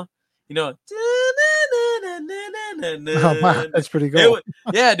Cinema. You know. Oh, wow, that's pretty cool.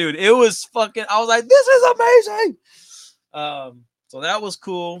 Yeah, dude, it was fucking. I was like, this is amazing. So that was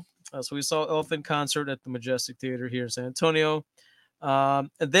cool. So we saw Elf in concert at the Majestic Theater here in San Antonio. And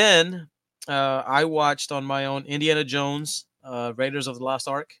then I watched on my own Indiana Jones, Raiders of the Lost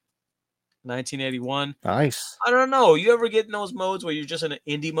Ark, 1981. Nice. I don't know. You ever get in those modes where you're just in an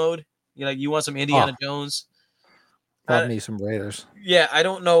indie mode? You want some Indiana Jones? Love me some Raiders. Yeah, I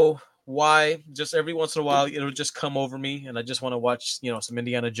don't know why. Just every once in a while, it'll just come over me, and I just want to watch, some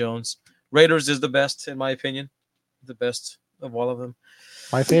Indiana Jones. Raiders is the best, in my opinion. The best of all of them.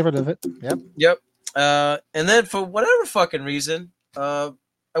 My favorite of it. Yep. And then for whatever fucking reason, I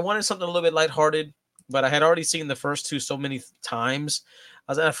wanted something a little bit lighthearted, but I had already seen the first two so many times.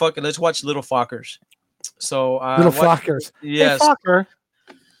 I was like, fuck it, let's watch Little Fockers. So Little Fockers. Yes. Hey, Focker.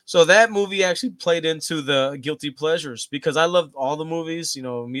 So that movie actually played into the guilty pleasures because I loved all the movies.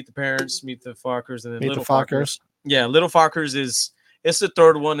 Meet the Parents, Meet the Fockers, and then Little Fockers. Yeah, Little Fockers it's the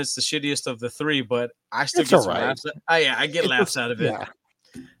third one. It's the shittiest of the three, but I still get some laughs. I get laughs out of it.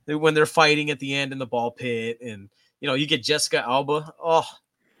 Yeah. When they're fighting at the end in the ball pit, and you get Jessica Alba. Oh,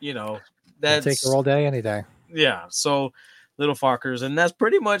 that's take her all day, any day. Yeah. So Little Fockers, and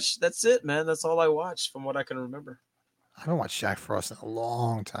that's it, man. That's all I watched from what I can remember. I haven't watched Jack Frost in a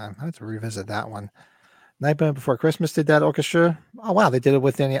long time. I have to revisit that one. Nightmare Before Christmas did that orchestra. Oh wow, they did it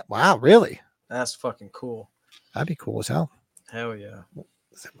with any. Wow, really? That's fucking cool. That'd be cool as hell. Hell yeah.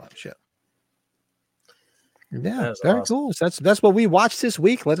 Shit. Yeah, very awesome. Cool. So that's what we watched this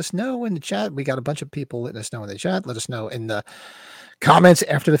week. Let us know in the chat. We got a bunch of people letting us know in the chat. Let us know in the comments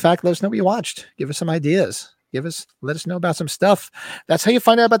after the fact. Let us know what you watched. Give us some ideas. Let us know about some stuff. That's how you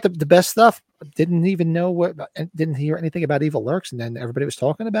find out about the best stuff. Didn't even know didn't hear anything about Evil Lurks, and then everybody was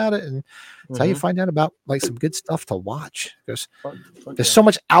talking about it. And that's how you find out about like some good stuff to watch. Because there's so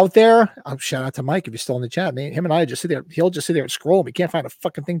much out there. Shout out to Mike if you're still in the chat. I mean, him and I just sit there. He'll just sit there and scroll. We can't find a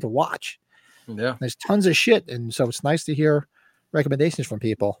fucking thing to watch. Yeah, there's tons of shit, and so it's nice to hear recommendations from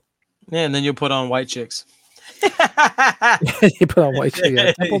people. Yeah, and then you put on White Chicks. You put on White Chicks.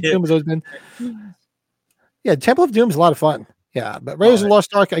 Yeah, Temple of Doom has always been. Yeah, Temple of Doom is a lot of fun. Yeah, but Raiders of the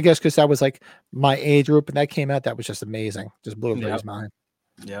Lost Ark, I guess, because that was like my age group, and that came out. That was just amazing. Just blew everybody's mind.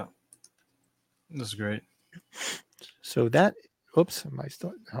 Yeah, that's great. So that, oops, am I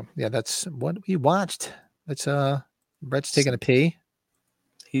still? Oh, yeah, that's what we watched. That's Brett's taking a pee.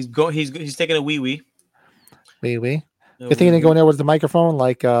 He's taking a wee. Wee. You're thinking of going there with the microphone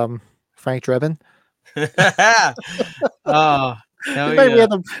like Frank Drebin? Oh, hell If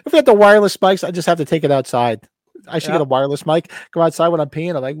yeah. we had the wireless mics, I just have to take it outside. I should Yeah. get a wireless mic. Go outside when I'm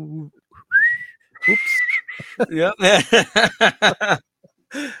peeing. I'm like, oops. Yep.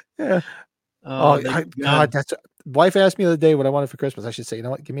 Yeah. Oh, God, that's wife asked me the other day what I wanted for Christmas. I should say, you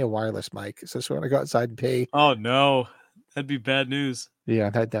know what? Give me a wireless mic. So when I go outside and pee. Oh no, that'd be bad news.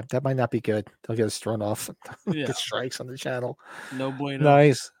 Yeah, that might not be good. They'll get us thrown off. Yeah. Get strikes on the channel. No bueno.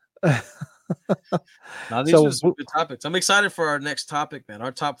 Nice. Now these are some good topics. I'm excited for our next topic, man.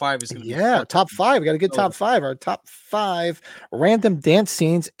 Our top 5 is going to be top 5. We got a good top 5. Our top 5 random dance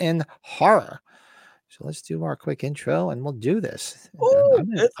scenes in horror. So let's do our quick intro and we'll do this. Ooh, I'm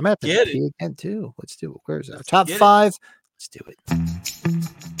gonna have to pee again too. Let's do it. Where's our top 5? Let's do it.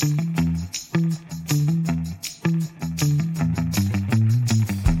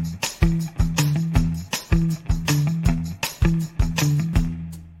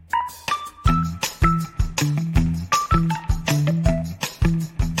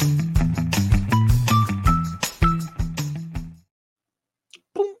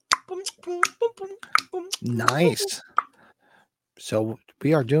 Nice. So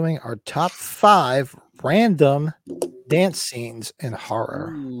we are doing our top 5 random dance scenes in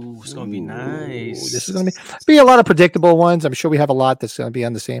horror. Ooh, it's gonna be nice. This is gonna be a lot of predictable ones. I'm sure we have a lot that's gonna be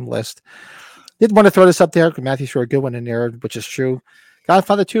on the same list. Didn't want to throw this up there because Matthew threw a good one in there, which is true.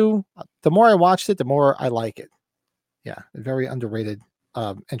 Godfather 2. The more I watched it, the more I like it. Yeah, a very underrated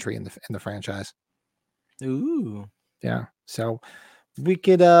entry in the franchise. Ooh, yeah. So we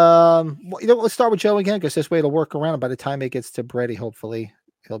could let's start with Joe again because this way it'll work around. By the time it gets to Brady, hopefully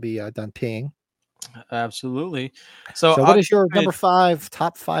he'll be done peeing. Absolutely. So what is your number 5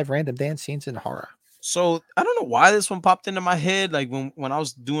 top 5 random dance scenes in horror? So I don't know why this one popped into my head. Like when I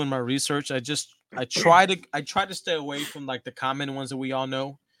was doing my research, I try to stay away from like the common ones that we all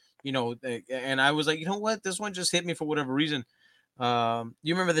know, and I was like, you know what, this one just hit me for whatever reason.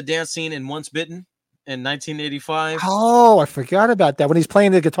 You remember the dance scene in Once Bitten in 1985? Oh, I forgot about that when he's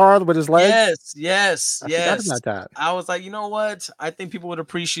playing the guitar with his legs. Yes. I forgot about that. I was like, you know what? I think people would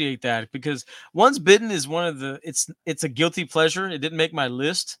appreciate that because Once Bitten is one of the. It's a guilty pleasure. It didn't make my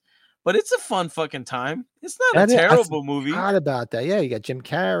list, but it's a fun fucking time. It's not a terrible movie. I forgot about that. Yeah, you got Jim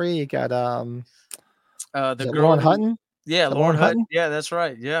Carrey. You got the girl Lauren Hutton. Yeah, Lauren Hutton. Yeah, that's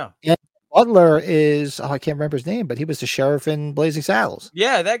right. Yeah. And Butler is I can't remember his name, but he was the sheriff in Blazing Saddles.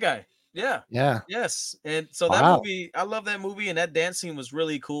 Yeah, that guy. Yeah. Yeah. Yes. And so that movie, I love that movie, and that dance scene was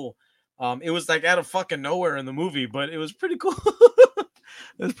really cool. It was like out of fucking nowhere in the movie, but it was pretty cool.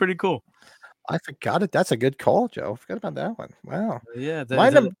 It was pretty cool. I forgot it. That's a good call, Joe. I forgot about that one. Wow. Yeah.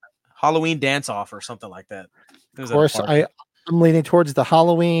 The Halloween dance off or something like that. Of course, I'm leaning towards the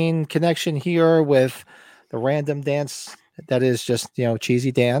Halloween connection here with the random dance that is just,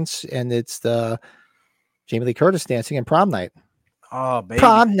 cheesy dance. And it's the Jamie Lee Curtis dancing in Prom Night. Oh, baby.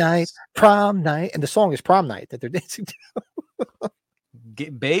 Prom night. And the song is Prom Night that they're dancing to.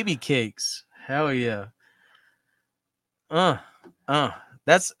 Get baby cakes. Hell yeah.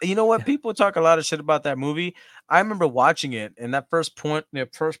 That's, you know what? People talk a lot of shit about that movie. I remember watching it and that first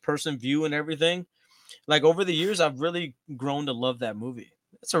person view and everything. Like over the years, I've really grown to love that movie.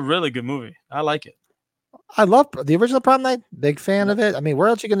 It's a really good movie. I like it. I love the original Prom Night. Big fan of it. I mean, where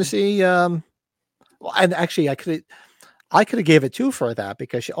else are you going to see? And actually, I could have gave it 2 for that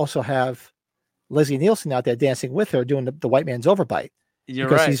because you also have Leslie Nielsen out there dancing with her doing the white man's overbite. You're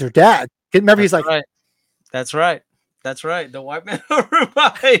because right. He's her dad. Remember, he's like, right. That's right. That's right. The white man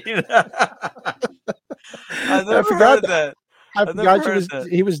overbite. I never heard that. I forgot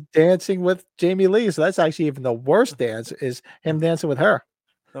he was dancing with Jamie Lee. So that's actually even the worst dance is him dancing with her.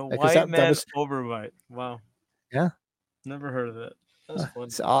 The white man overbite. Wow. Yeah. Never heard of that.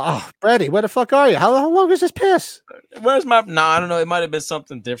 That's funny. Brady, where the fuck are you? How long is this piss? Where's my? No, I don't know. It might have been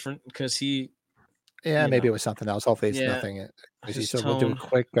something different because he. Yeah, maybe it was something else. Hopefully, it's nothing. He said we'll do a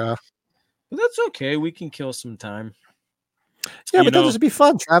quick. But that's okay. We can kill some time. Yeah, but this would be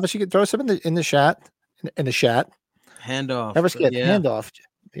fun. Travis, you could throw some in the chat. In the chat. Handoff. Never skip. Handoff.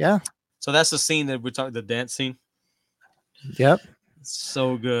 Yeah. So that's the scene that we're talking. The dance scene. Yep.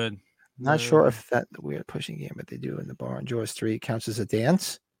 So good. Not sure if that weird pushing game that they do in the bar on Jaws 3 counts as a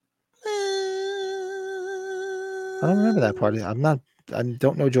dance. I don't remember that part. I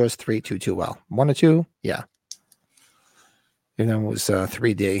don't know Jaws 3 too well. 1 or 2, yeah. It was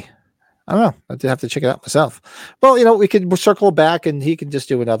 3D. I don't know. I'd have to check it out myself. Well, we'll circle back and he can just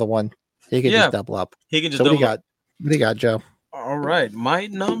do another one. He can just double up. He can just double up. What do you got, Joe? All right. My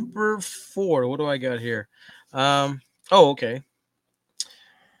number 4. What do I got here? Okay.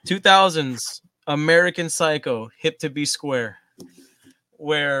 2000s American Psycho, Hip to Be Square,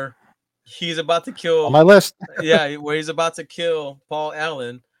 where he's about to kill On my list. yeah, where he's about to kill Paul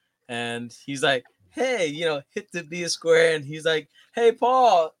Allen, and he's like, "Hey, hit to be a square," and he's like, "Hey,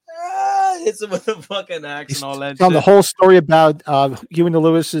 Paul," hits him with a fucking axe and all that. On the whole story about Huey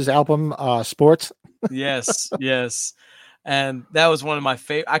Lewis's album, Sports. Yes, yes, and that was one of my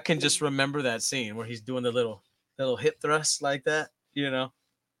favorite. I can just remember that scene where he's doing the little hip thrust like that.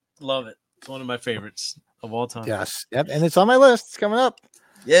 Love it. It's one of my favorites of all time. Yes, yep, and it's on my list. It's coming up.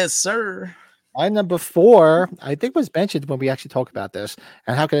 Yes, sir. My number 4, I think, was mentioned when we actually talked about this.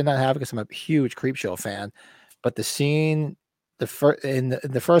 And how could I not have it? Because I'm a huge Creepshow fan. But the scene, in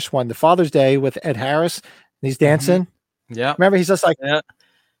the first one, the Father's Day with Ed Harris, and he's dancing. Yeah. Remember, he's just like,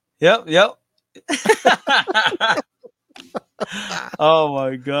 Yep. Oh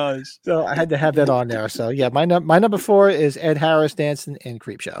my gosh. So I had to have that on there. So yeah, my number 4 is Ed Harris dancing in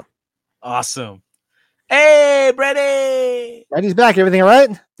Creepshow. Awesome. Hey, Brady. Brady's back. Everything all right?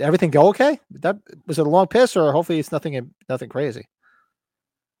 Did everything go okay? Was it a long piss, or hopefully it's nothing crazy?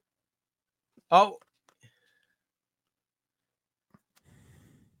 Oh.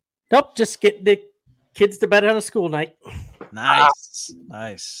 Nope, just get the kids to bed on a school night. Nice.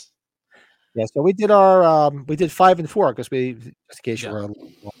 Yeah, so we did our we did 5 and 4 because we, just in case you were.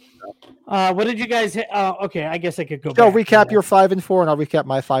 What did you guys? Okay, I guess I could go. So back recap your 5 and 4, and I'll recap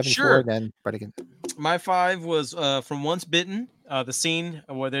my 5 and 4, and then Brady can. My 5 was from Once Bitten, the scene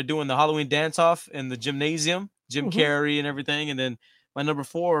where they're doing the Halloween dance off in the gymnasium, Jim Carrey and everything, and then my number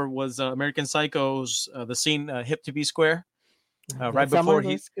 4 was American Psycho's the scene Hip to Be Square, right before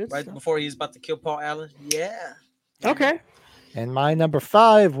he's about to kill Paul Allen. Yeah. Okay. And my number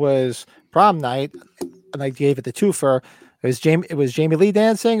 5 was Prom Night, and I gave it the twofer. It was Jamie Lee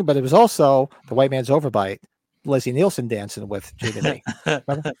dancing, but it was also The White Man's Overbite, Leslie Nielsen dancing with Jamie Lee.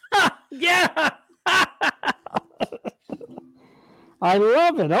 Yeah. I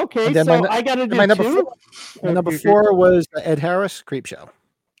love it. Okay, so I got to do my number 2. 4. My number 4 was Ed Harris, Creepshow.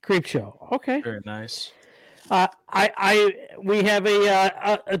 Creepshow. Okay. Very nice. We have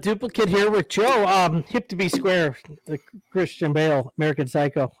a duplicate here with Joe. Hip to Be Square, the Christian Bale, American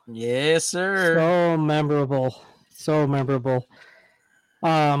Psycho. Yes, sir. So memorable.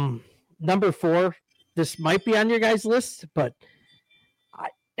 Number 4. This might be on your guys' list, but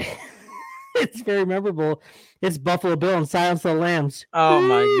it's very memorable. It's Buffalo Bill and Silence of the Lambs. Oh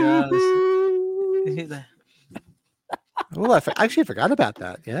my gosh. Oh, I actually forgot about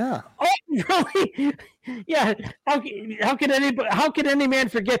that. Yeah. Oh, really? Yeah. How can any man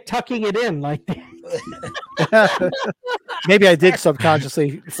forget tucking it in like that? Maybe I did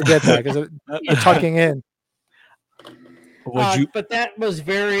subconsciously forget that because tucking in. But that was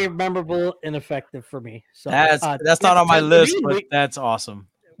very memorable and effective for me. So that's not on my list, but that's awesome.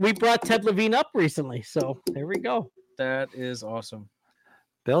 We brought Ted Levine up recently, so there we go. That is awesome.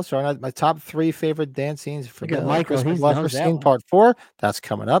 Bill, showing out my top 3 favorite dance scenes for Bill. Michael, Christmas Lover scene part 4. That's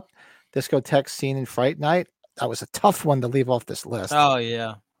coming up. Discotheque scene in Fright Night. That was a tough one to leave off this list. Oh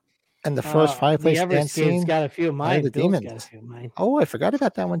yeah. And the first fireplace dance scene. Got a few of mine. The Demons. Oh, I forgot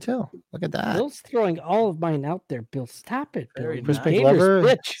about that one too. Look at that. Bill's throwing all of mine out there. Bill, stop it. Bill. Crispin Glover.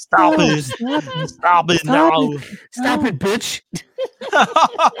 Bitch. Stop it. Stop it now. Stop it, bitch.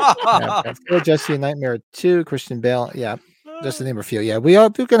 Yeah, Jesse Nightmare 2, Christian Bale. Yeah. Just to name a few. Yeah, we're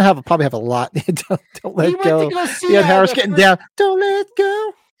gonna probably have a lot. don't let go. Yeah, Harris getting down. Don't let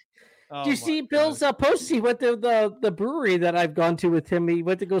go. Do you see Bill's post? He went to the brewery that I've gone to with him. He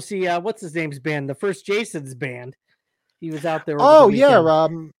went to go see what's his name's band, the first Jason's band. He was out there. Oh yeah,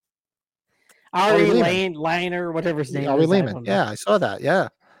 Ari Liner, whatever his name. Ari Lehman. Yeah, I saw that. Yeah,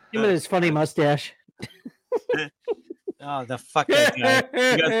 him and his funny mustache. Oh, the fuck that guy!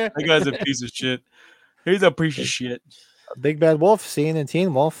 That guy's a piece of shit. He's a piece of shit. Big Bad Wolf scene in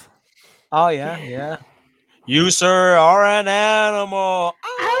Teen Wolf. Oh yeah. You, sir, are an animal.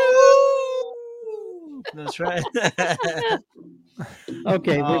 Ow! That's right.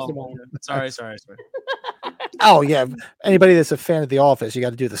 Okay. Sorry. Oh yeah. Anybody that's a fan of The Office, you got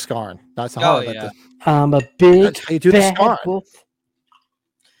to do the scarn. That's hard. Yeah. I'm a big bad wolf.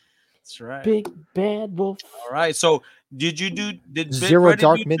 That's right. Big bad wolf. All right. So did Zero Brady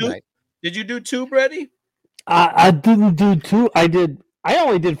Dark do Midnight? 2? Did you do 2, Brady? I didn't do 2. I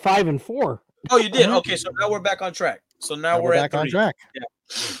only did 5 and 4. Oh, you did. Okay, so now we're back on track. So now we're back at 3. on track. Yeah.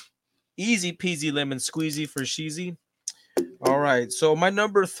 Easy peasy lemon squeezy for sheezy. All right. So my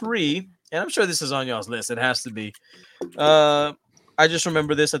number 3, and I'm sure this is on y'all's list. It has to be. I just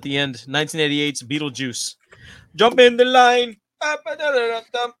remember this at the end. 1988's Beetlejuice. Jump in the line.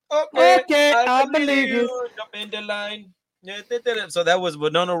 Okay, I believe you. Jump in the line. So that was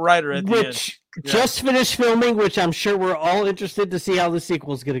Winona Ryder at the end. Which just finished filming, which I'm sure we're all interested to see how the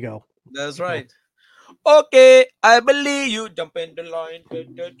sequel is going to go. That's right. Okay, I believe you. Jump in the line.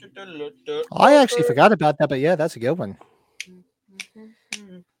 I actually forgot about that, but yeah, that's a good one.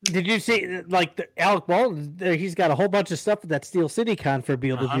 Did you see Alec Baldwin? He's got a whole bunch of stuff at that Steel City Con for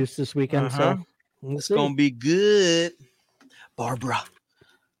Beetlejuice this weekend. So it's gonna be good. Barbara,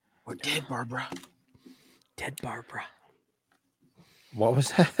 we're dead, Barbara. Dead Barbara. What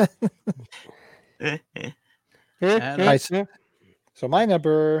was that? Nice. So my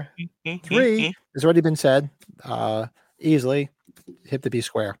number 3 has already been said. Easily, Hip to Be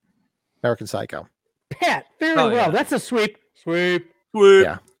Square, American Psycho. Pat, very well. Yeah. That's a sweep.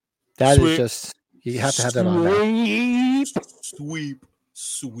 Yeah, that is just, you have to have that on there.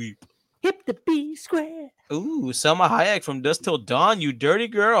 Sweep. Hip to Be Square. Ooh, Selma Hayek from Dusk Till Dawn. You dirty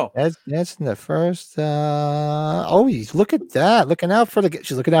girl. That's in the first. Look at that!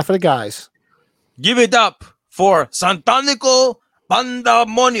 She's looking out for the guys. Give it up for Santanico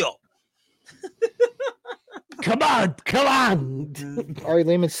Pandamonio. Come on. Ari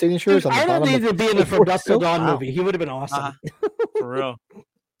Lehman's signatures on the bottom. Arnold needs to be in the From Dusk Till Dawn movie. He would have been awesome. For real.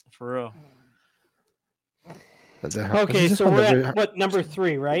 Okay, so we're at what, number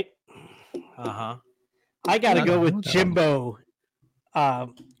 3, right? I gotta go with Jimbo.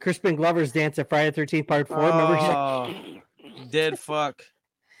 Crispin Glover's dance at Friday the 13th Part 4. Remember, dead fuck.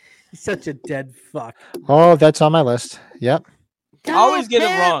 He's such a dead fuck. Oh, that's on my list. Yep. I always get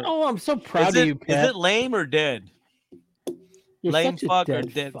it wrong. Oh, I'm so proud of you, Pat. Is it lame or dead? You're lame fuck or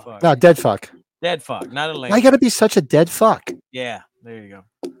dead fuck? No, dead fuck. Dead fuck, not a lame. Why you gotta be such a dead fuck? Yeah, there you go.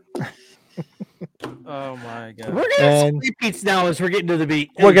 Oh my god. We're gonna have some repeats now as we're getting to the beat.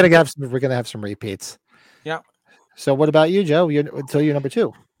 We're gonna have some repeats. Yeah. So what about you, Joe? Until you're number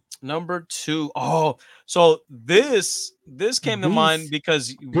 2. Number 2. Oh, so this came to mind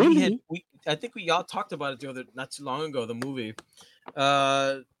because I think we all talked about it not too long ago. The movie,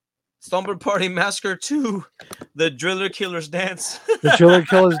 Slumber Party Massacre 2, The Driller Killer's Dance. The Driller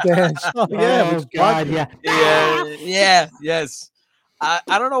Killer's Dance. Oh, yeah. Oh God, yeah. Yes. I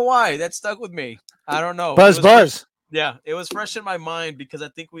don't know why that stuck with me. I don't know. Buzz. Yeah, it was fresh in my mind because I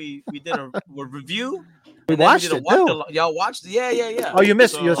think we did a review. We watched it too. Y'all watched it? Yeah. Oh, you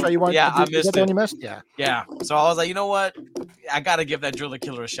missed it. That's right. I missed it. You missed? Yeah. Yeah. So I was like, you know what? I gotta give that Driller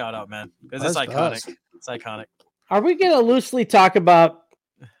Killer a shout out, man, because it's iconic. It's iconic. Are we gonna loosely talk about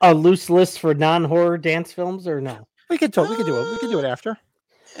a loose list for non-horror dance films or no? We could do it. We could do it after.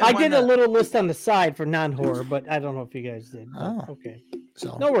 I did a little list on the side for non-horror, but I don't know if you guys did. Oh, okay.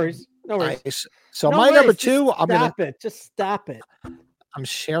 So no worries. Nice. So my number 2, Just stop it. I'm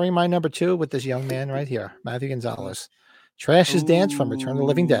sharing my number 2 with this young man right here, Matthew Gonzalez. Trash's Dance from Return of the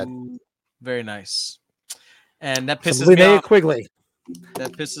Living Dead. Very nice. And that pisses me off. Quigley.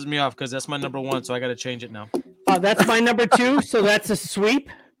 That pisses me off because that's my number 1, so I got to change it now. That's my number 2, so that's a sweep.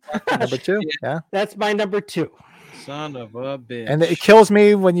 Number 2, yeah. That's my number 2. Son of a bitch. And it kills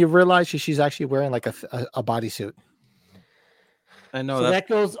me when you realize she's actually wearing like a bodysuit. I know so that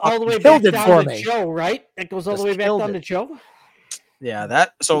goes all the way back down to Joe, right? That goes all the way back down to Joe. Yeah,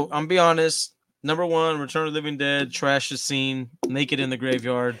 so I'm be honest. Number 1, Return of the Living Dead, Trash's scene, naked in the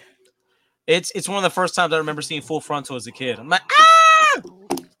graveyard. It's one of the first times I remember seeing full frontal as a kid. I'm like,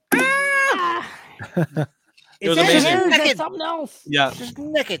 It was amazing. Naked. Something else. Yeah, just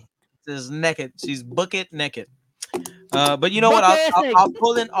naked. She's naked. She's bucket naked. But you know what? I'll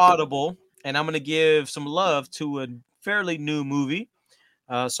pull in Audible, and I'm gonna give some love to a fairly new movie.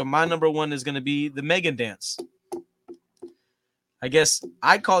 So my number 1 is gonna be the Megan Dance. I guess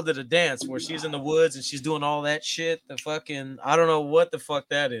I called it a dance where she's in the woods and she's doing all that shit. The fucking I don't know what the fuck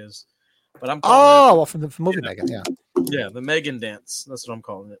that is, but I'm calling from the movie Megan, yeah. Yeah, the Megan Dance. That's what I'm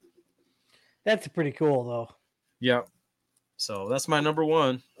calling it. That's pretty cool though. Yeah. So that's my number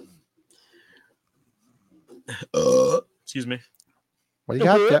 1. Excuse me. What do you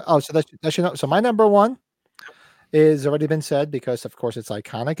got? Oh, so that's your. So my number 1 is already been said because, of course, it's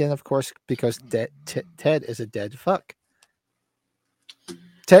iconic, and of course, because Ted is a dead fuck.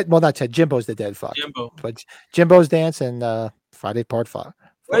 Not Ted. Jimbo's the dead fuck. Jimbo. But Jimbo's Dance and Friday Part 5.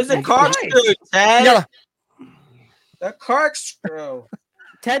 Where's the corkscrew, Ted? Yeah. The corkscrew.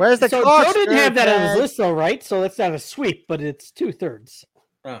 Ted, where's the so corkscrew? Joe didn't have that on his list, though, right? So that's not a sweep, but it's 2/3.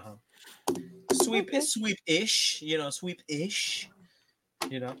 Sweep-ish. Sweep-ish.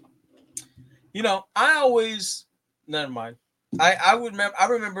 I always. Never mind. I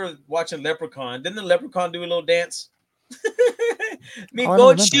remember watching Leprechaun. Didn't the Leprechaun do a little dance?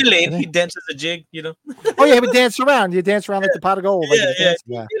 Go chilling. He dances a jig, Oh yeah, he would dance around. You dance around like the pot of gold.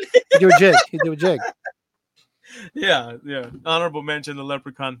 You do a jig. Yeah. Honorable mention the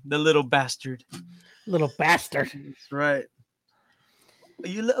leprechaun, the little bastard. Little bastard. That's right.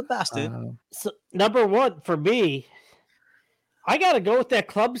 You little bastard. So number one for me, I got to go with that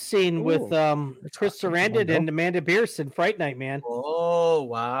club scene with Chris Sarandon and Amanda Bierce in Fright Night, man. Oh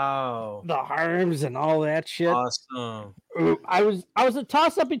wow, the harms and all that shit. Awesome. I was a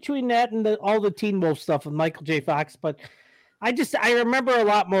toss up between that and all the Teen Wolf stuff with Michael J. Fox, but I remember a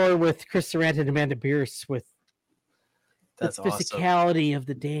lot more with Chris Sarandon and Amanda Bierce with the physicality of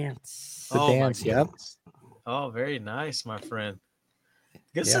the dance. The dance, yep. Oh, very nice, my friend.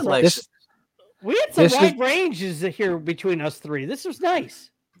 Good Yeah, selection. We had some wide ranges here between us three. This was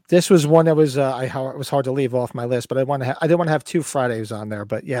nice. This was one that was it was hard to leave off my list, but I didn't want to have two Fridays on there.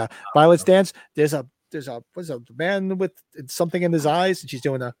 But yeah, Violet's Dance. There's a man with something in his eyes, and she's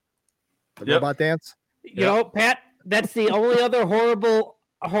doing the robot dance. You know, Pat, that's the only other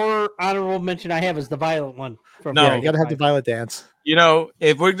horror honorable mention I have is the violent one. You got to have the Violet Dance. You know,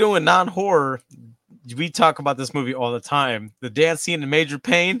 if we're doing non-horror, we talk about this movie all the time. The dance scene in Major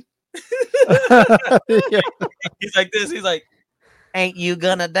Payne. He's like this. He's like, "Ain't you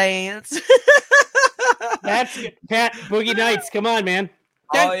gonna dance?" That's Pat. Boogie Nights. Come on, man.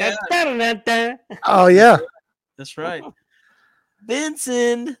 Oh yeah. Oh yeah. That's right.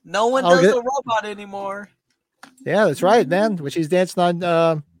 Vincent. No one does the robot anymore. Yeah, that's right, man. When she's dancing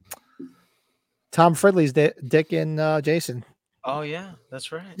on Tom Fridley's Dick and Jason. Oh yeah,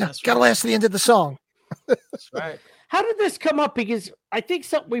 that's right. Yeah, gotta last to the end of the song. That's right. How did this come up? Because I think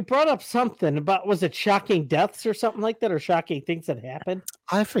we brought up something about, was it shocking deaths or something like that, or shocking things that happened?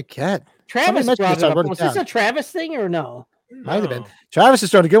 I forget. Travis brought it up. Was this a Travis thing or no? Might have been. Travis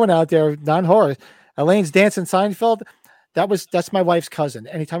is throwing a good one out there, non-horror. Elaine's dancing Seinfeld. That's my wife's cousin.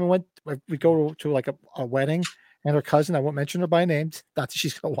 Anytime we go to like a wedding, and her cousin, I won't mention her by name, not that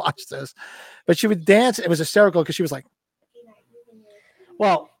she's gonna watch this, but she would dance. It was hysterical because she was like,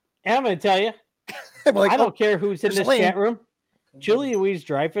 "Well, I'm gonna tell you, I don't care who's in this chat room. Julie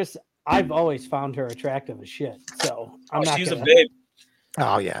Louise-Dreyfus, I've always found her attractive as shit. So I'm not. She's a babe.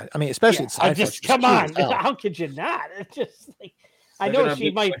 Oh yeah, I mean, especially Seinfeld, come on. How could you not? It's just like, I know she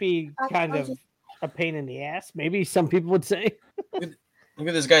might be kind of a pain in the ass. Maybe some people would say. Look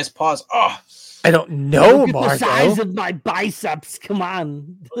at this guy's paws. Oh, I don't know, Look at the size of my biceps. Come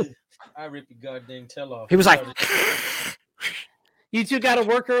on. I rip your goddamn tail off. He was like, "You two got to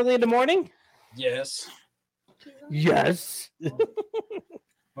work early in the morning?" Yes. Yes.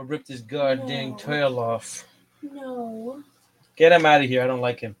 I'll rip this goddamn tail off. No. Get him out of here. I don't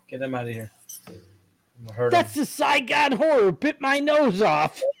like him. Get him out of here. That's the Saigon horror. Bit my nose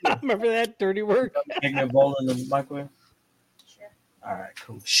off. Remember that dirty work? Make me a bowl in the microwave. Sure. All right,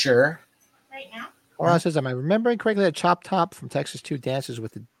 cool. Sure. Right now? Laura says, "Am I remembering correctly that Chop Top from Texas 2 dances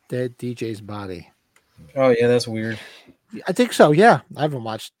with the dead DJ's body?" Oh yeah, that's weird. I think so. Yeah, I haven't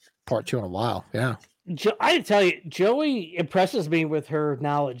watched part 2 in a while. Yeah. I tell you, Joey impresses me with her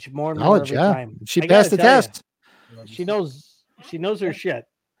knowledge more and more every time. She passed the test. She knows her shit.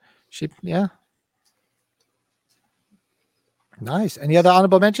 Yeah. Nice. Any other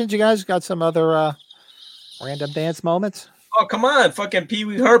honorable mentions? You guys got some other random dance moments? Oh, come on. Fucking Pee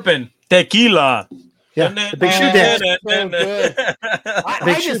Wee Herpin. Tequila. Yeah. The big shoe dance. So good.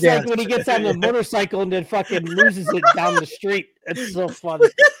 I just like when he gets on the motorcycle and then fucking loses it down the street. It's so funny.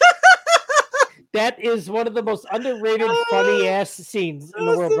 That is one of the most underrated, funny ass scenes in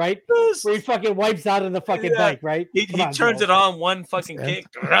the world, right? Where he fucking wipes out on the fucking bike, right? He turns it on one fucking kick,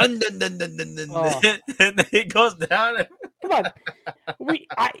 and then he goes down. Come on,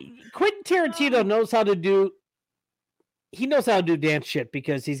 Quentin Tarantino knows how to do. He knows how to do dance shit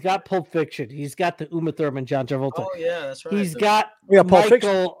because he's got Pulp Fiction. He's got the Uma Thurman, John Travolta. Oh yeah, that's right. He's got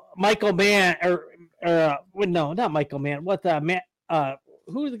Michael Mann, no, not Michael Mann. What the man?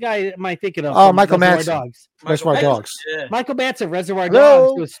 Who the guy am I thinking of? Oh, Michael Manson. Reservoir Dogs. Yeah. Michael Manson, Reservoir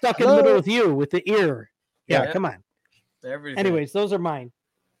Dogs, was stuck in the middle with you with the ear. Yeah, come on. Everything. Anyways, those are mine.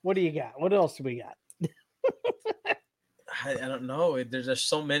 What do you got? What else do we got? I don't know. There's just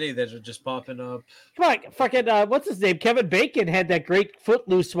so many that are just popping up. Come on, fucking what's his name? Kevin Bacon had that great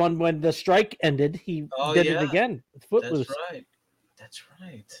Footloose one when the strike ended. He did it again with Footloose. That's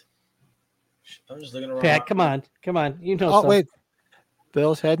right. I'm just looking around. Pat, come on. You know. Oh wait.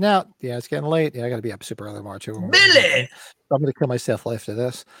 Bill's heading out. Yeah, it's getting late. Yeah, I got to be up super early tomorrow too. Billy! I'm going to kill myself after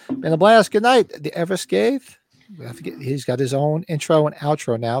this. Been a blast. Good night. The Everscathe. He's got his own intro and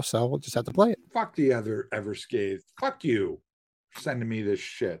outro now, so we'll just have to play it. Fuck the other Everscathe. Fuck you. Sending me this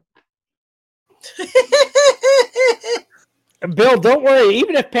shit. Bill, don't worry.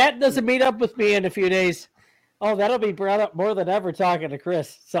 Even if Pat doesn't meet up with me in a few days, that'll be brought up more than ever talking to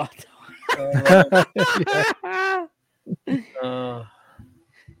Chris. So.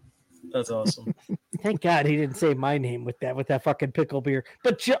 That's awesome. Thank God he didn't say my name with that fucking pickle beer.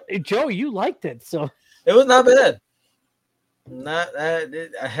 But Joe, you liked it, so It was not bad.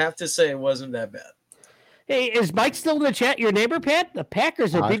 I have to say, it wasn't that bad. hey, is Mike still in the chat? Your neighbor, Pat? The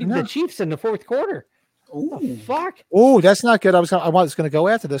Packers are beating the Chiefs in the fourth quarter. The fuck? Oh, that's not good. I was going to go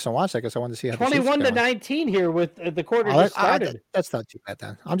after this and watch that because I wanted to see how 21-19 here with the quarter just started. That's not too bad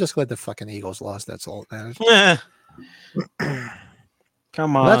then. I'm just glad the fucking Eagles lost. That's all that matters.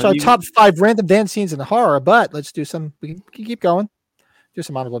 Come on. Well, that's our top 5 random dance scenes in horror, but let's do some. We can keep going. Do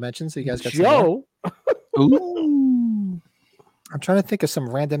some honorable mentions. So you guys got Joe. Ooh. I'm trying to think of some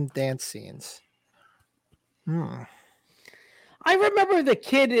random dance scenes. I remember the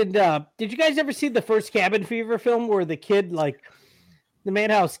kid in. Did you guys ever see the first Cabin Fever film where the kid, like the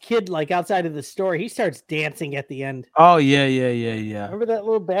Madhouse kid, like outside of the store, he starts dancing at the end? Oh yeah. Remember that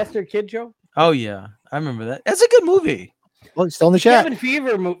little bastard kid, Joe? Oh yeah, I remember that. That's a good movie. Well, he's still in the chat. Cabin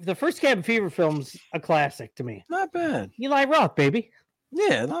Fever, the first Cabin Fever film's a classic to me. Not bad. Eli Roth, baby.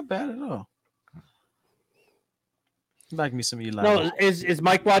 Yeah, not bad at all. Like me some Eli. No, is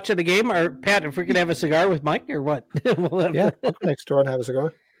Mike watching the game, or Pat? If we could have a cigar with Mike, or what? Yeah, I'll go next door and have a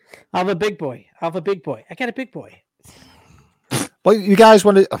cigar. I'll have a big boy. I got a big boy. Well, you guys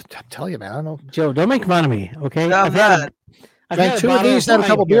want to? I'm telling you, man. I don't know. Joe, don't make fun of me, okay? No, I've had two of these and a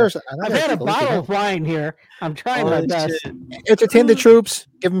couple beers. I've had a bottle of wine here. I'm trying my best. Entertain the troops.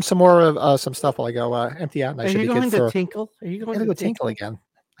 Give them some more of some stuff while I go empty out. And Are you going to tinkle? Are you going to go tinkle again?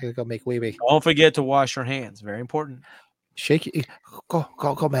 I gotta go make wee wee. Don't forget to wash your hands. Very important. Shake it.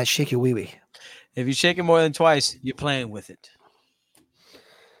 Go, man. Shake your wee wee. If you shake it more than twice, you're playing with it.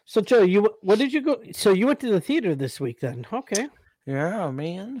 So, Joe, what did you go? So you went to the theater this week, then? Okay. Yeah,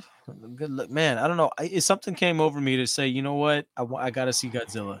 man. Good look, man. I don't know. Something came over me to say, you know what? I got to see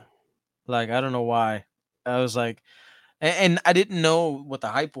Godzilla. Like, I don't know why. I was like, and I didn't know what the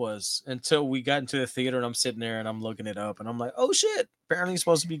hype was until we got into the theater and I'm sitting there and I'm looking it up and I'm like, oh shit, apparently it's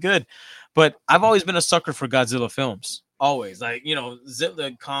supposed to be good. But I've always been a sucker for Godzilla films. Always. Like, you know,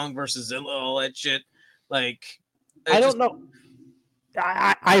 Zilla, Kong versus Zilla, all that shit. Like, I don't know.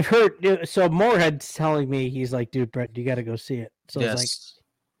 I've heard, so Moorhead's telling me, he's like, dude, Brett, you got to go see it. So yes, like,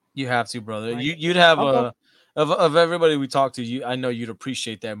 you have to, brother. You'd have of everybody we talked to, I know you'd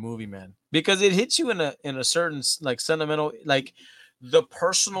appreciate that movie, man, because it hits you in a certain like sentimental, like the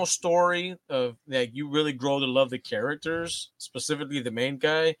personal story of like you really grow to love the characters, specifically the main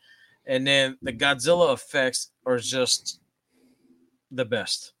guy, and then the Godzilla effects are just the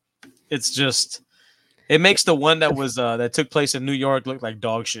best. It's just. It makes the one that was that took place in New York look like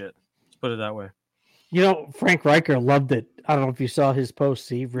dog shit. Let's put it that way. You know, Frank Riker loved it. I don't know if you saw his post.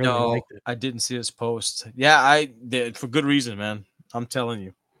 He really liked it. I didn't see his post. Yeah, I did for good reason, man. I'm telling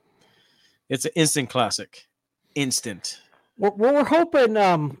you, it's an instant classic. Instant. We're hoping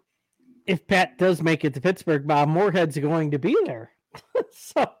if Pat does make it to Pittsburgh, Moorhead's going to be there,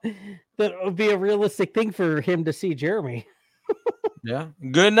 so that would be a realistic thing for him to see Jeremy. Yeah.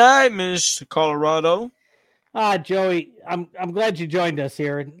 Good night, Miss Colorado. Joey, I'm glad you joined us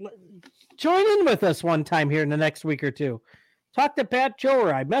here. And join in with us one time here in the next week or two. Talk to Pat, Joe,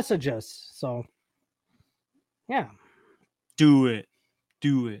 or I message us. So, yeah. Do it.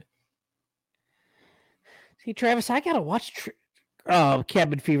 See, Travis, I got to watch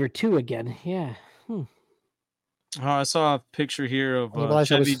Cabin Fever 2 again. Yeah. Oh, I saw a picture here of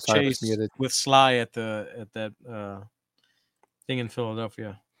Chevy Chase with Sly at that thing in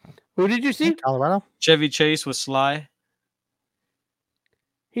Philadelphia. Who did you see? Colorado. Chevy Chase with Sly.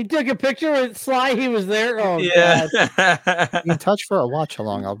 He took a picture with Sly. He was there. Oh, yeah. You can touch for a watch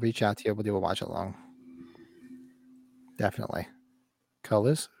along. I'll reach out to you. We'll do a watch along. Definitely.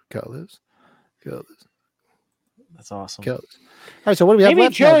 Colors. That's awesome. All right. So what do we have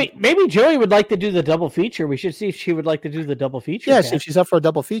left? Maybe Joey would like to do the double feature. We should see if she would like to do the double feature. Yes, if she's up for a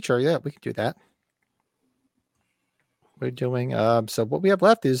double feature, yeah, we can do that. We're doing so what we have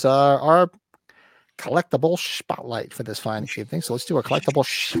left is our collectible spotlight for this fine evening. So let's do a collectible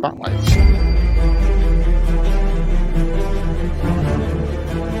spotlight.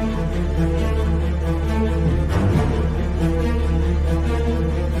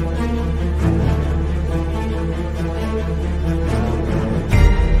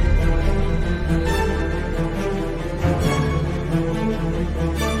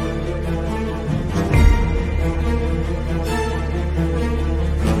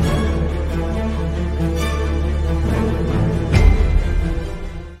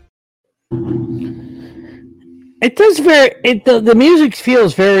 It does the music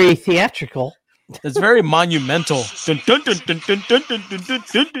feels very theatrical. It's very monumental.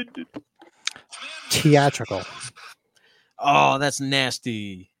 Theatrical. Oh, that's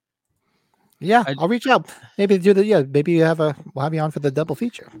nasty. Yeah, I'll reach out. Maybe maybe we'll have you on for the double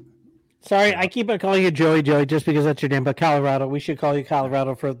feature. Sorry, I keep on calling you Joey just because that's your name, but Colorado. We should call you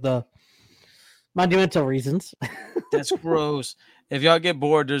Colorado for the monumental reasons. That's gross. If y'all get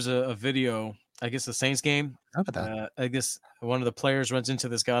bored, there's a video. I guess the Saints game. How about that? I guess one of the players runs into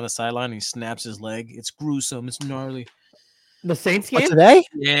this guy on the sideline and he snaps his leg. It's gruesome. It's gnarly. The Saints game today?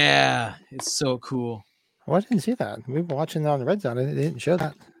 Yeah, it's so cool. Oh, I didn't see that. We were watching it on the Red Zone. It didn't show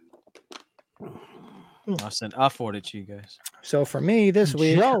that. I'll forward it to you guys. So for me this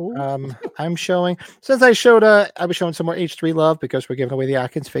week, I'm showing, since I was showing some more H3 love because we're giving away the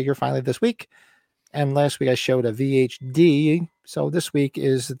Atkins figure finally this week. And last week I showed a VHD. So this week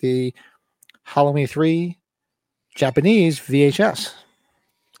is the Halloween 3 Japanese VHS.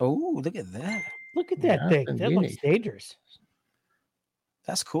 Oh, look at that. Look at that thing. That looks dangerous.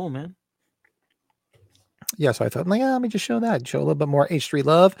 That's cool, man. Yeah, so I thought, let me just show a little bit more H3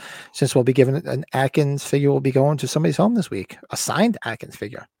 love, since we'll be giving an Atkins figure. Will be going to somebody's home this week, a signed Atkins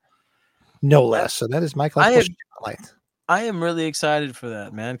figure, no less. So that is my collectible spotlight. I am really excited for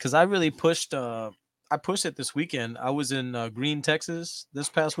that, man, because I really pushed. I pushed it this weekend. I was in Green, Texas this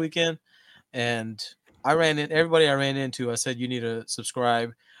past weekend, and everybody I ran into. I said, you need to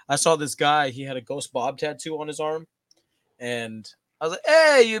subscribe. I saw this guy. He had a Ghost Bob tattoo on his arm, and I was like,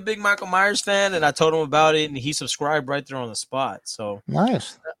 hey, you a big Michael Myers fan? And I told him about it, and he subscribed right there on the spot. So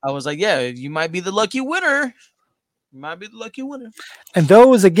nice. I was like, yeah, you might be the lucky winner. You might be the lucky winner. And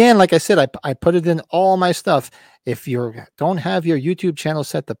those, again, like I said, I put it in all my stuff. If you don't have your YouTube channel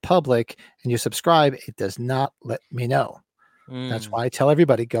set to public and you subscribe, it does not let me know. That's why I tell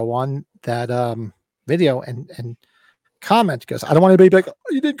everybody, go on that video and comment, because I don't want anybody to be like,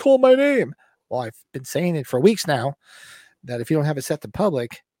 oh, you didn't call my name. Well, I've been saying it for weeks now, that if you don't have it set to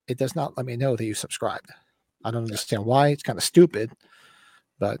public, it does not let me know that you subscribed. I don't understand why. It's kind of stupid,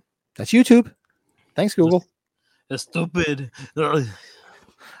 but that's YouTube. Thanks, Google. It's stupid.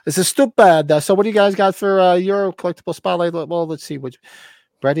 This is stupid. So what do you guys got for your collectible spotlight? Well, let's see.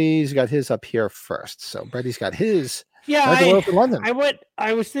 Brady's got his up here first. So Brady's got his. Yeah, London.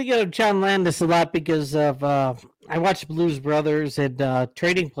 I was thinking of John Landis a lot because of I watched Blues Brothers and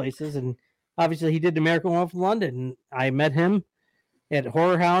Trading Places, and obviously he did the American One from London. I met him at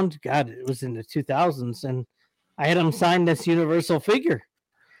Horror Hound. God, it was in the 2000s, and I had him sign this Universal figure.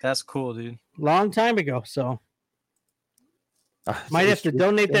 That's cool, dude. Long time ago, so might have to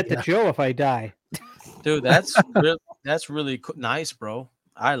donate that to Joe if I die. Dude, that's really nice, bro.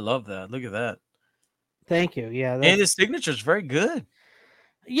 I love that. Look at that. Thank you. Yeah, and his signature is very good.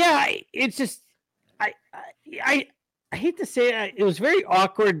 Yeah, it's just I hate to say it, it was very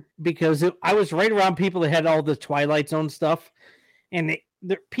awkward because I was right around people that had all the Twilight Zone stuff, and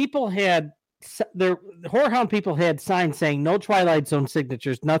the Horror Hound people had signs saying no Twilight Zone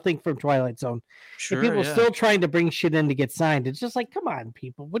signatures, nothing from Twilight Zone. Sure, and people still trying to bring shit in to get signed. It's just like, come on,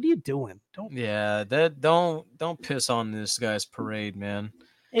 people, what are you doing? Don't piss on this guy's parade, man.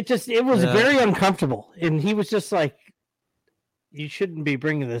 It was very uncomfortable, and he was just like, you shouldn't be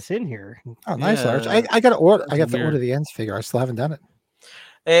bringing this in here. Oh, nice, Large. I got to order. I got to order the Ends figure. I still haven't done it.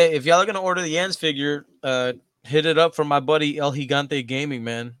 Hey, if y'all are gonna order the Ends figure, hit it up from my buddy El Gigante Gaming,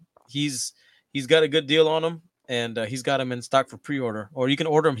 man. He's got a good deal on them, and he's got them in stock for pre-order, or you can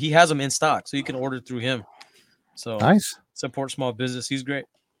order them. He has them in stock, so you can order through him. So nice. Support small business. He's great.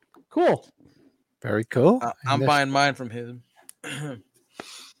 Cool. Very cool. I'm buying mine from him.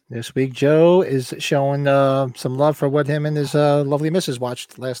 This week, Joe is showing some love for what him and his lovely missus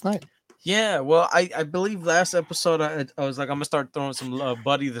watched last night. Yeah, well, I believe last episode I was like, I'm gonna start throwing some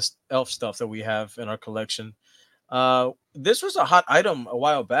Buddy the Elf stuff that we have in our collection. This was a hot item a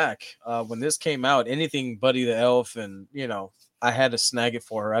while back when this came out. Anything Buddy the Elf, and I had to snag it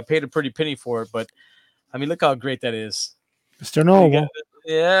for her. I paid a pretty penny for it, but I mean, look how great that is, Mr. Noble.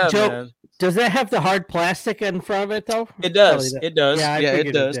 Yeah, Joe, man. Does that have the hard plastic in front of it though? It does. It does. Yeah,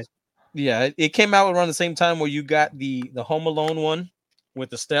 it does. It came out around the same time where you got the Home Alone one with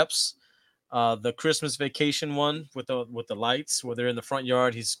the steps, the Christmas Vacation one with the lights where they're in the front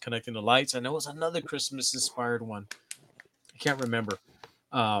yard. He's connecting the lights, and there was another Christmas inspired one. I can't remember.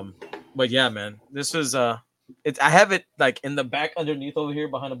 But yeah, man, this was I have it like in the back underneath over here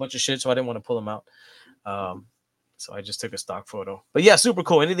behind a bunch of shit, so I didn't want to pull them out. So I just took a stock photo. But yeah, super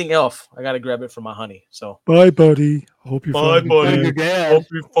cool. Anything Elf, I gotta grab it for my honey. So bye, buddy. Hope you find your dad. Hope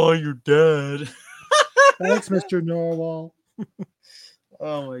you find your dad. Thanks, Mr. Norwal.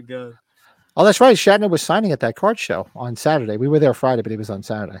 Oh my god. Oh, that's right. Shatner was signing at that card show on Saturday. We were there Friday, but he was on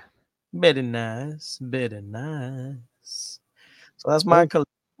Saturday. Very nice. Very nice. So that's my collectible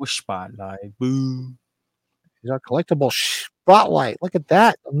spotlight. Boo. Here's our collectible spotlight. Look at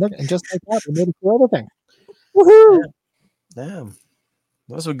that. I'm looking, and just like that, we made it for everything. Woohoo! Damn.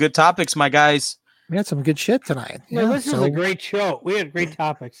 Those were good topics, my guys. We had some good shit tonight. No, this was a great show. We had great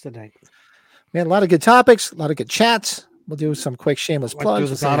topics tonight. We had a lot of good topics, a lot of good chats. We'll do some quick shameless plugs.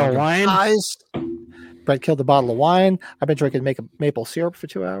 The bottle of wine. Guys. Brett killed the bottle of wine. I've been drinking maple syrup for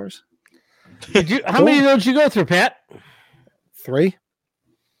 2 hours. How many of those did you go through, Pat? 3.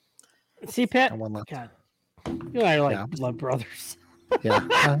 See, Pat? And 1 left. God. You and I are like blood brothers.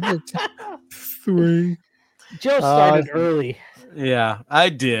 Yeah. 3. Joe started early. Yeah, I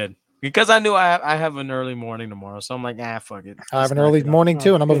did. Because I knew I have an early morning tomorrow. So I'm like, fuck it. I have an early morning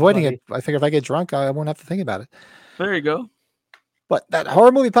too, and I'm avoiding it. I figure if I get drunk, I won't have to think about it. There you go. But that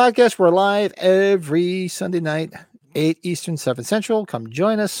horror movie podcast, we're live every Sunday night, 8 Eastern, 7 Central. Come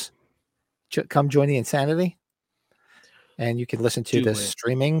join us. Come join the insanity. And you can listen to this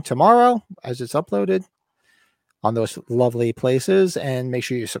streaming tomorrow as it's uploaded on those lovely places. And make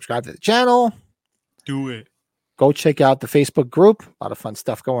sure you subscribe to the channel. Do it. Go check out the Facebook group. A lot of fun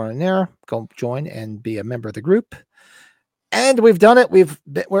stuff going on in there. Go join and be a member of the group. And we've done it. We're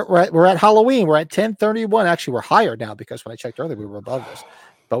at Halloween. We're at 10:31. Actually, we're higher now because when I checked earlier, we were above this.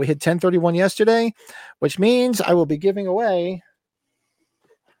 But we hit 10:31 yesterday, which means I will be giving away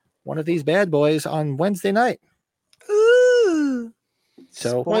one of these bad boys on Wednesday night. Ooh.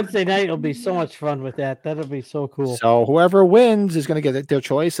 So Wednesday night will be so much fun with that. That'll be so cool. So whoever wins is going to get their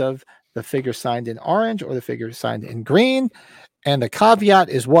choice of the figure signed in orange or the figure signed in green. And the caveat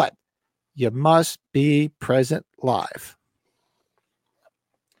is what? You must be present live.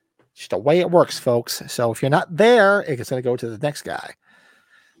 Just the way it works, folks. So if you're not there, it's going to go to the next guy.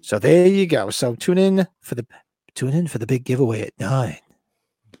 So there you go. So tune in for the big giveaway at 9.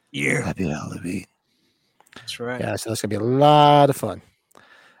 Yeah. Happy Halloween. That's right. Yeah, so that's going to be a lot of fun.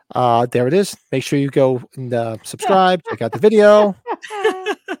 There it is. Make sure you go and subscribe, check out the video.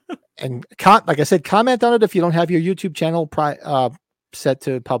 And like I said, comment on it if you don't have your YouTube channel set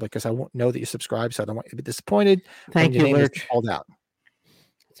to public, because I won't know that you subscribe, so I don't want you to be disappointed. Thank you, Lurch. Called out.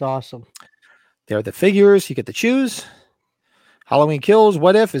 It's awesome. There are the figures you get to choose. Halloween Kills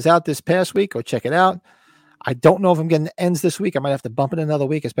What If is out this past week. Go check it out. I don't know if I'm getting ends this week. I might have to bump it another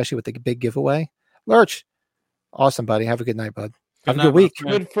week, especially with the big giveaway. Lurch, awesome, buddy. Have a good night, bud. Have a good week.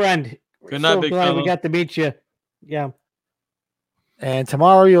 Good friend. Good night, so big glad fella. we got to meet you. Yeah. And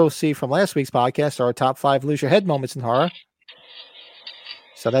tomorrow you'll see from last week's podcast our top 5 lose your head moments in horror.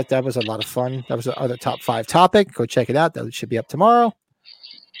 So that was a lot of fun. That was the other top 5 topic. Go check it out. That should be up tomorrow.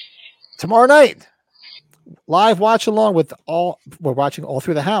 Tomorrow night, live watch along with we're watching All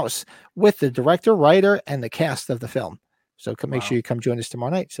Through the House with the director, writer, and the cast of the film. So make sure you come join us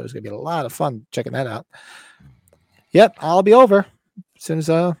tomorrow night. So it's going to be a lot of fun checking that out. Yep, I'll be over. As soon as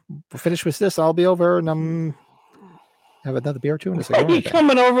we're finished with this, I'll be over and have another beer or two. Are you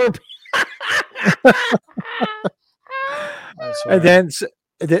coming over? And then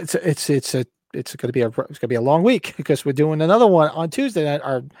it's going to be a long week because we're doing another one on Tuesday night.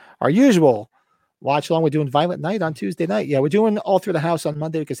 Our usual watch along. We're doing Violent Night on Tuesday night. Yeah, we're doing All Through the House on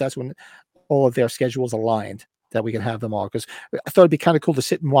Monday because that's when all of their schedules aligned that we can have them all. Because I thought it'd be kind of cool to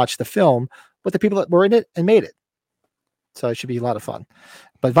sit and watch the film with the people that were in it and made it. So it should be a lot of fun.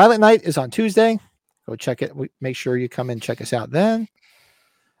 But Violent Night is on Tuesday. Go check it. Make sure you come and check us out then.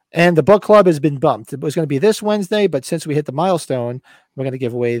 And the book club has been bumped. It was going to be this Wednesday, but since we hit the milestone, we're going to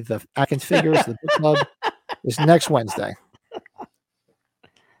give away the Atkins figures. The book club is next Wednesday.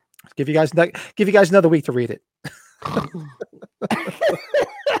 Give you guys another week to read it.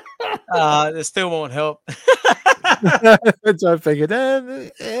 It still won't help. So I figured,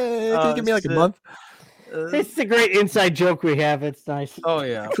 give me like a month. It's a great inside joke we have. It's nice. Oh,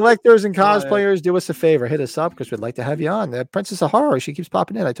 yeah. Collectors and cosplayers, do us a favor. Hit us up because we'd like to have you on. The Princess of Horror, she keeps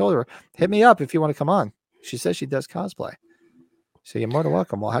popping in. I told her, hit me up if you want to come on. She says she does cosplay. So you're more than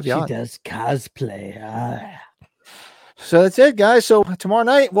welcome. We'll have you on. She does cosplay. So that's it, guys. So tomorrow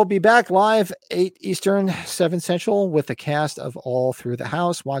night, we'll be back live, 8 Eastern, 7 Central, with the cast of All Through the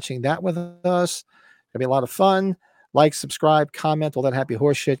House, watching that with us. It'll be a lot of fun. Like, subscribe, comment, all that happy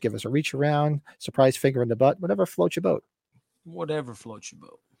horse shit. Give us a reach around, surprise finger in the butt, whatever floats your boat. Whatever floats your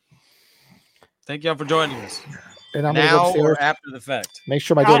boat. Thank y'all for joining us. And I'm now or after the fact. Make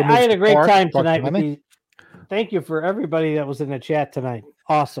sure my daughter moves I had a great time Talk tonight. Thank you for everybody that was in the chat tonight.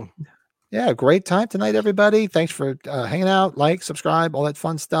 Awesome. Yeah, great time tonight, everybody. Thanks for hanging out. Like, subscribe, all that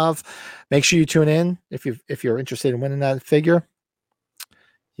fun stuff. Make sure you tune in if you're interested in winning that figure.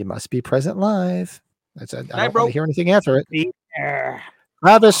 You must be present live. I don't want to hear anything after it. Yeah.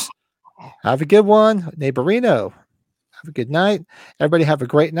 Travis, have a good one. Neighborino, Have a good night. Everybody have a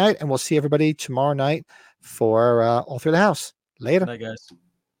great night, and we'll see everybody tomorrow night for All Through the House. Later. Bye,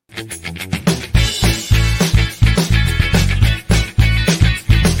 guys.